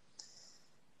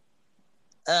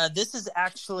 this is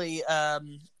actually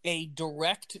a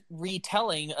direct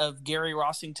retelling of Gary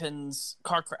Rossington's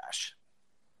car crash.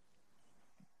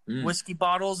 Whiskey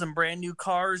bottles and brand new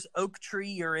cars. Oak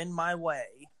tree, you're in my way.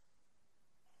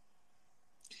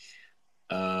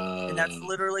 And that's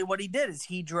literally what he did. Is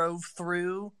he drove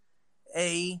through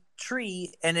a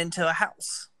tree and into a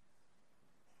house.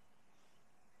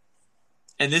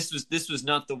 And this was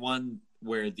not the one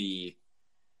where the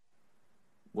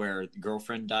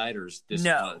girlfriend died, or is this?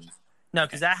 No,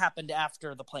 because that happened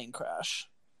after the plane crash.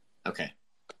 Okay.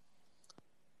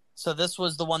 So this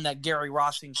was the one that Gary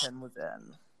Rossington was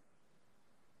in.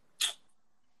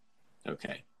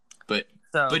 Okay, but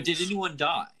did anyone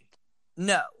die?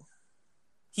 No,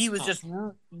 he was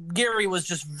Gary was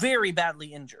just very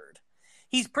badly injured.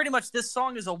 He's pretty much, this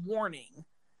song is a warning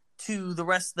to the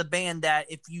rest of the band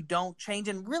that if you don't change,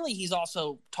 and really he's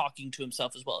also talking to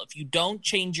himself as well, if you don't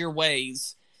change your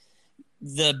ways,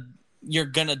 you're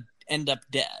gonna end up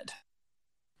dead.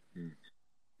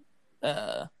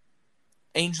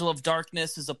 Angel of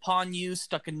darkness is upon you,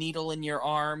 stuck a needle in your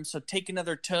arm, so take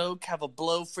another toke, have a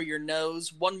blow for your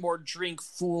nose, one more drink,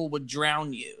 fool, would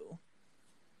drown you.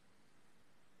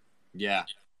 Yeah.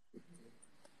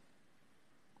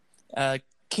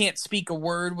 Can't speak a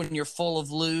word when you're full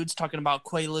of lewds, talking about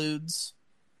Quaaludes.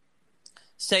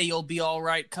 Say you'll be all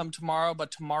right come tomorrow, but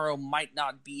tomorrow might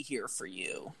not be here for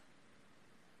you.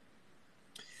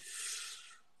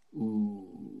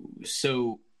 Ooh,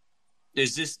 so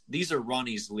these are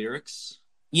Ronnie's lyrics?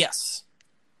 Yes.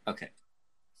 Okay.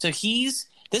 So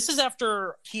this is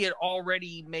after he had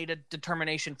already made a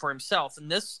determination for himself,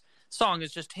 and this song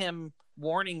is just him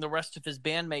warning the rest of his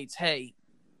bandmates, hey,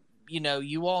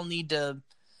 you all need to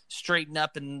straighten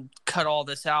up and cut all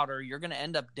this out or you're going to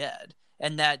end up dead.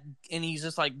 And he's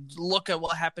just like, look at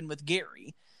what happened with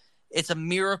Gary. It's a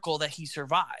miracle that he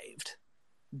survived.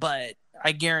 But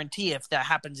I guarantee if that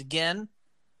happens again,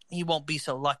 he won't be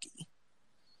so lucky.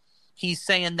 He's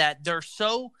saying that they're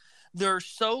so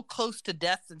close to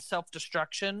death and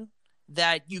self-destruction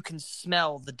that you can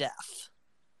smell the death.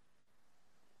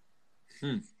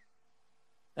 And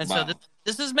wow. So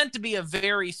this is meant to be a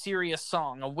very serious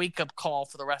song, a wake-up call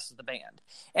for the rest of the band.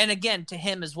 And again, to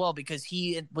him as well, because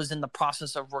he was in the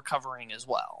process of recovering as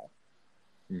well.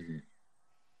 Mm-hmm.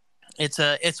 It's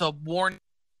a warning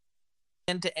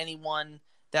to anyone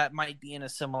that might be in a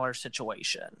similar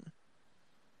situation.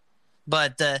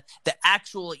 But the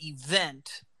actual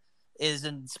event is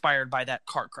inspired by that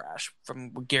car crash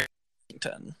from Gary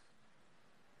Rossington.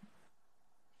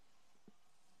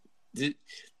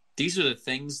 These are the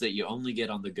things that you only get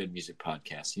on the Good Music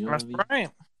Podcast. You know That's what I mean?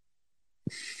 right.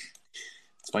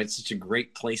 That's why it's such a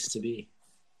great place to be.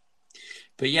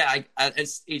 But yeah,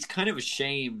 it's kind of a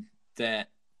shame that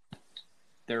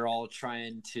they're all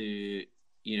trying to,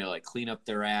 clean up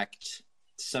their act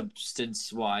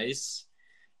substance-wise,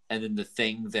 and then the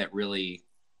thing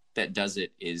that does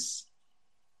it is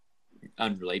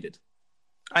unrelated.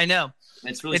 I know.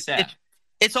 It's really sad.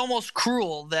 It's almost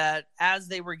cruel that as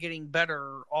they were getting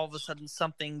better, all of a sudden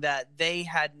something that they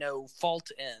had no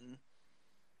fault in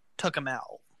took them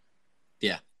out.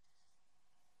 Yeah.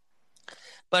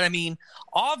 But I mean,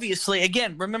 obviously,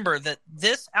 again, remember that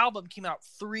this album came out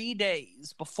 3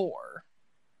 days before.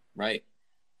 Right.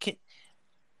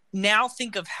 Now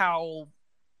think of how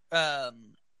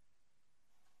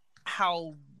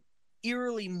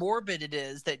eerily morbid it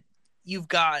is that you've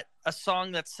got a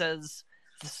song that says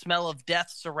the smell of death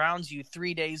surrounds you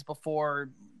 3 days before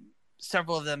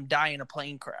several of them die in a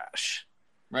plane crash.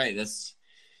 Right. That's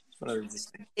what I was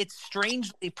just saying. It's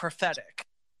strangely prophetic.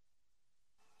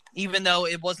 Even though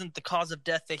it wasn't the cause of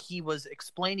death that he was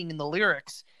explaining in the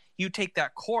lyrics, you take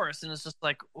that chorus and it's just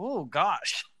like, oh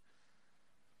gosh.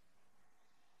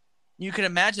 You can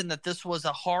imagine that this was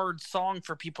a hard song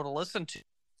for people to listen to.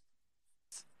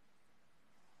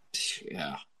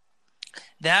 Yeah.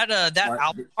 That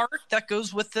album art that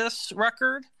goes with this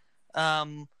record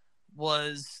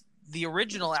was the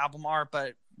original album art,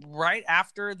 but right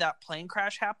after that plane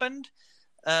crash happened,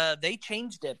 they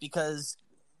changed it because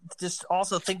just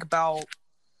also think about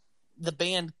the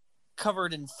band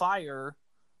covered in fire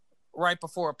right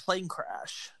before a plane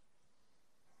crash.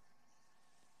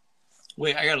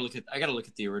 Wait, I gotta look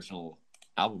at the original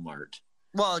album art.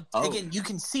 Well, again, you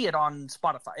can see it on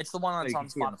Spotify. It's the one that's on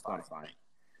Spotify.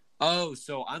 Oh,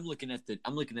 so I'm looking at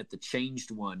the changed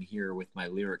one here with my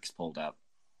lyrics pulled up.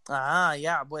 Ah,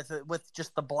 yeah, with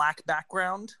just the black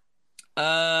background.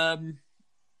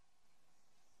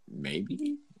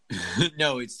 Maybe.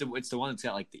 No, it's the one that's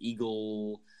got like the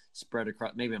eagle spread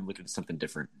across. Maybe I'm looking at something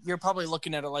different. You're probably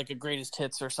looking at it like a greatest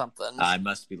hits or something. I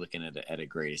must be looking at a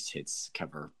greatest hits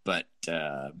cover, but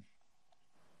yeah,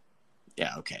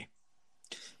 okay.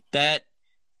 That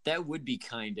would be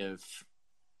kind of,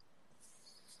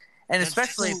 and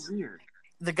especially so weird.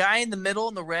 The guy in the middle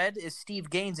in the red is Steve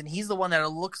Gaines, and he's the one that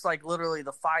looks like literally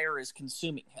the fire is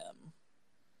consuming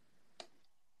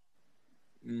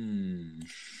him.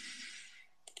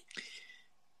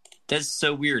 That's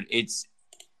so weird. It's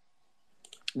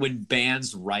when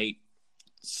bands write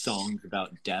songs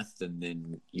about death and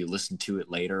then you listen to it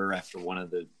later after one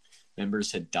of the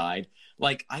members had died.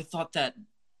 Like, I thought that,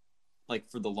 like,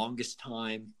 for the longest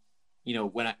time, you know,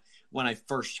 when I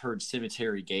first heard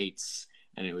Cemetery Gates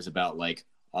and it was about like,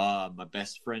 my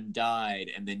best friend died,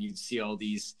 and then you'd see all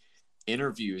these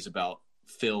interviews about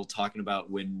Phil talking about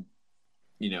when,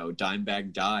 you know,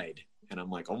 Dimebag died, and I'm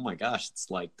like, oh my gosh, it's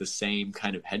like the same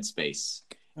kind of headspace.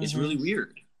 It's really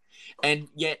weird. And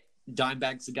yet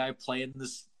Dimebag's the guy playing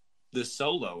the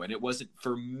solo, and it wasn't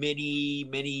for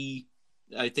many,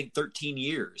 I think 13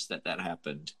 years that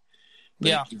happened. But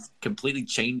yeah, it completely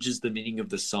changes the meaning of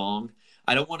the song.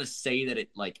 I don't want to say that it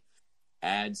like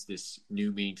adds this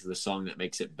new meaning to the song that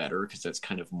makes it better, because that's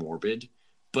kind of morbid,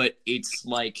 but it's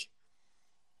like,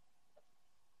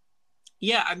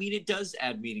 yeah, I mean, it does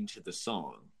add meaning to the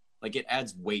song. Like, it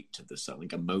adds weight to the song,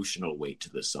 like emotional weight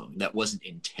to the song that wasn't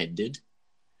intended.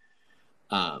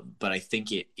 But I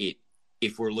think it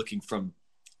if we're looking from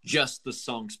just the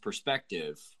song's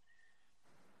perspective,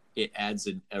 it adds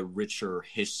a richer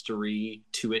history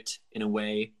to it in a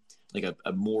way, like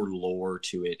a more lore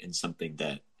to it, and something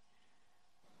that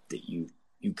you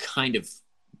kind of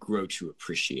grow to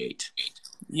appreciate.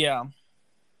 Yeah.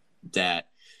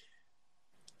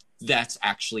 That's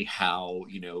actually how,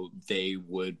 you know, they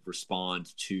would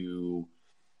respond to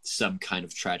some kind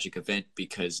of tragic event,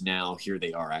 because now here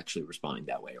they are actually responding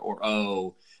that way. Or,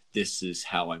 oh, this is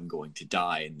how I'm going to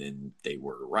die, and then they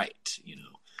were right, you know.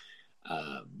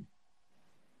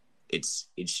 It's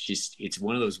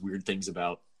one of those weird things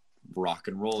about rock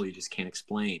and roll you just can't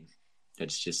explain.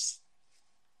 It's just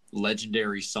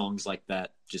legendary songs like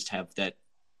that just have that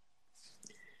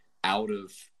out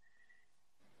of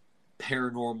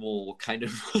paranormal kind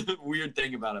of weird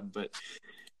thing about them.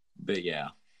 But yeah.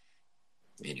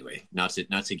 Anyway, not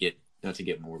to get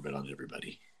morbid on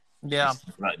everybody. Yeah.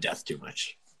 About death too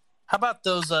much. How about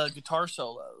those guitar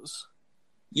solos?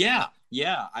 Yeah.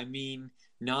 I mean,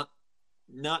 not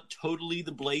totally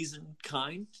the blazing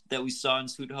kind that we saw in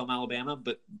Sweet Home Alabama,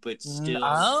 but still.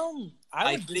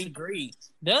 I would disagree.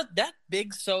 That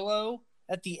big solo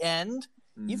at the end,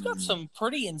 you've got some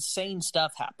pretty insane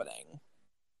stuff happening.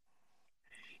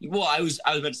 Well, I was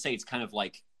about to say it's kind of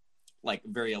like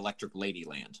very Electric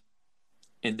Ladyland,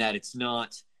 in that it's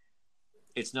not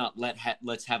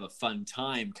let's have a fun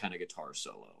time kind of guitar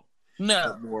solo. No,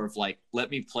 but more of like, let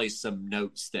me play some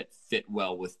notes that fit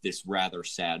well with this rather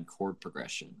sad chord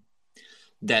progression.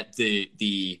 That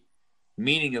the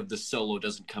meaning of the solo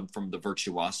doesn't come from the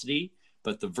virtuosity,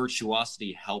 but the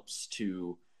virtuosity helps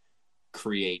to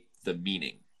create the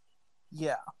meaning.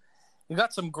 Yeah. You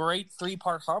got some great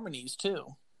 3-part harmonies too.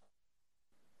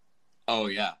 Oh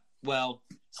yeah. Well,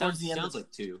 sounds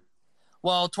like two.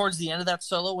 Well, towards the end of that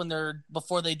solo,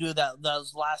 before they do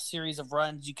those last series of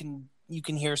runs, you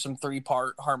can hear some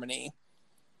 3-part harmony.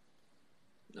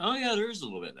 Oh yeah, there is a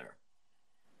little bit there.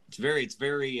 It's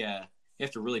very. You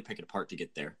have to really pick it apart to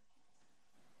get there.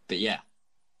 But yeah,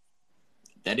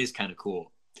 that is kind of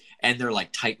cool, and they're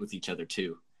like tight with each other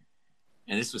too.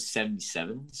 And this was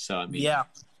 77, so I mean, yeah,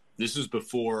 this was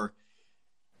before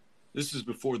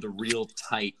the real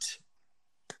tight,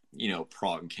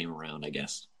 prog came around, I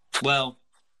guess. Well,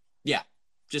 yeah,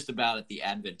 just about at the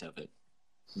advent of it,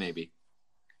 maybe.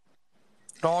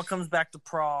 It all comes back to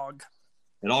prog.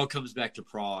 It all comes back to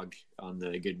prog on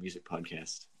the Good Music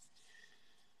Podcast.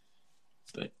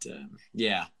 But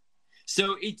yeah,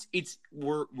 so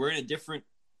we're in a different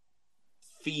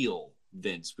feel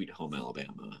than Sweet Home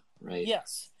Alabama, right?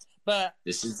 Yes, but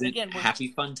this is again happy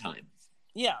fun time.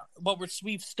 Yeah, but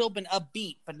we've still been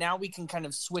upbeat, but now we can kind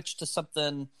of switch to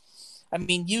something. I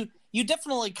mean, you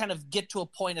definitely kind of get to a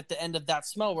point at the end of that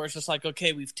smell where it's just like,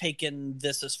 okay, we've taken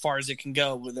this as far as it can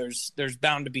go. There's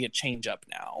bound to be a change up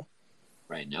now.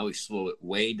 Right, now we slow it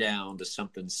way down to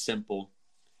something simple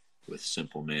with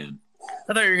Simple Man.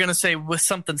 I thought you were going to say with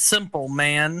something simple,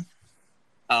 man.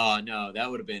 Oh, no, that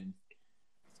would have been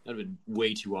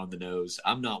way too on the nose.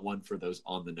 I'm not one for those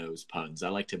on the nose puns. I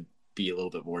like to be a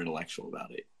little bit more intellectual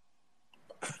about it.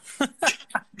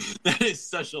 That is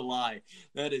such a lie.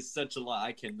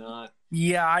 I cannot.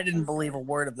 Yeah, I didn't believe a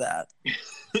word of that.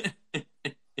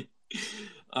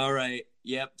 All right.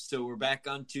 Yep. So we're back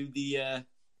onto the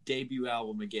debut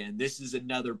album again. This is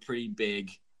another pretty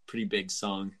big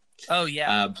song. Oh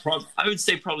yeah. I would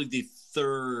say probably the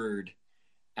third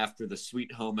after the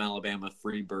Sweet Home Alabama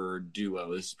Freebird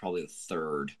duo. This is probably the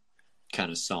third kind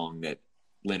of song that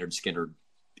Lynyrd Skynyrd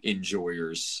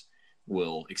enjoyers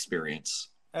will experience.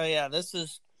 Oh yeah, this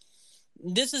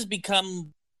has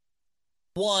become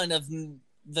one of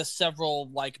the several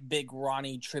like big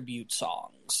Ronnie tribute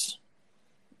songs.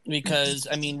 Because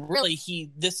I mean, really,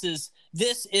 this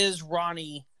is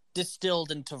Ronnie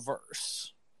distilled into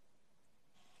verse.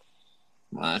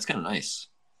 Wow, that's kind of nice.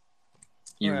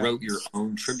 You wrote your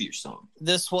own tribute song.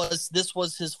 This was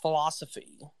his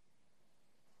philosophy.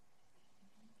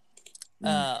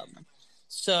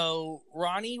 So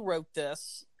Ronnie wrote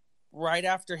this right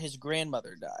after his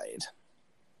grandmother died.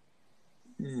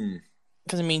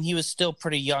 Because I mean, he was still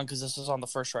pretty young because this was on the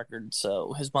first record,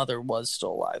 so his mother was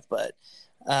still alive. But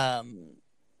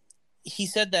he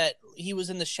said that he was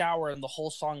in the shower and the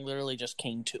whole song literally just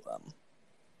came to him.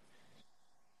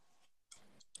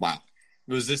 Wow.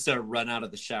 Was this a run out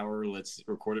of the shower, let's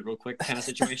record it real quick kind of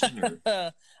situation?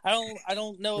 Or? I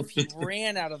don't know if he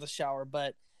ran out of the shower,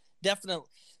 but definitely.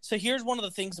 So here's one of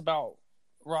the things about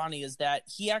Ronnie is that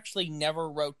he actually never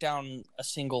wrote down a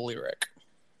single lyric.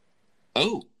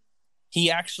 Oh.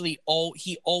 He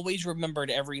always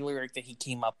remembered every lyric that he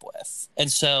came up with.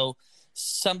 And so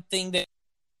something that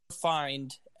you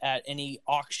find at any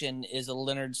auction is a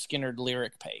Lynyrd Skynyrd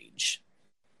lyric page.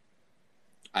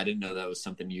 I didn't know that was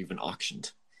something you even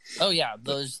auctioned. Oh yeah,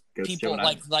 those people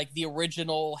like the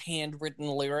original handwritten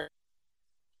lyric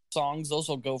songs, those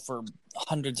will go for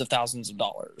hundreds of thousands of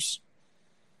dollars.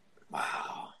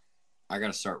 Wow. I got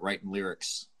to start writing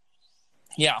lyrics.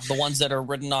 Yeah, the ones that are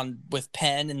written on with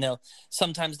pen, and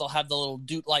sometimes they'll have the little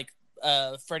like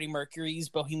Freddie Mercury's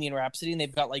Bohemian Rhapsody, and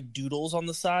they've got like doodles on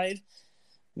the side.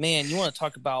 Man, you want to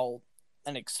talk about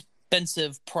an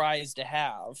expensive prize to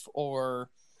have, or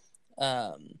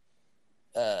some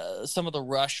of the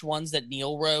Rush ones that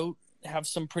Neil wrote have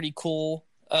some pretty cool.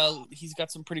 He's got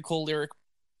some pretty cool lyric,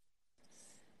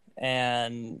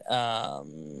 and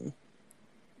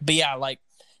but yeah, like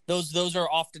those are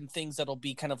often things that'll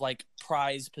be kind of like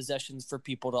prized possessions for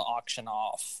people to auction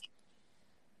off.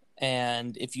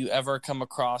 And if you ever come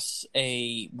across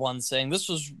one saying this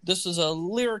is a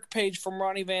lyric page from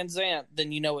Ronnie Van Zant,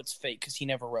 then you know it's fake because he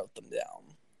never wrote them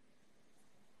down.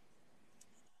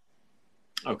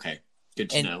 Okay, good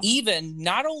to know. And even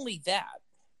not only that,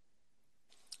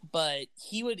 but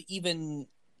he would even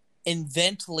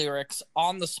invent lyrics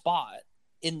on the spot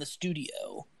in the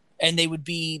studio, and they would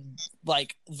be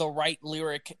like the right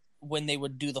lyric when they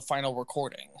would do the final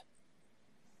recording.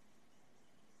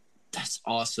 That's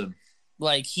awesome.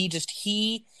 Like he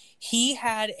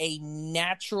had a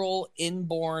natural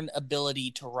inborn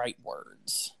ability to write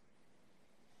words.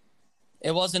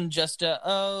 It wasn't just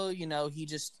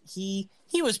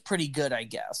he was pretty good, I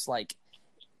guess. Like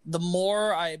the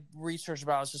more I researched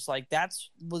about it, it's just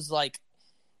like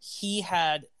he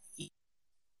had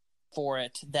for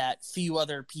it that few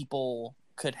other people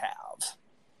could have.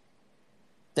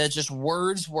 That just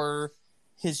words were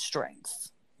his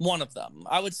strength. One of them.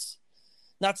 I would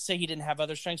Not to say he didn't have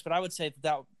other strengths, but I would say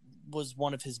that was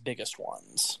one of his biggest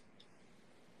ones.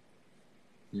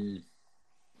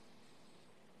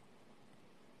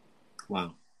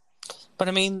 Wow. But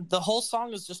I mean, the whole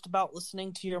song is just about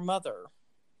listening to your mother.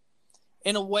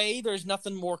 In a way, there's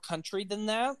nothing more country than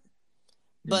that,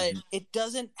 but it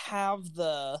doesn't have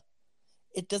the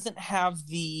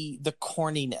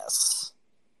corniness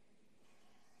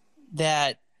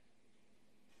that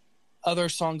other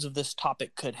songs of this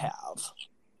topic could have.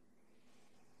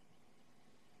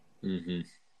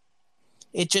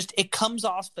 It comes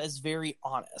off as very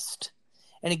honest.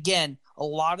 And again, a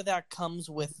lot of that comes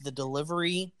with the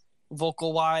delivery,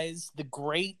 vocal wise, the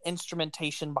great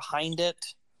instrumentation behind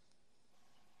it.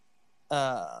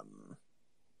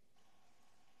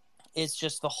 It's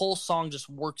just the whole song just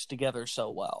works together so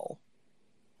well.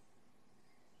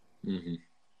 And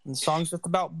the song's just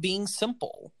about being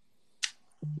simple.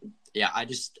 Yeah, I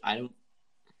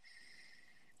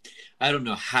don't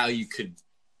know how you could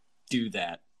do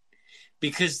that,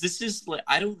 because this is like,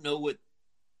 I don't know what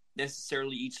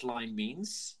necessarily each line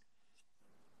means,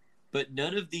 but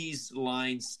none of these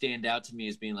lines stand out to me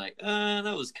as being like, that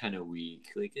was kind of weak.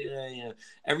 Like, yeah.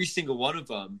 Every single one of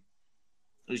them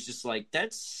is just like,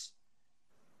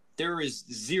 there is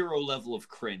zero level of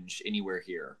cringe anywhere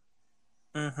here.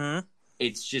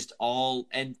 It's just all,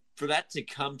 and for that to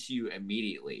come to you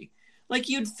immediately, like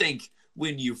you'd think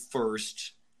when you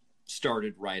first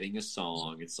started writing a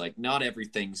song, it's like, not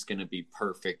everything's going to be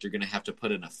perfect. You're going to have to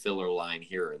put in a filler line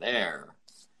here or there.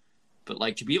 But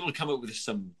like, to be able to come up with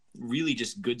some really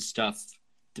just good stuff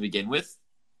to begin with,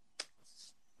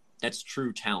 that's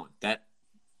true talent. That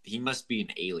he must be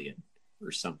an alien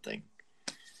or something.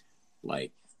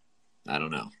 Like, I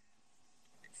don't know.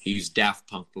 He's Daft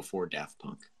Punk before Daft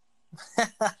Punk.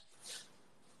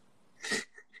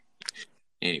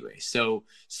 Anyway, so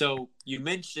you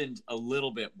mentioned a little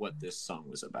bit what this song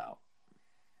was about.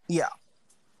 Yeah.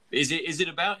 Is it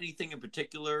about anything in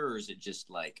particular, or is it just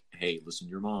like, hey, listen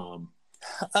to your mom?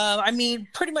 I mean,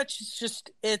 pretty much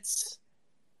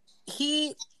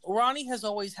Ronnie has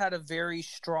always had a very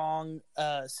strong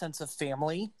sense of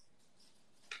family.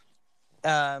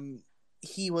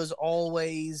 He was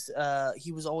always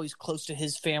close to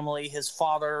his family. His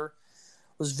father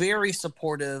was very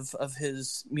supportive of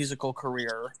his musical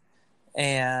career,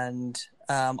 and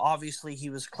obviously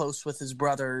he was close with his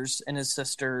brothers and his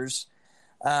sisters.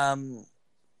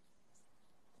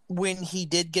 When he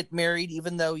did get married,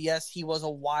 even though, yes, he was a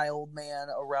wild man,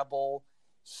 a rebel,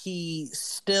 he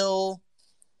still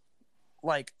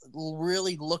like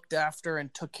really looked after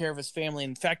and took care of his family.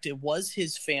 In fact, it was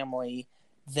his family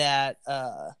that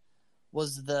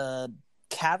was the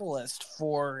catalyst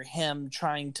for him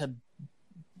trying to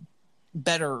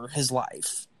better his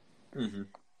life.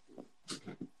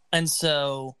 And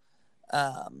so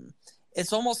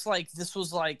it's almost like this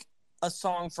was like a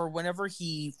song for whenever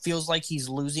he feels like he's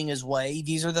losing his way.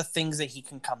 These are the things that he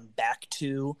can come back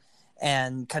to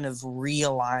and kind of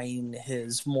realign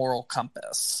his moral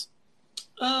compass.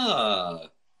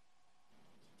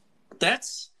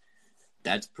 That's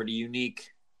pretty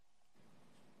unique.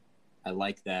 I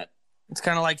like that. It's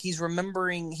kind of like he's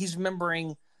remembering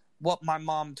what my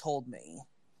mom told me.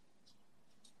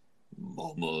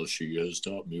 Mama, she has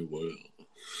taught me well.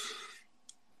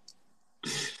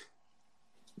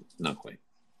 Not quite.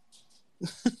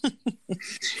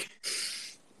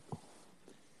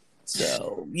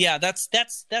 So yeah, that's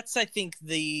I think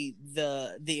the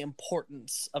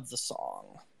importance of the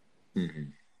song,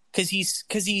 because he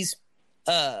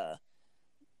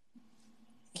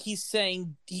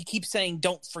keeps saying,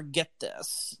 don't forget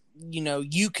this. You know,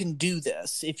 you can do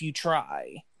this if you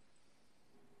try.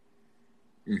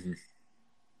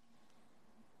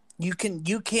 You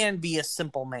can be a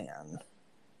simple man.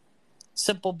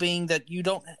 Simple being that you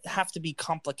don't have to be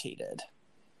complicated.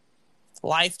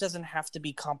 Life doesn't have to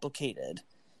be complicated.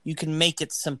 You can make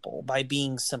it simple by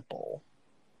being simple.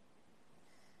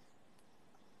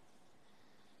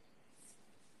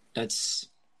 That's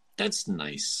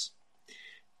nice.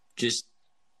 Just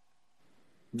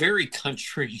very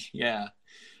country, yeah.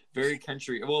 Very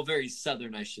country. Well, very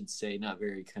southern, I should say. Not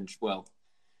very country. Well,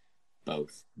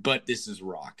 both. But this is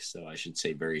rock, so I should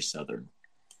say very southern.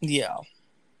 Yeah.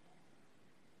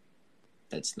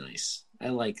 That's nice. I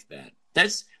like that.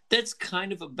 That's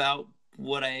kind of about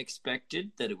what I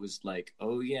expected. That it was like,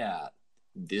 oh yeah,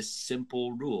 this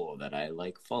simple rule that I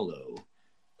like follow.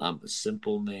 I'm a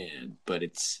simple man, but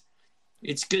it's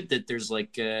good that there's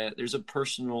like there's a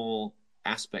personal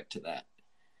aspect to that.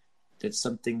 That's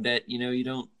something that you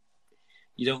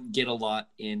don't get a lot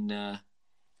in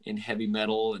heavy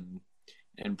metal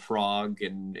and prog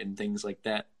and things like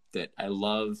that. that I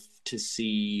love to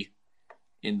see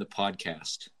in the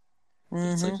podcast.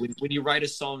 It's like when you write a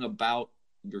song about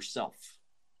yourself,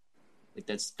 like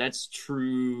that's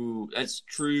true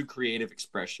creative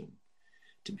expression,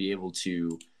 to be able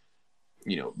to,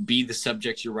 be the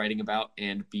subject you're writing about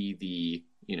and be the,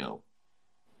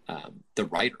 the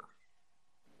writer.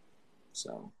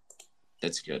 So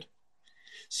that's good.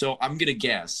 So I'm going to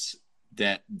guess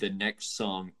that the next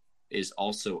song is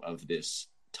also of this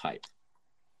type.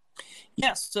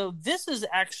 Yes. So this is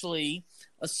actually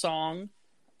a song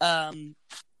from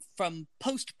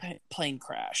Post Plane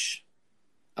Crash.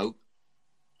 Oh,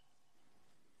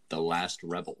 The Last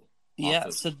Rebel. Yeah.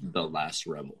 So The Last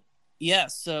Rebel. Yeah.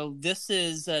 So this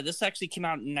is this actually came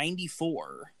out in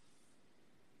 '94,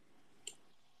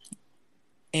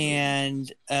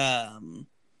 and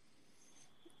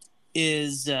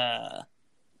is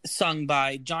sung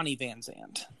by Johnny Van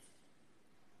Zandt.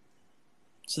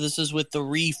 So this is with the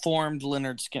reformed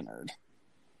Lynyrd Skynyrd.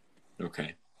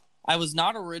 Okay. I was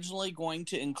not originally going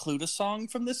to include a song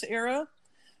from this era,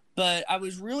 but I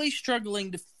was really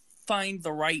struggling to find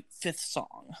the right fifth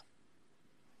song,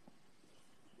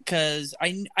 because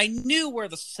I knew where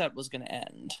the set was going to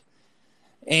end.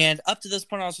 And up to this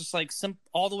point, I was just like,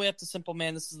 all the way up to Simple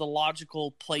Man, this is the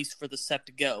logical place for the set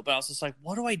to go. But I was just like,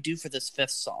 what do I do for this fifth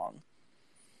song?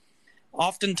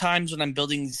 Oftentimes when I'm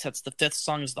building these sets, the fifth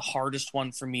song is the hardest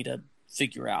one for me to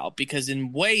figure out, because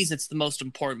in ways it's the most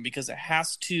important, because it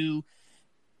has to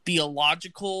be a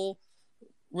logical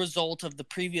result of the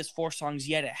previous four songs,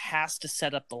 yet it has to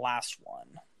set up the last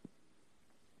one.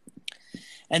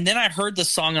 And then I heard this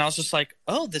song and I was just like,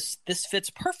 oh, this fits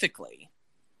perfectly.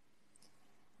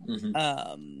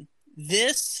 Mm-hmm.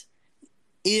 This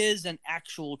is an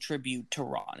actual tribute to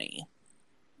Ronnie.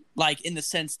 Like, in the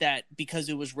sense that because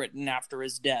it was written after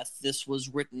his death, this was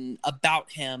written about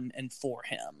him and for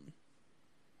him.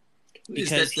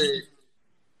 Because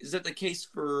is that the case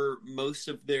for most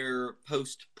of their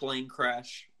post-plane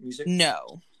crash music?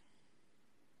 No.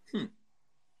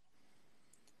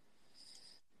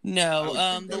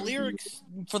 No. The lyrics,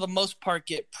 for the most part,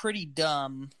 get pretty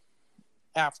dumb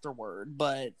afterward,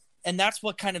 and that's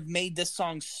what kind of made this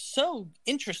song so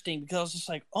interesting, because I was just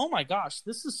like, oh my gosh,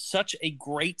 this is such a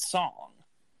great song,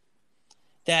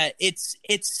 that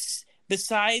it's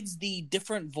besides the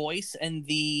different voice and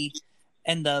the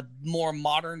more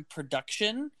modern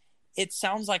production, it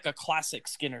sounds like a classic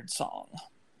Skynyrd song.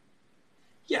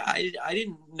 Yeah, I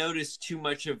didn't notice too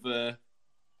much of a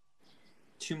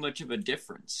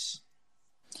difference.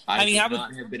 I would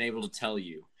not have been able to tell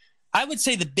you. I would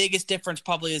say the biggest difference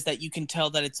probably is that you can tell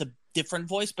that it's a different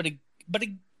voice, but him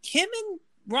and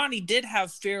Ronnie did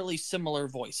have fairly similar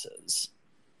voices.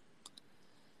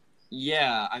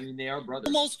 Yeah, I mean, they are brothers.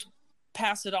 Almost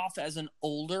pass it off as an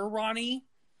older Ronnie,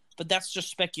 but that's just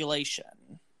speculation.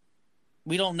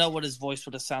 We don't know what his voice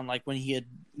would have sounded like when he had,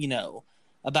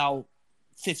 about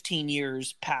 15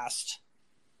 years past.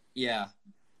 Yeah.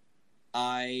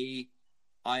 I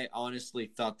honestly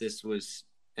thought this was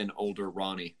an older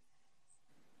Ronnie.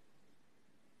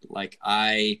 Like,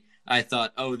 I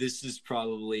thought, oh, this is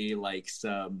probably like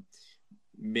some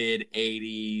mid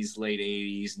 80s, late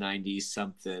 80s, 90s,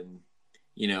 something,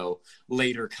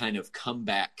 later kind of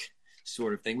comeback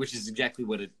sort of thing, which is exactly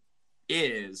what it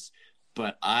is.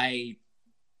 But I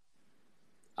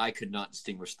could not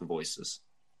distinguish the voices.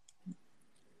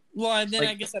 Well, and then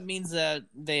I guess that means that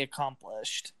they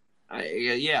accomplished.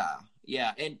 Yeah.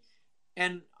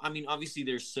 And I mean, obviously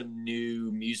there's some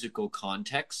new musical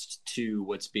context to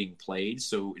what's being played,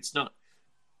 so it's not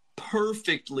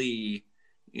perfectly,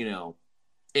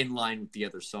 in line with the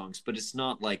other songs, but it's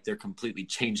not like they're completely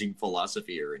changing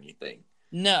philosophy or anything.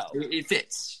 No. It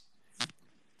fits.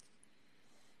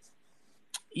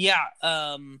 Yeah,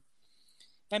 I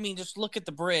mean, just look at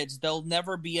the bridge. There'll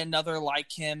never be another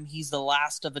like him. He's the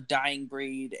last of a dying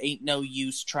breed. Ain't no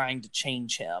use trying to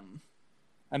change him.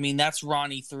 I mean, that's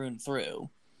Ronnie through and through.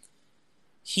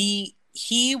 He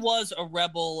was a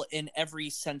rebel in every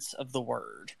sense of the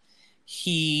word.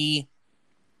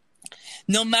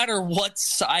 No matter what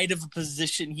side of a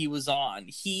position he was on,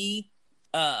 he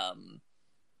was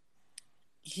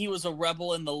a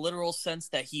rebel in the literal sense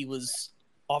that he was,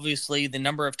 obviously, the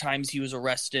number of times he was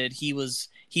arrested. He was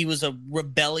a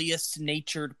rebellious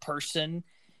natured person.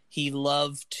 He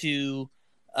loved to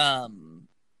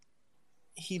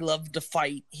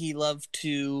fight. He loved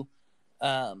to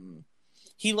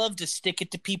stick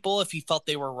it to people if he felt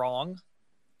they were wrong.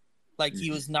 Like,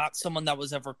 he was not someone that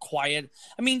was ever quiet.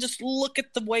 I mean, just look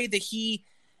at the way that he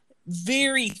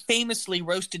very famously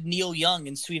roasted Neil Young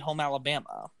in Sweet Home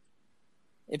Alabama.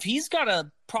 If he's got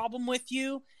a problem with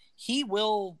you, he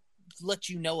will let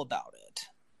you know about it.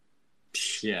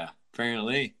 Yeah,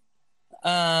 apparently.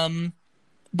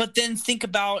 But then think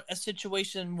about a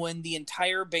situation when the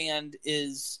entire band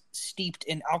is steeped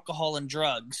in alcohol and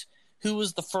drugs. Who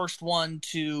was the first one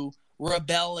to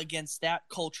rebel against that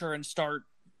culture and start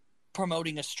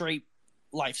promoting a straight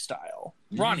lifestyle?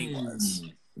 Ronnie was.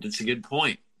 That's a good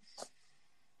point.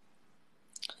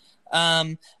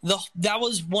 That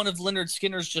was one of Lynyrd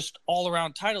Skynyrd's just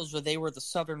all-around titles, where they were the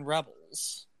Southern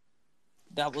Rebels.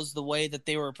 That was the way that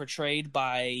they were portrayed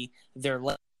by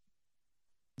the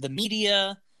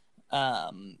media.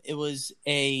 It was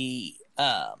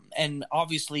and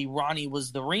obviously Ronnie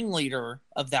was the ringleader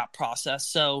of that process.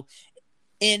 So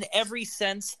in every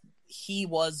sense, he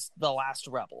was the last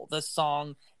rebel. This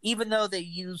song, even though they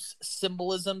use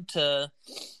symbolism to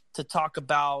talk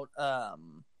about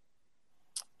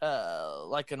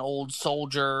like an old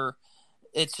soldier,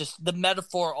 it's just the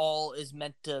metaphor all is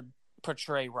meant to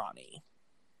portray Ronnie.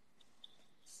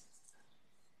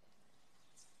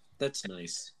 That's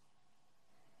nice.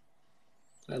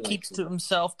 Keeps to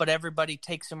himself, but everybody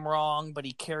takes him wrong, but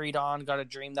he carried on, got a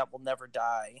dream that will never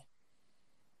die.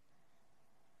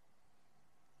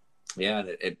 Yeah,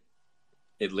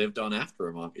 it lived on after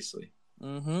him, obviously.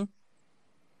 Mm-hmm.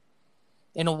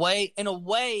 In a way,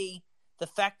 the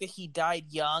fact that he died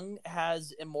young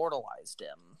has immortalized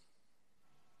him.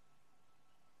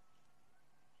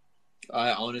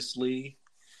 I honestly,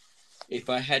 if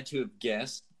I had to have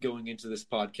guessed going into this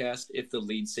podcast, if the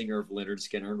lead singer of Lynyrd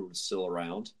Skynyrd was still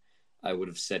around, I would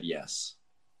have said yes.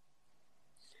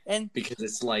 And because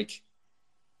it's like,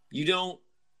 you don't,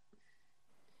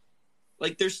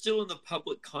 like, they're still in the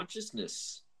public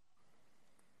consciousness.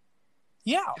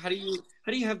 Yeah. How do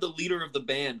you have the leader of the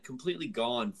band completely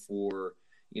gone for,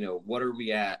 what are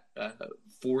we at,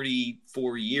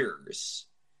 44 years,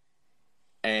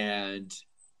 and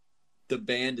the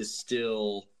band is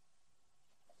still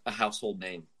a household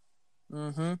name?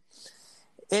 Mm-hmm.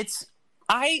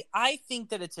 I think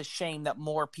that it's a shame that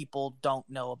more people don't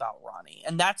know about Ronnie.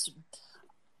 And that's,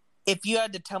 if you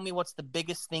had to tell me what's the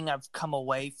biggest thing I've come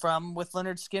away from with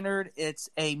Lynyrd Skynyrd, it's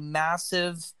a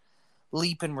massive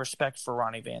leap in respect for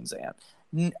Ronnie Van Zant.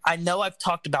 I know I've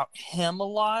talked about him a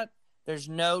lot. There's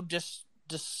no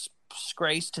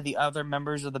disgrace to the other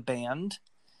members of the band,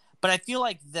 but I feel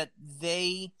like that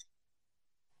they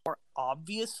are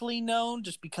obviously known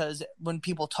just because when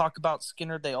people talk about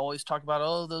Skynyrd, they always talk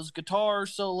about, those guitar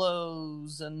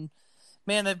solos, and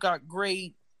man, they've got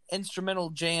great instrumental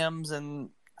jams. And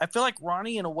I feel like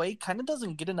Ronnie, in a way, kind of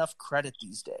doesn't get enough credit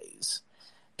these days,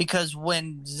 because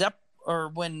when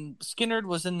Skynyrd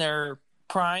was in their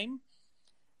prime,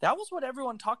 that was what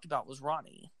everyone talked about, was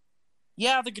Ronnie.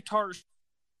 Yeah, the guitars,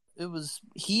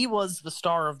 he was the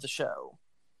star of the show.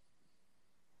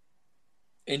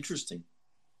 Interesting.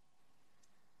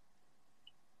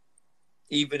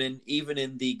 Even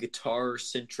in the guitar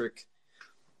centric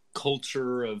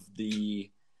culture of the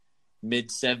mid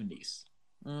 70s.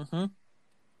 Mm-hmm.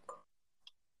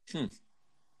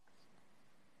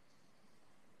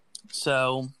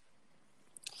 So,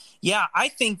 yeah, I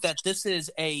think that this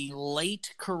is a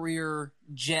late career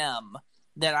gem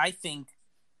that I think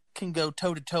can go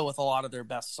toe to toe with a lot of their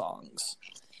best songs.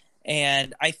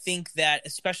 And I think that,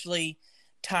 especially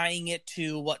tying it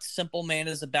to what Simple Man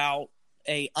is about,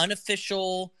 a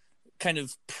unofficial kind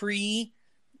of pre-anthem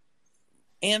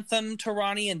to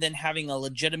Ronnie, and then having a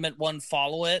legitimate one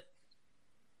follow it,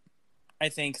 I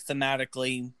think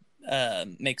thematically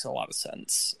makes a lot of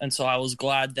sense. And so I was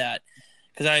glad that,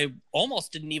 because I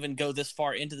almost didn't even go this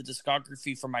far into the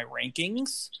discography for my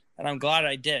rankings, and I'm glad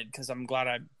I did, because I'm glad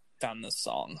I found this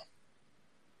song.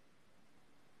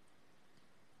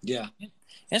 Yeah. And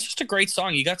it's just a great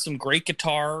song. You got some great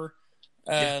guitar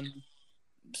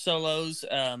solos.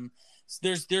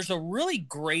 There's a really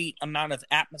great amount of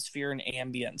atmosphere and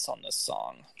ambience on this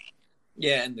song.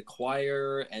 Yeah, and the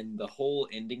choir and the whole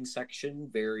ending section,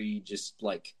 very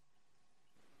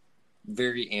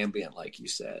ambient, like you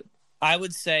said. I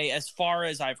would say, as far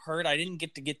as I've heard, I didn't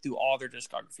get through all their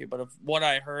discography, but of what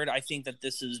I heard, I think that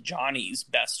this is Johnny's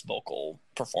best vocal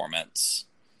performance.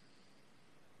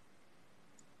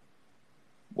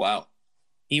 Wow.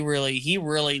 He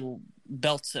really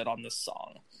belts it on this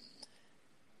song.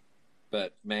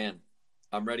 But man,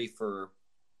 I'm ready for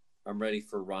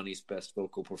Ronnie's best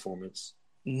vocal performance.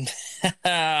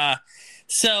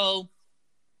 So,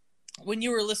 when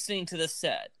you were listening to this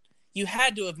set, you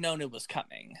had to have known it was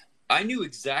coming. I knew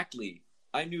exactly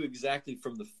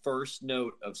from the first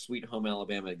note of Sweet Home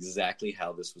Alabama exactly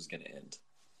how this was going to end.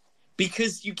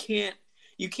 Because you can't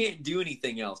you can't do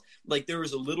anything else. Like there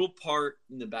was a little part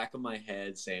in the back of my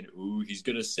head saying, "Ooh, he's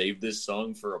gonna save this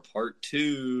song for a part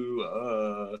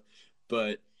 2."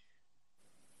 But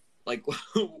like,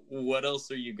 what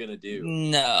else are you gonna do?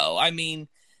 No, I mean,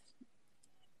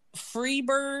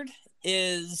 Freebird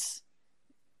is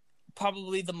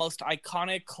probably the most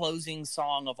iconic closing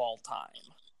song of all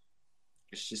time.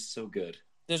 It's just so good.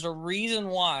 There's a reason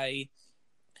why,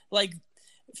 like,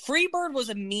 Freebird was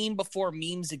a meme before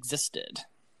memes existed.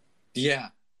 Yeah.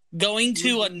 Going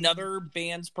to another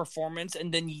band's performance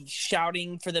and then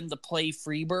shouting for them to play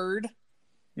Freebird.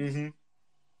 Mm-hmm.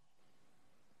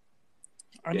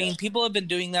 I mean, people have been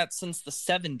doing that since the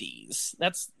 70s.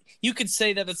 You could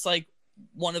say that it's like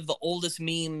one of the oldest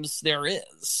memes there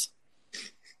is.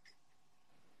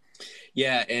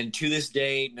 Yeah, and to this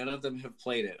day, none of them have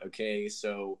played it, okay?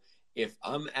 So if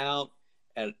I'm out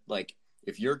at, like,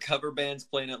 if your cover band's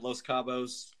playing at Los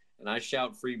Cabos and I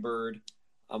shout Freebird,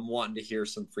 I'm wanting to hear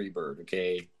some Freebird,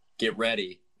 okay? Get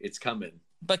ready. It's coming.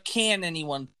 But can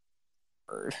anyone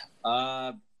Freebird?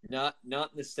 Not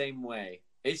in the same way.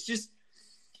 It's just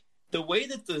the way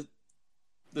that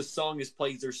the song is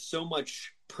played, there's so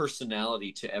much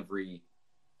personality to every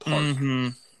part. Mm-hmm.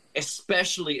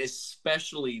 Especially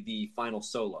the final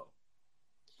solo,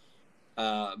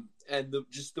 and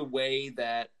just the way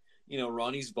that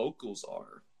Ronnie's vocals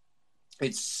are.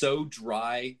 It's so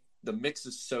dry. The mix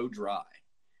is so dry,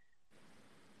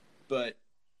 but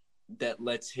that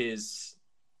lets his.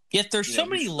 Yet there's so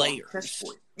many layers.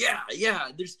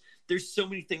 Yeah. There's so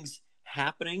many things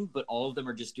happening, but all of them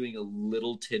are just doing a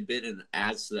little tidbit, and it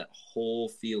adds to that whole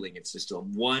feeling. It's just a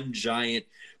one giant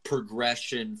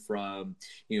progression from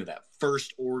that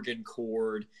first organ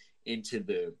chord into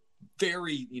the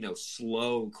very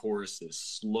slow choruses,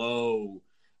 slow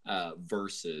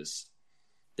verses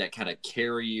that kind of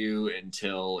carry you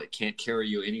until it can't carry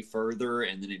you any further,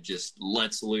 and then it just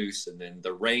lets loose, and then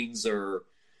the reins are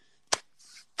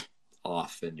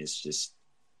off, and it's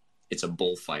a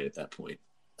bullfight at that point.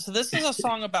 So this is a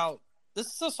song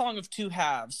of two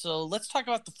halves. So let's talk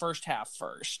about the first half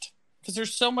first, because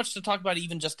there's so much to talk about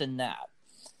even just in that.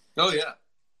 Oh yeah.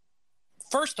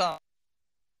 First off,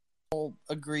 I'll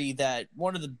agree that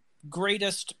one of the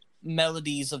greatest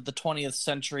melodies of the 20th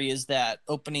century is that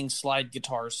opening slide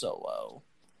guitar solo.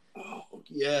 Oh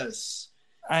yes.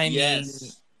 I mean,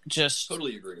 just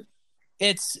totally agree.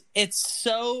 It's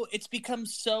become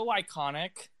so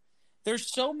iconic.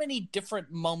 There's so many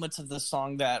different moments of the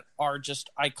song that are just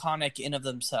iconic in of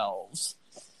themselves.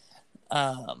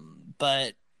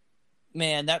 But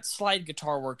man, that slide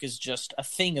guitar work is just a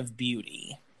thing of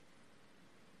beauty.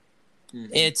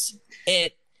 Mm-hmm.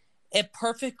 It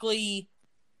perfectly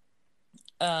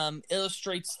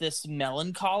illustrates this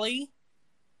melancholy,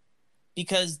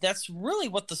 because that's really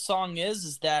what the song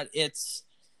is that it's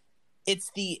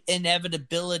the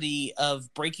inevitability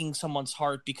of breaking someone's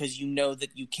heart because you know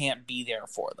that you can't be there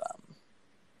for them.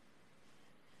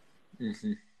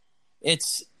 Mm-hmm.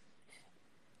 It's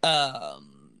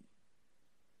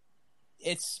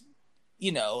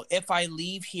if I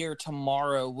leave here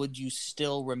tomorrow, would you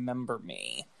still remember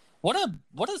me? What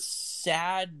a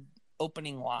sad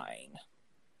opening line.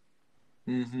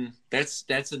 Mm-hmm.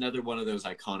 That's another one of those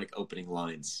iconic opening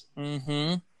lines.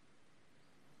 Mm-hmm.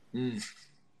 Mm.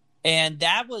 And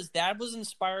that was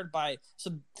inspired by.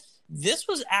 So this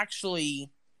was actually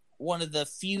one of the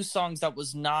few songs that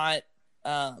was not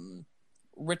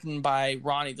written by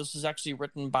Ronnie. This was actually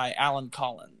written by Alan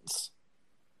Collins.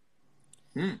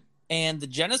 Mm. And the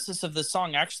genesis of the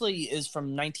song actually is from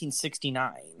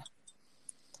 1969.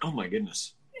 Oh my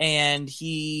goodness! And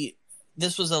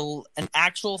this was an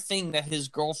actual thing that his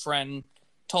girlfriend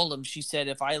told him. She said,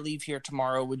 "If I leave here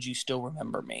tomorrow, would you still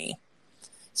remember me?"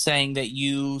 Saying that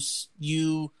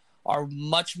you are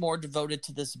much more devoted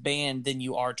to this band than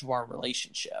you are to our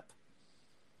relationship.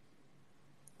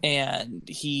 And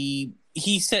he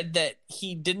said that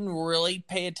he didn't really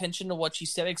pay attention to what she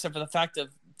said, except for the fact of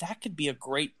that could be a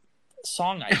great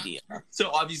song idea. So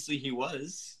obviously he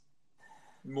was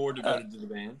more devoted to the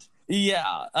band.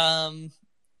 Yeah.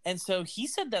 And so he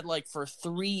said that like for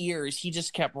 3 years, he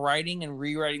just kept writing and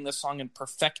rewriting the song and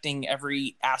perfecting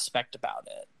every aspect about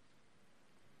it.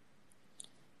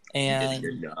 And he did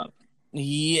a good job.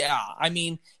 Yeah, I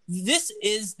mean, this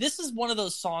is one of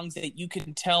those songs that you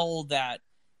can tell that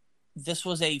this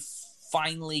was a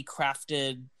finely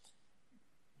crafted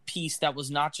piece that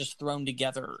was not just thrown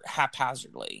together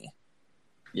haphazardly.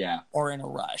 Yeah. Or in a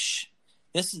rush.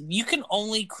 You can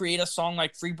only create a song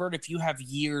like Freebird if you have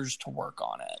years to work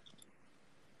on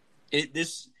it.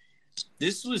 This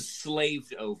was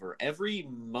slaved over. Every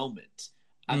moment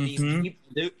I mean,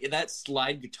 that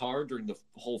slide guitar during the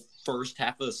whole first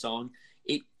half of the song,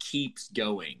 it keeps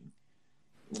going.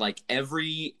 Like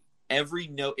every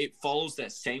note, it follows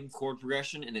that same chord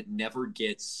progression, and it never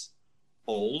gets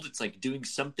old. It's like doing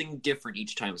something different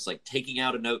each time. It's like taking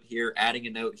out a note here, adding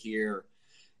a note here.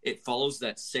 It follows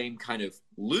that same kind of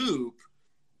loop,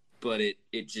 but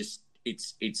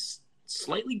it's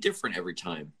slightly different every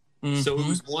time. So it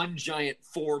was one giant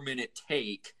 4-minute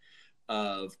take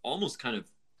of almost kind of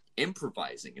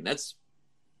improvising, and that's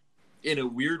in a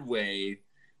weird way,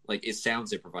 like it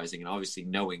sounds improvising, and obviously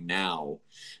knowing now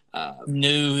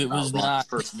no, it was not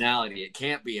personality, it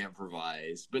can't be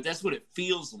improvised, but that's what it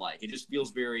feels like. It just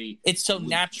feels very, it's so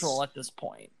natural at this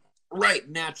point. Right,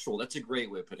 natural. That's a great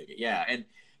way of putting it. Yeah, and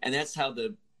that's how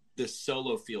the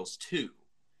solo feels too,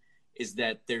 is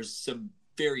that there's some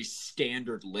very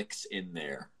standard licks in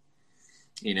there,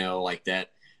 you know, like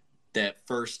that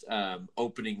first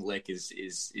opening lick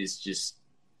is just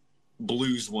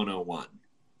blues 101.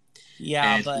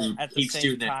 Yeah, and but at the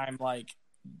same time, like,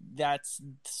 that's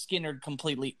Skinner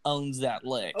completely owns that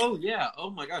lick. Oh yeah,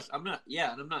 oh my gosh, and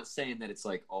I'm not saying that it's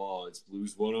like, oh, it's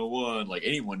blues 101, like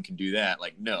anyone can do that.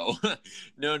 Like, no.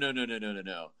 no.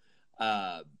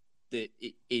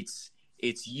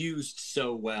 It's used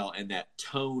so well, and that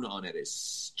tone on it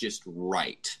is just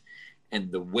right. And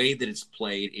the way that it's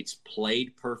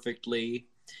played perfectly.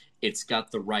 It's got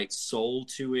the right soul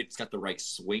to it. It's got the right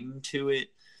swing to it,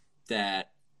 that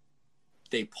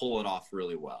they pull it off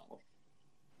really well.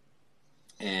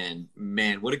 And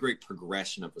man, what a great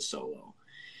progression of a solo.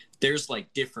 There's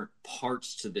like different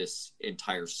parts to this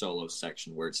entire solo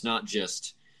section where it's not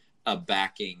just a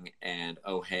backing and,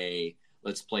 oh, hey,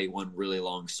 let's play one really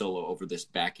long solo over this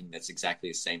backing that's exactly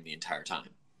the same the entire time.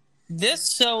 This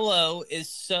solo is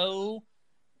so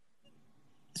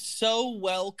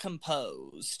well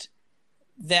composed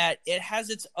that it has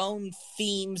its own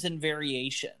themes and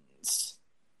variations.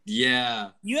 Yeah.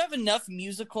 You have enough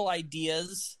musical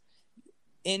ideas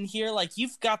in here. Like,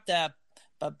 you've got that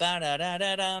you've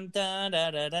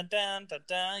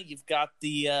got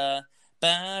the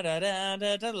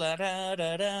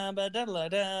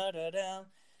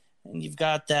and you've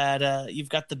got that you've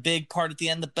got the big part at the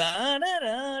end,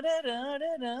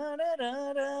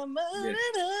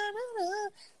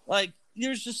 like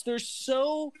there's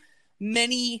so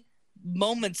many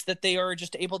moments that they are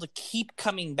just able to keep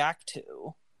coming back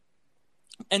to.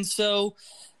 And so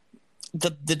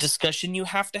the discussion you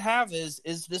have to have is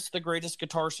this the greatest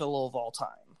guitar solo of all time?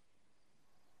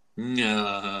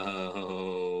 No,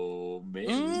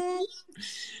 maybe.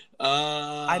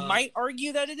 I might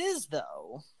argue that it is,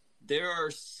 though.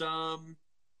 There's some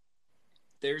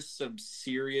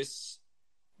serious,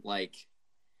 like,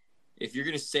 if you're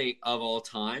going to say of all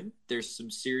time, there's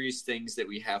some serious things that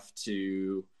we have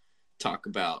to talk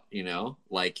about, you know,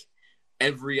 like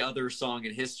every other song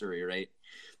in history, right?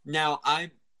 Now,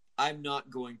 I'm not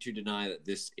going to deny that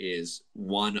this is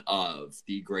one of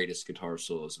the greatest guitar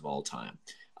solos of all time.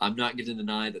 I'm not going to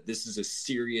deny that this is a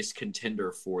serious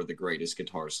contender for the greatest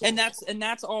guitar solo. And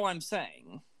that's all I'm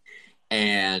saying.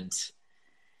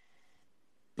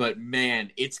 But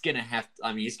man, it's going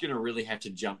to really have to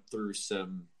jump through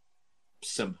some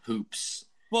hoops.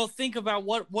 Well, think about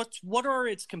what are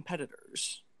its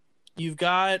competitors? You've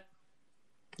got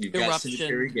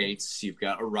Cemetery Gates, you've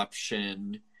got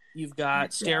Eruption, you've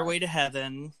got Stairway to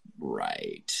Heaven,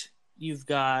 right? You've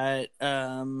got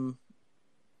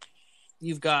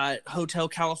Hotel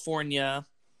California,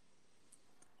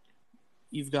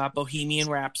 you've got Bohemian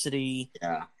Rhapsody,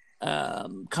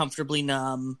 Comfortably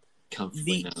Numb.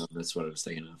 Numb, that's what I was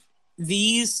thinking of.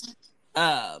 These,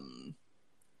 I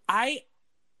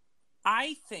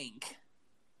think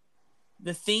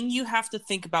the thing you have to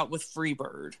think about with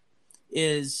Freebird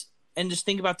is, and just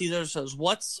think about these other solos.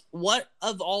 What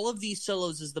of all of these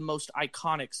solos is the most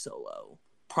iconic solo?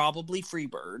 Probably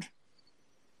Freebird.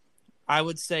 I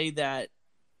would say that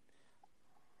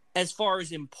as far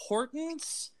as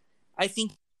importance, I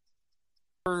think,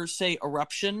 or say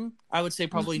Eruption, I would say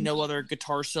probably no other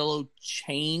guitar solo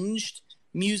changed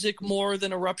music more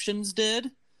than Eruption's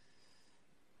did.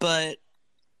 But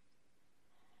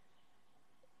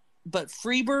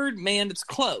Freebird, man, it's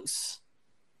close.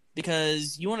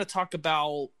 Because you want to talk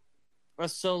about a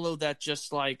solo that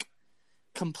just like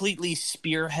completely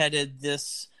spearheaded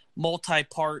this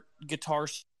multi-part guitar,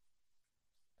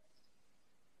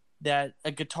 that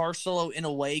a guitar solo in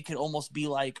a way could almost be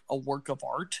like a work of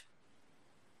art.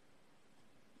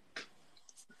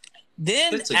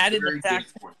 Then add in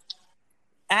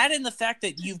the fact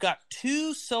that you've got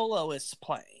two soloists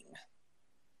playing.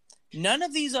 None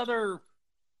of these other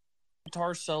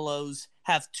guitar solos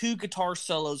have two guitar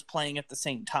solos playing at the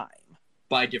same time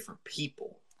by different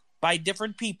people.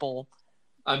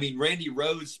 I mean, Randy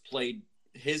Rhoads played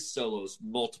his solos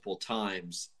multiple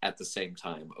times at the same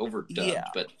time, overdubbed,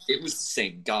 but it was the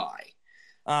same guy.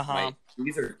 Right?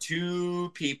 These are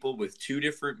two people with two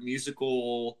different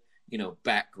musical,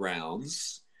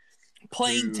 backgrounds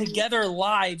playing together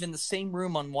live in the same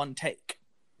room on one take.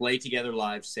 Play together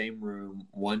live, same room,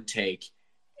 one take,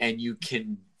 and you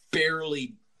can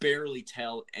barely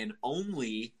tell, and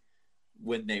only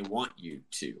when they want you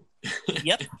to.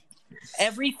 Yep.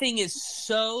 Everything is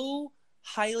so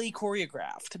highly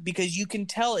choreographed because you can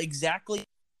tell exactly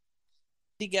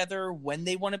together when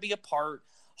they want to be apart,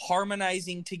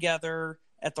 harmonizing together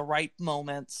at the right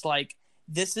moments. Like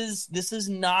this is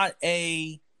not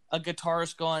a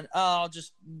guitarist going, oh, I'll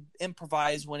just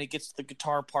improvise when it gets to the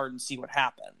guitar part and see what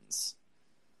happens.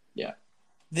 Yeah.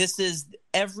 This is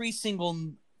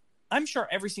I'm sure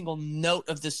every single note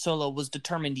of this solo was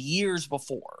determined years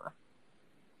before.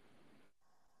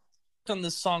 On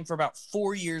this song for about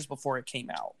 4 years before it came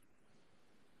out.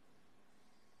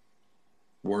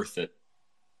 Worth it.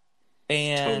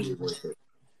 And totally worth it.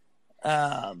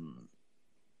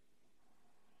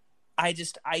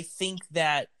 I think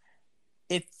that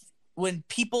when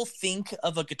people think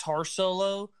of a guitar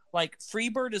solo, like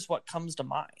Freebird is what comes to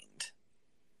mind.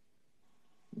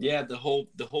 Yeah, the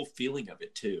whole feeling of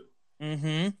it too.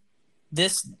 Mm-hmm.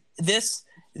 This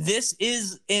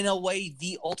is in a way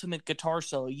the ultimate guitar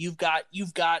solo. You've got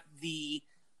the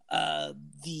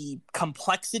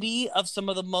complexity of some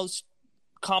of the most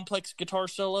complex guitar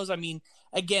solos. I mean,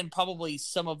 again, probably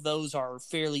some of those are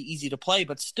fairly easy to play,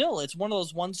 but still, it's one of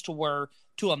those ones to where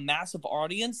to a massive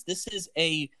audience, this is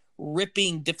a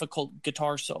ripping, difficult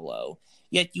guitar solo.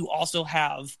 Yet you also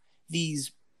have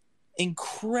these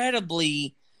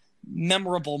incredibly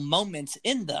memorable moments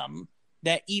in them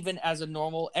that even as a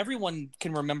normal, everyone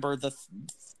can remember the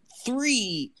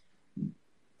three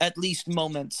at least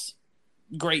moments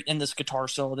great in this guitar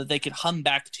solo that they could hum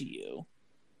back to you.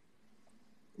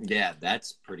 Yeah,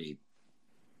 that's pretty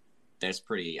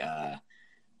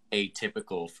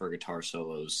atypical for guitar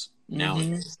solos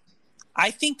nowadays.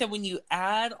 I think that when you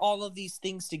add all of these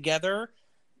things together,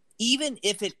 even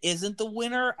if it isn't the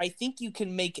winner, I think you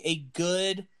can make a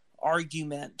good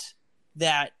argument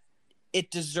that it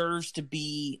deserves to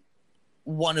be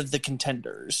one of the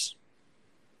contenders.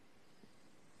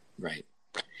 Right.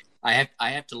 I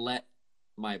have to let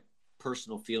my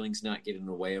personal feelings not get in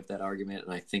the way of that argument,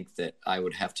 and I think that I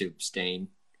would have to abstain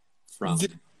from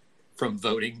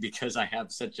voting because I have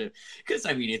because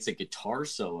it's a guitar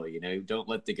solo, don't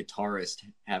let the guitarist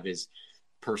have his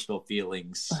personal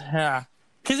feelings. Yeah.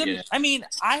 Because,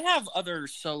 I have other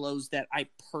solos that I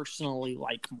personally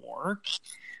like more.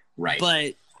 Right.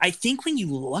 But I think when you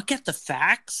look at the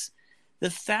facts, the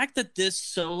fact that this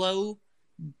solo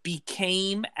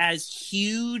became as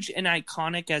huge and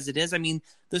iconic as it is,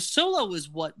 the solo is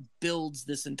what builds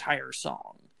this entire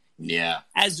song. Yeah.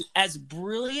 As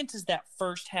brilliant as that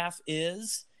first half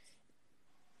is,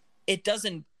 it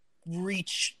doesn't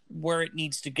reach where it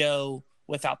needs to go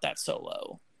without that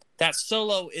solo. That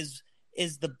solo is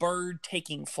the bird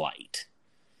taking flight,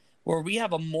 where we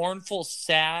have a mournful,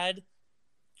 sad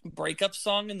breakup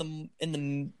song in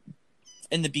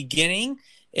the beginning.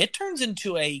 It turns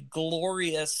into a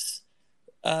glorious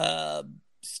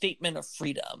statement of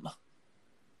freedom.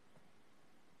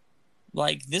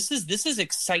 Like this is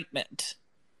excitement.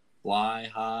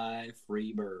 Fly high,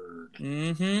 free bird.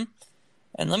 Mm-hmm.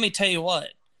 And let me tell you what,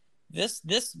 this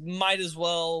might as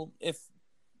well,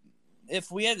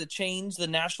 if we had to change the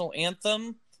national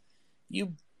anthem,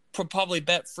 you probably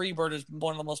bet Freebird is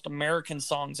one of the most American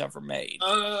songs ever made.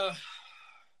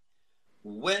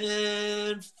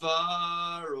 When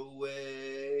far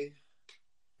away.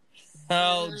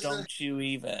 Oh, don't you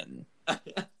even.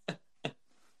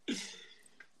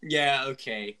 Yeah,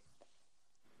 okay.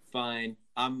 Fine.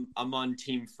 I'm on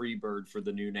Team Freebird for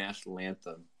the new national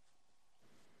anthem.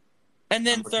 And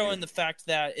then throw in the fact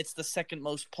that it's the second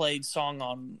most played song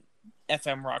on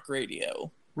FM rock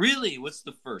radio. Really? What's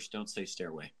the first? Don't say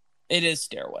Stairway. It is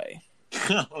Stairway.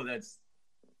 Oh,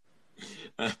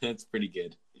 that's pretty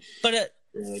good. But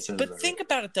think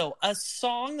about it though. A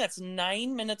song that's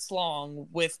 9 minutes long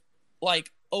with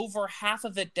like over half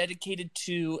of it dedicated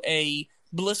to a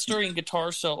blistering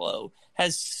guitar solo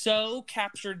has so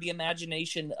captured the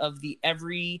imagination of the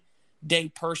everyday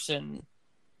person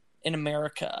in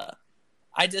America.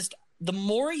 The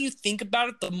more you think about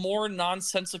it, the more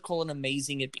nonsensical and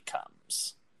amazing it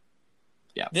becomes.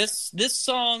 Yeah. This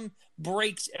song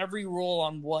breaks every rule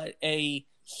on what a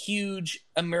huge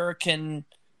American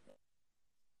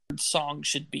song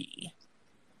should be.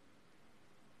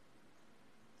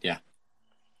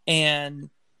 And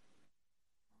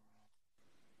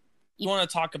you want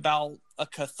to talk about a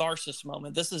catharsis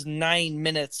moment. This is 9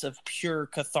 minutes of pure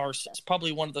catharsis.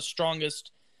 Probably one of the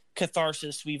strongest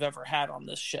catharsis we've ever had on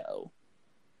this show.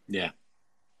 Yeah.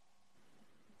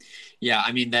 Yeah,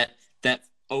 I mean that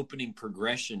opening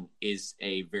progression is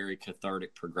a very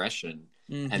cathartic progression.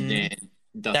 Mm-hmm. And then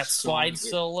that slide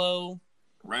solo.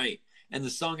 Right. And the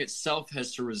song itself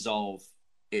has to resolve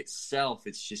itself.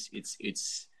 It's just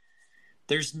it's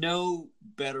there's no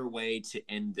better way to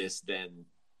end this than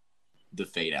the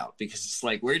fade out, because it's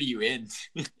like, where do you end?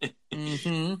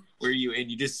 Mm-hmm. Where do you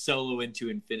end? You just solo into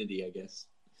infinity, I guess.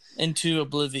 Into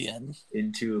oblivion.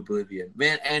 Into oblivion.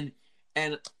 Man,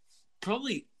 and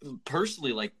probably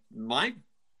personally, like, my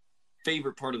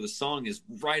favorite part of the song is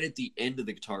right at the end of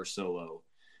the guitar solo,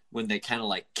 when they kind of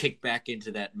like kick back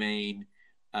into that main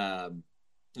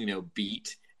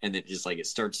beat, and then just like it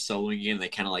starts soloing again, and they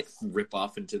kind of like rip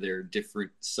off into their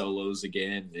different solos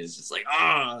again. It's just like,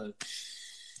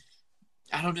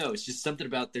 I don't know. It's just something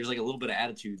about, there's like a little bit of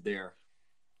attitude there.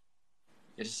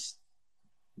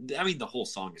 The whole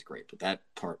song is great, but that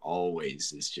part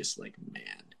always is just like,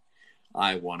 man,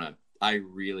 I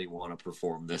really want to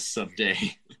perform this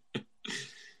someday.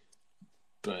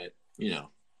 But,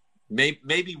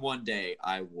 maybe one day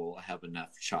I will have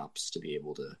enough chops to be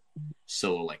able to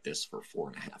solo like this for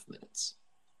 4.5 minutes.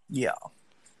 Yeah.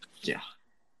 Yeah.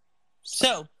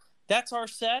 So that's our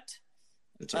set.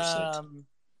 That's our set.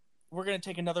 We're going to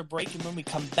take another break, and when we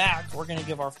come back, we're going to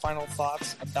give our final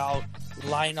thoughts about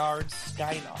Leinard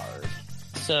Skynard.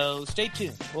 So stay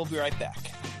tuned. We'll be right back.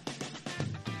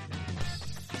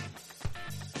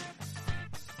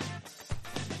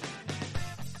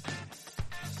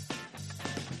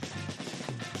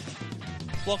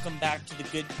 Welcome back to the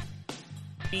Good.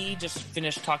 We just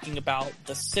finished talking about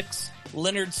the 6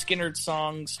 Lynyrd Skynyrd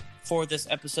songs for this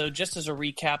episode. Just as a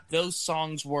recap, those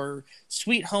songs were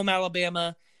Sweet Home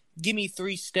Alabama, Gimme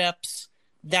 3 Steps,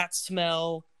 That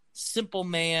Smell, Simple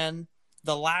Man,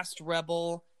 The Last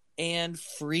Rebel, and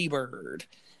Freebird.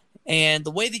 And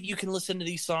the way that you can listen to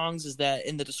these songs is that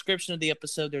in the description of the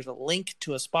episode, there's a link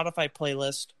to a Spotify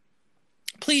playlist.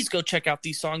 Please go check out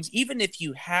these songs, even if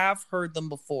you have heard them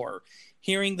before.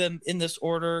 Hearing them in this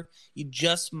order, you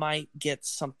just might get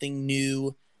something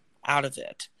new out of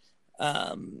it.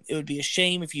 It would be a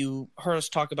shame if you heard us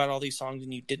talk about all these songs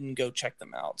and you didn't go check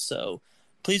them out. So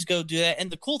please go do that. And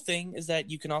the cool thing is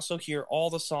that you can also hear all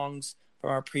the songs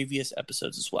from our previous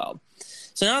episodes as well.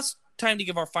 So now it's time to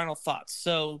give our final thoughts.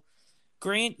 So,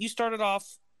 Grant, you started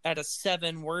off at a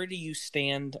 7. Where do you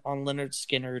stand on Lynyrd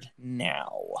Skynyrd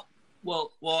now?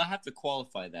 Well, I have to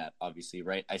qualify that, obviously,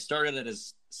 right? I started at a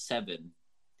 7,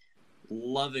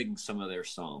 loving some of their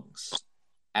songs.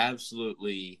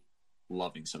 Absolutely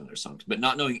loving some of their songs, but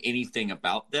not knowing anything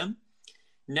about them.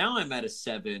 Now I'm at a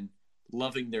 7,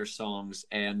 loving their songs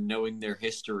and knowing their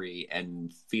history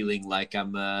and feeling like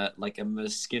I'm a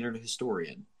Skynyrd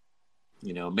historian.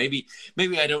 Maybe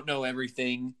I don't know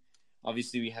everything.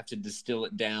 Obviously, we have to distill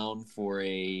it down for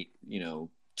a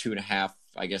 2.5,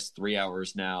 I guess 3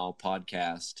 hours now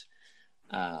podcast.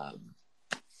 But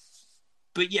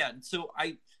yeah, so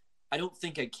I don't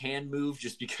think I can move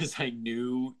just because I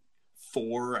knew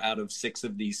 4 out of 6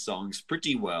 of these songs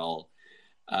pretty well,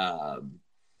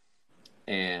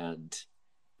 and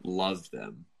love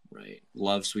them, right?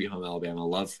 Love Sweet Home Alabama,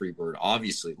 love Freebird,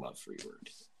 obviously love Freebird.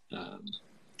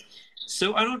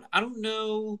 So I don't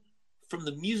know from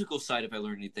the musical side if I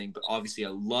learned anything, but obviously I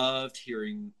loved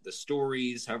hearing the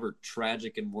stories, however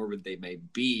tragic and morbid they may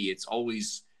be. It's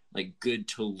always like good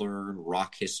to learn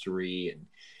rock history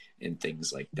and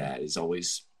things like that. It's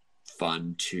always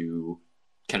fun to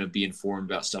kind of be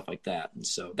informed about stuff like that. And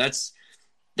so that's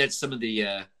some of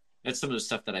the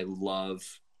stuff that I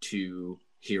love to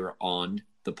hear on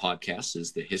the podcast,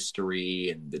 is the history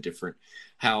and the different,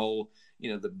 how,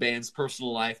 the band's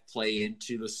personal life play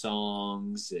into the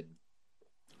songs, and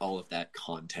all of that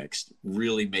context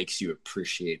really makes you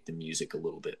appreciate the music a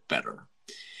little bit better.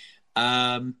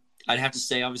 I'd have to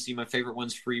say, obviously, my favorite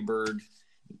one's Freebird.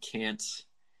 You can't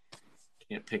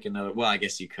pick another. Well, I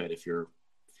guess you could if you're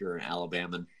an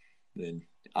Alabaman. Then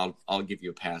I'll give you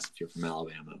a pass if you're from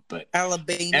Alabama. But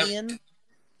Alabamian?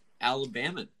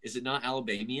 Alabaman. Is it not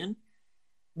Alabamian?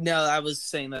 No, I was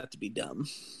saying that to be dumb.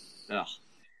 Oh,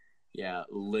 yeah.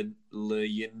 Yinyard.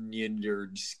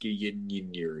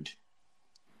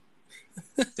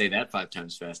 Say that 5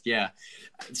 times fast. Yeah.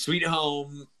 Sweet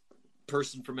Home,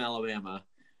 person from Alabama.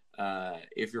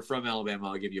 If you're from Alabama,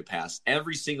 I'll give you a pass.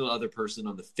 Every single other person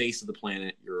on the face of the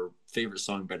planet, your favorite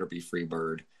song better be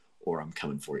Freebird, or I'm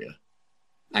coming for you.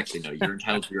 Actually, no, you're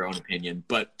entitled to your own opinion.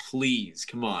 But please,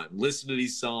 come on, listen to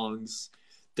these songs.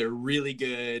 They're really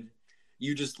good.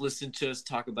 You just listened to us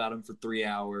talk about them for 3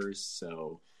 hours.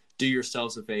 So do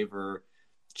yourselves a favor.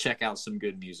 Check out some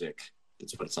good music.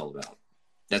 That's what it's all about.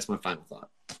 That's my final thought.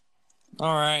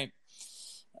 All right.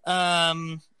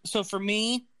 So for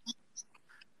me,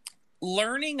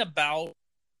 learning about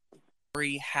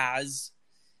Rory has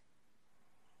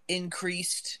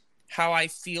increased how I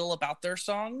feel about their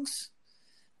songs.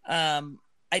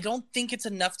 I don't think it's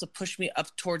enough to push me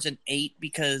up towards an 8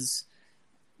 because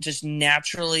just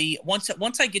naturally,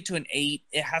 once I get to an 8,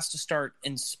 it has to start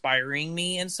inspiring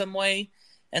me in some way.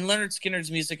 And Leonard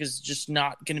Skinner's music is just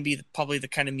not going to be probably the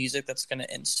kind of music that's going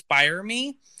to inspire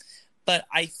me. But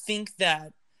I think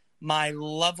that my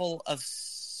level of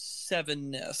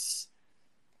 7-ness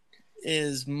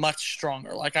is much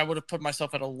stronger. Like I would have put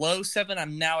myself at a low 7.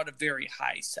 I'm now at a very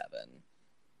high 7.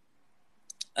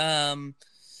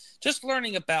 Just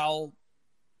learning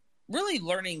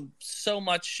so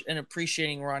much and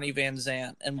appreciating Ronnie Van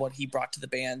Zant and what he brought to the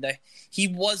band. That he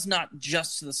was not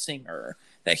just the singer,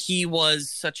 that he was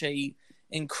such a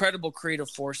incredible creative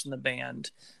force in the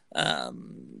band.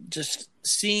 Just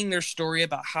seeing their story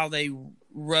about how they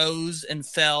rose and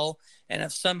fell and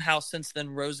have somehow since then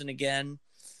risen again.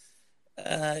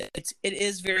 It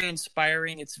is very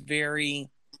inspiring. It's very,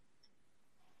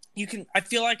 I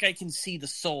feel like I can see the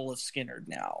soul of Skynyrd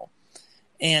now.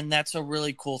 And that's a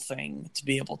really cool thing to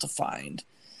be able to find.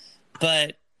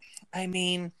 But, I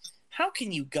mean, how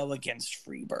can you go against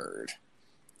Freebird?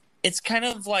 It's kind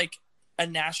of like a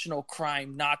national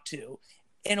crime not to.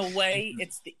 In a way,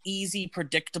 it's the easy,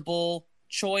 predictable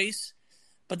choice,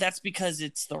 but that's because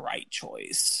it's the right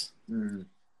choice. Mm.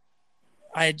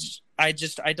 I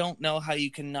don't know how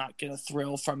you can not get a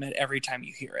thrill from it every time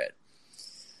you hear it.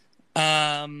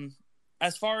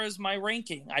 As far as my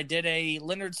ranking, I did a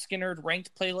Lynyrd Skynyrd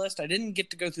ranked playlist. I didn't get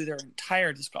to go through their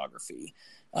entire discography.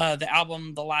 The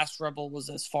album, The Last Rebel, was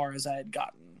as far as I had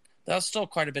gotten. That was still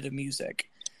quite a bit of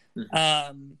music.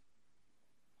 Mm-hmm.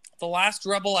 The Last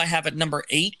Rebel I have at number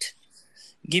 8.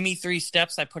 Gimme 3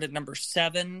 Steps I put at number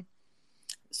 7.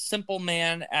 Simple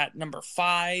Man at number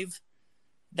 5.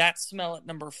 That Smell at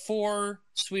number 4.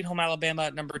 Sweet Home Alabama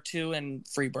at number 2. And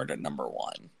Freebird at number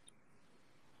 1.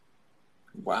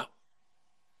 Wow.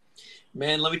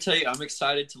 Man, let me tell you, I'm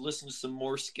excited to listen to some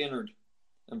more Skynyrd.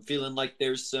 I'm feeling like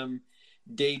there's some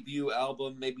debut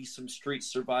album, maybe some Street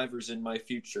Survivors in my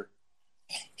future.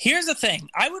 Here's the thing.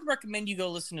 I would recommend you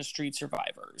go listen to Street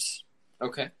Survivors.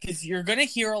 Okay. Because you're going to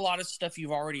hear a lot of stuff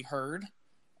you've already heard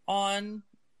on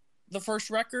the first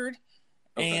record.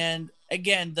 Okay. And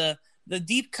again, the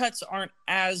deep cuts aren't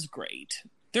as great.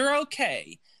 They're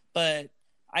okay. But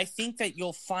I think that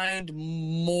you'll find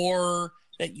more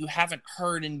that you haven't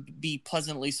heard and be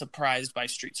pleasantly surprised by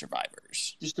Street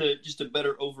Survivors. Just a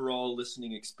better overall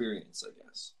listening experience, I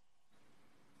guess.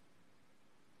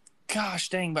 Gosh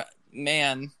dang, but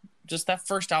man, just that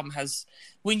first album has,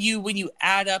 when you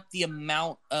add up the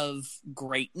amount of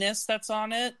greatness that's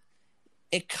on it,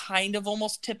 it kind of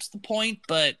almost tips the point.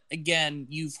 But again,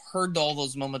 you've heard all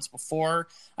those moments before.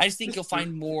 I just think you'll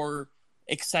find more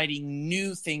exciting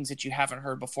new things that you haven't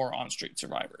heard before on Street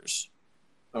Survivors.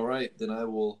 All right, then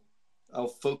I'll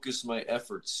focus my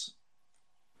efforts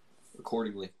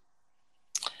accordingly.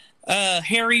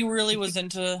 Harry really was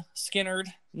into Skynyrd,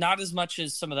 not as much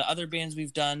as some of the other bands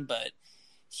we've done, but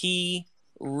he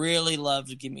really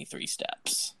loved Give Me 3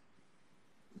 Steps.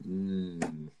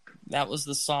 That was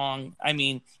the song. I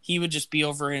mean, he would just be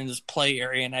over in his play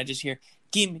area, and I just hear,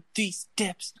 give me 3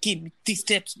 steps, give me 3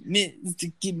 steps,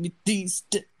 give me 3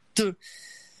 steps.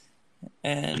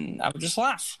 And I would just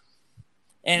laugh.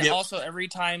 And also, every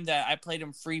time that I played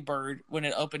him Freebird, when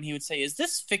it opened, he would say, "Is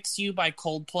this Fix You by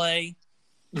Coldplay?"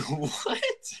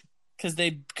 What? Because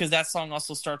that song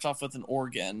also starts off with an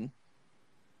organ.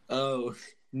 Oh.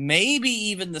 Maybe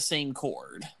even the same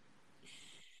chord.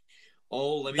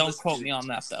 Oh, let me Don't quote me on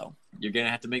that, though. You're going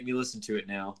to have to make me listen to it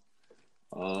now.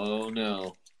 Oh,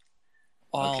 no.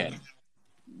 Okay.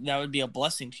 That would be a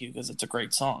blessing to you because it's a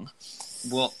great song.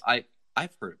 Well, I've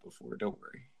heard it before. Don't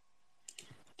worry.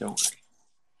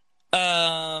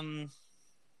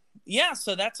 Yeah,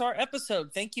 so that's our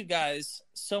episode. Thank you guys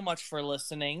so much for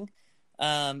listening.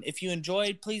 If you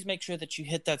enjoyed, please make sure that you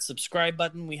hit that subscribe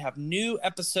button. We have new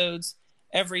episodes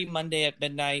every Monday at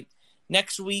midnight.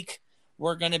 Next week,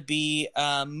 we're going to be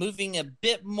moving a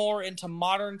bit more into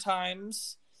modern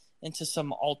times, into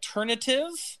some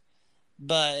alternative,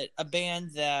 but a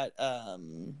band that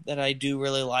I do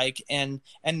really like, and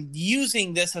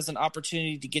using this as an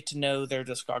opportunity to get to know their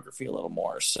discography a little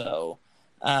more. So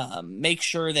Make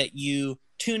sure that you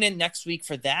tune in next week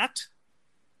for that.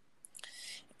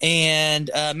 And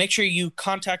make sure you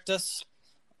contact us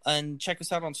and check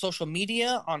us out on social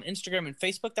media, on Instagram and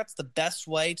Facebook. That's the best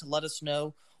way to let us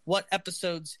know what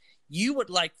episodes you would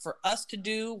like for us to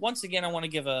do. Once again, I want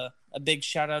to give a big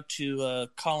shout out to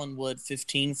Colin Wood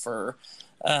 15 for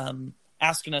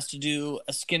asking us to do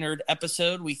a Skinnerd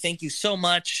episode. We thank you so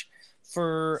much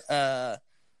for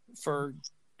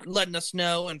letting us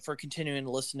know and for continuing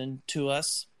to listen to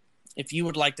us. If you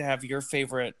would like to have your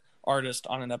favorite artist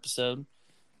on an episode,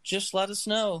 just let us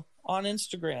know on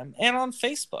Instagram and on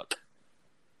Facebook.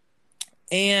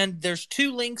 And there's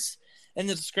 2 links in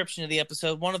the description of the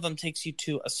episode. One of them takes you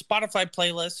to a Spotify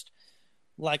playlist.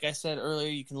 Like I said earlier,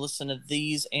 you can listen to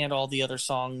these and all the other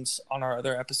songs on our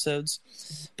other episodes.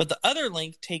 But the other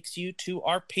link takes you to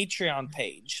our Patreon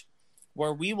page,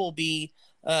 where we will be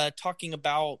talking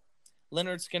about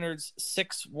Lynyrd Skynyrd's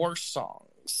 6 worst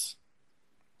songs.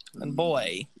 And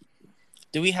boy,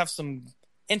 do we have some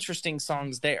interesting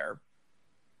songs there.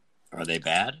 Are they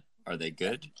bad? Are they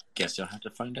good? Guess you'll have to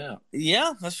find out.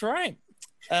 Yeah, that's right.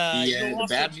 The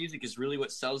bad music is really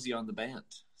what sells you on the band.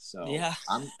 So yeah.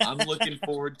 I'm looking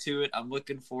forward to it. I'm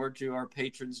looking forward to our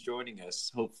patrons joining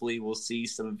us. Hopefully we'll see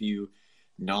some of you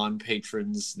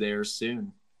non-patrons there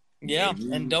soon. Yeah,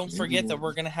 and don't forget that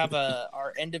we're going to have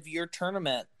our end-of-year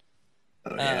tournament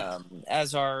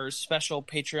as our special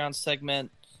Patreon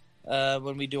segment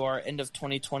when we do our end of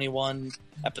 2021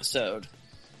 episode.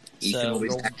 So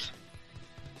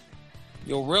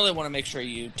you'll really want to make sure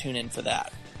you tune in for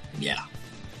that. Yeah.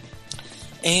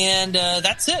 And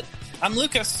that's it. I'm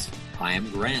Lucas. I am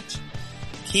Grant.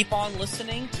 Keep on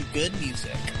listening to good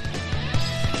music.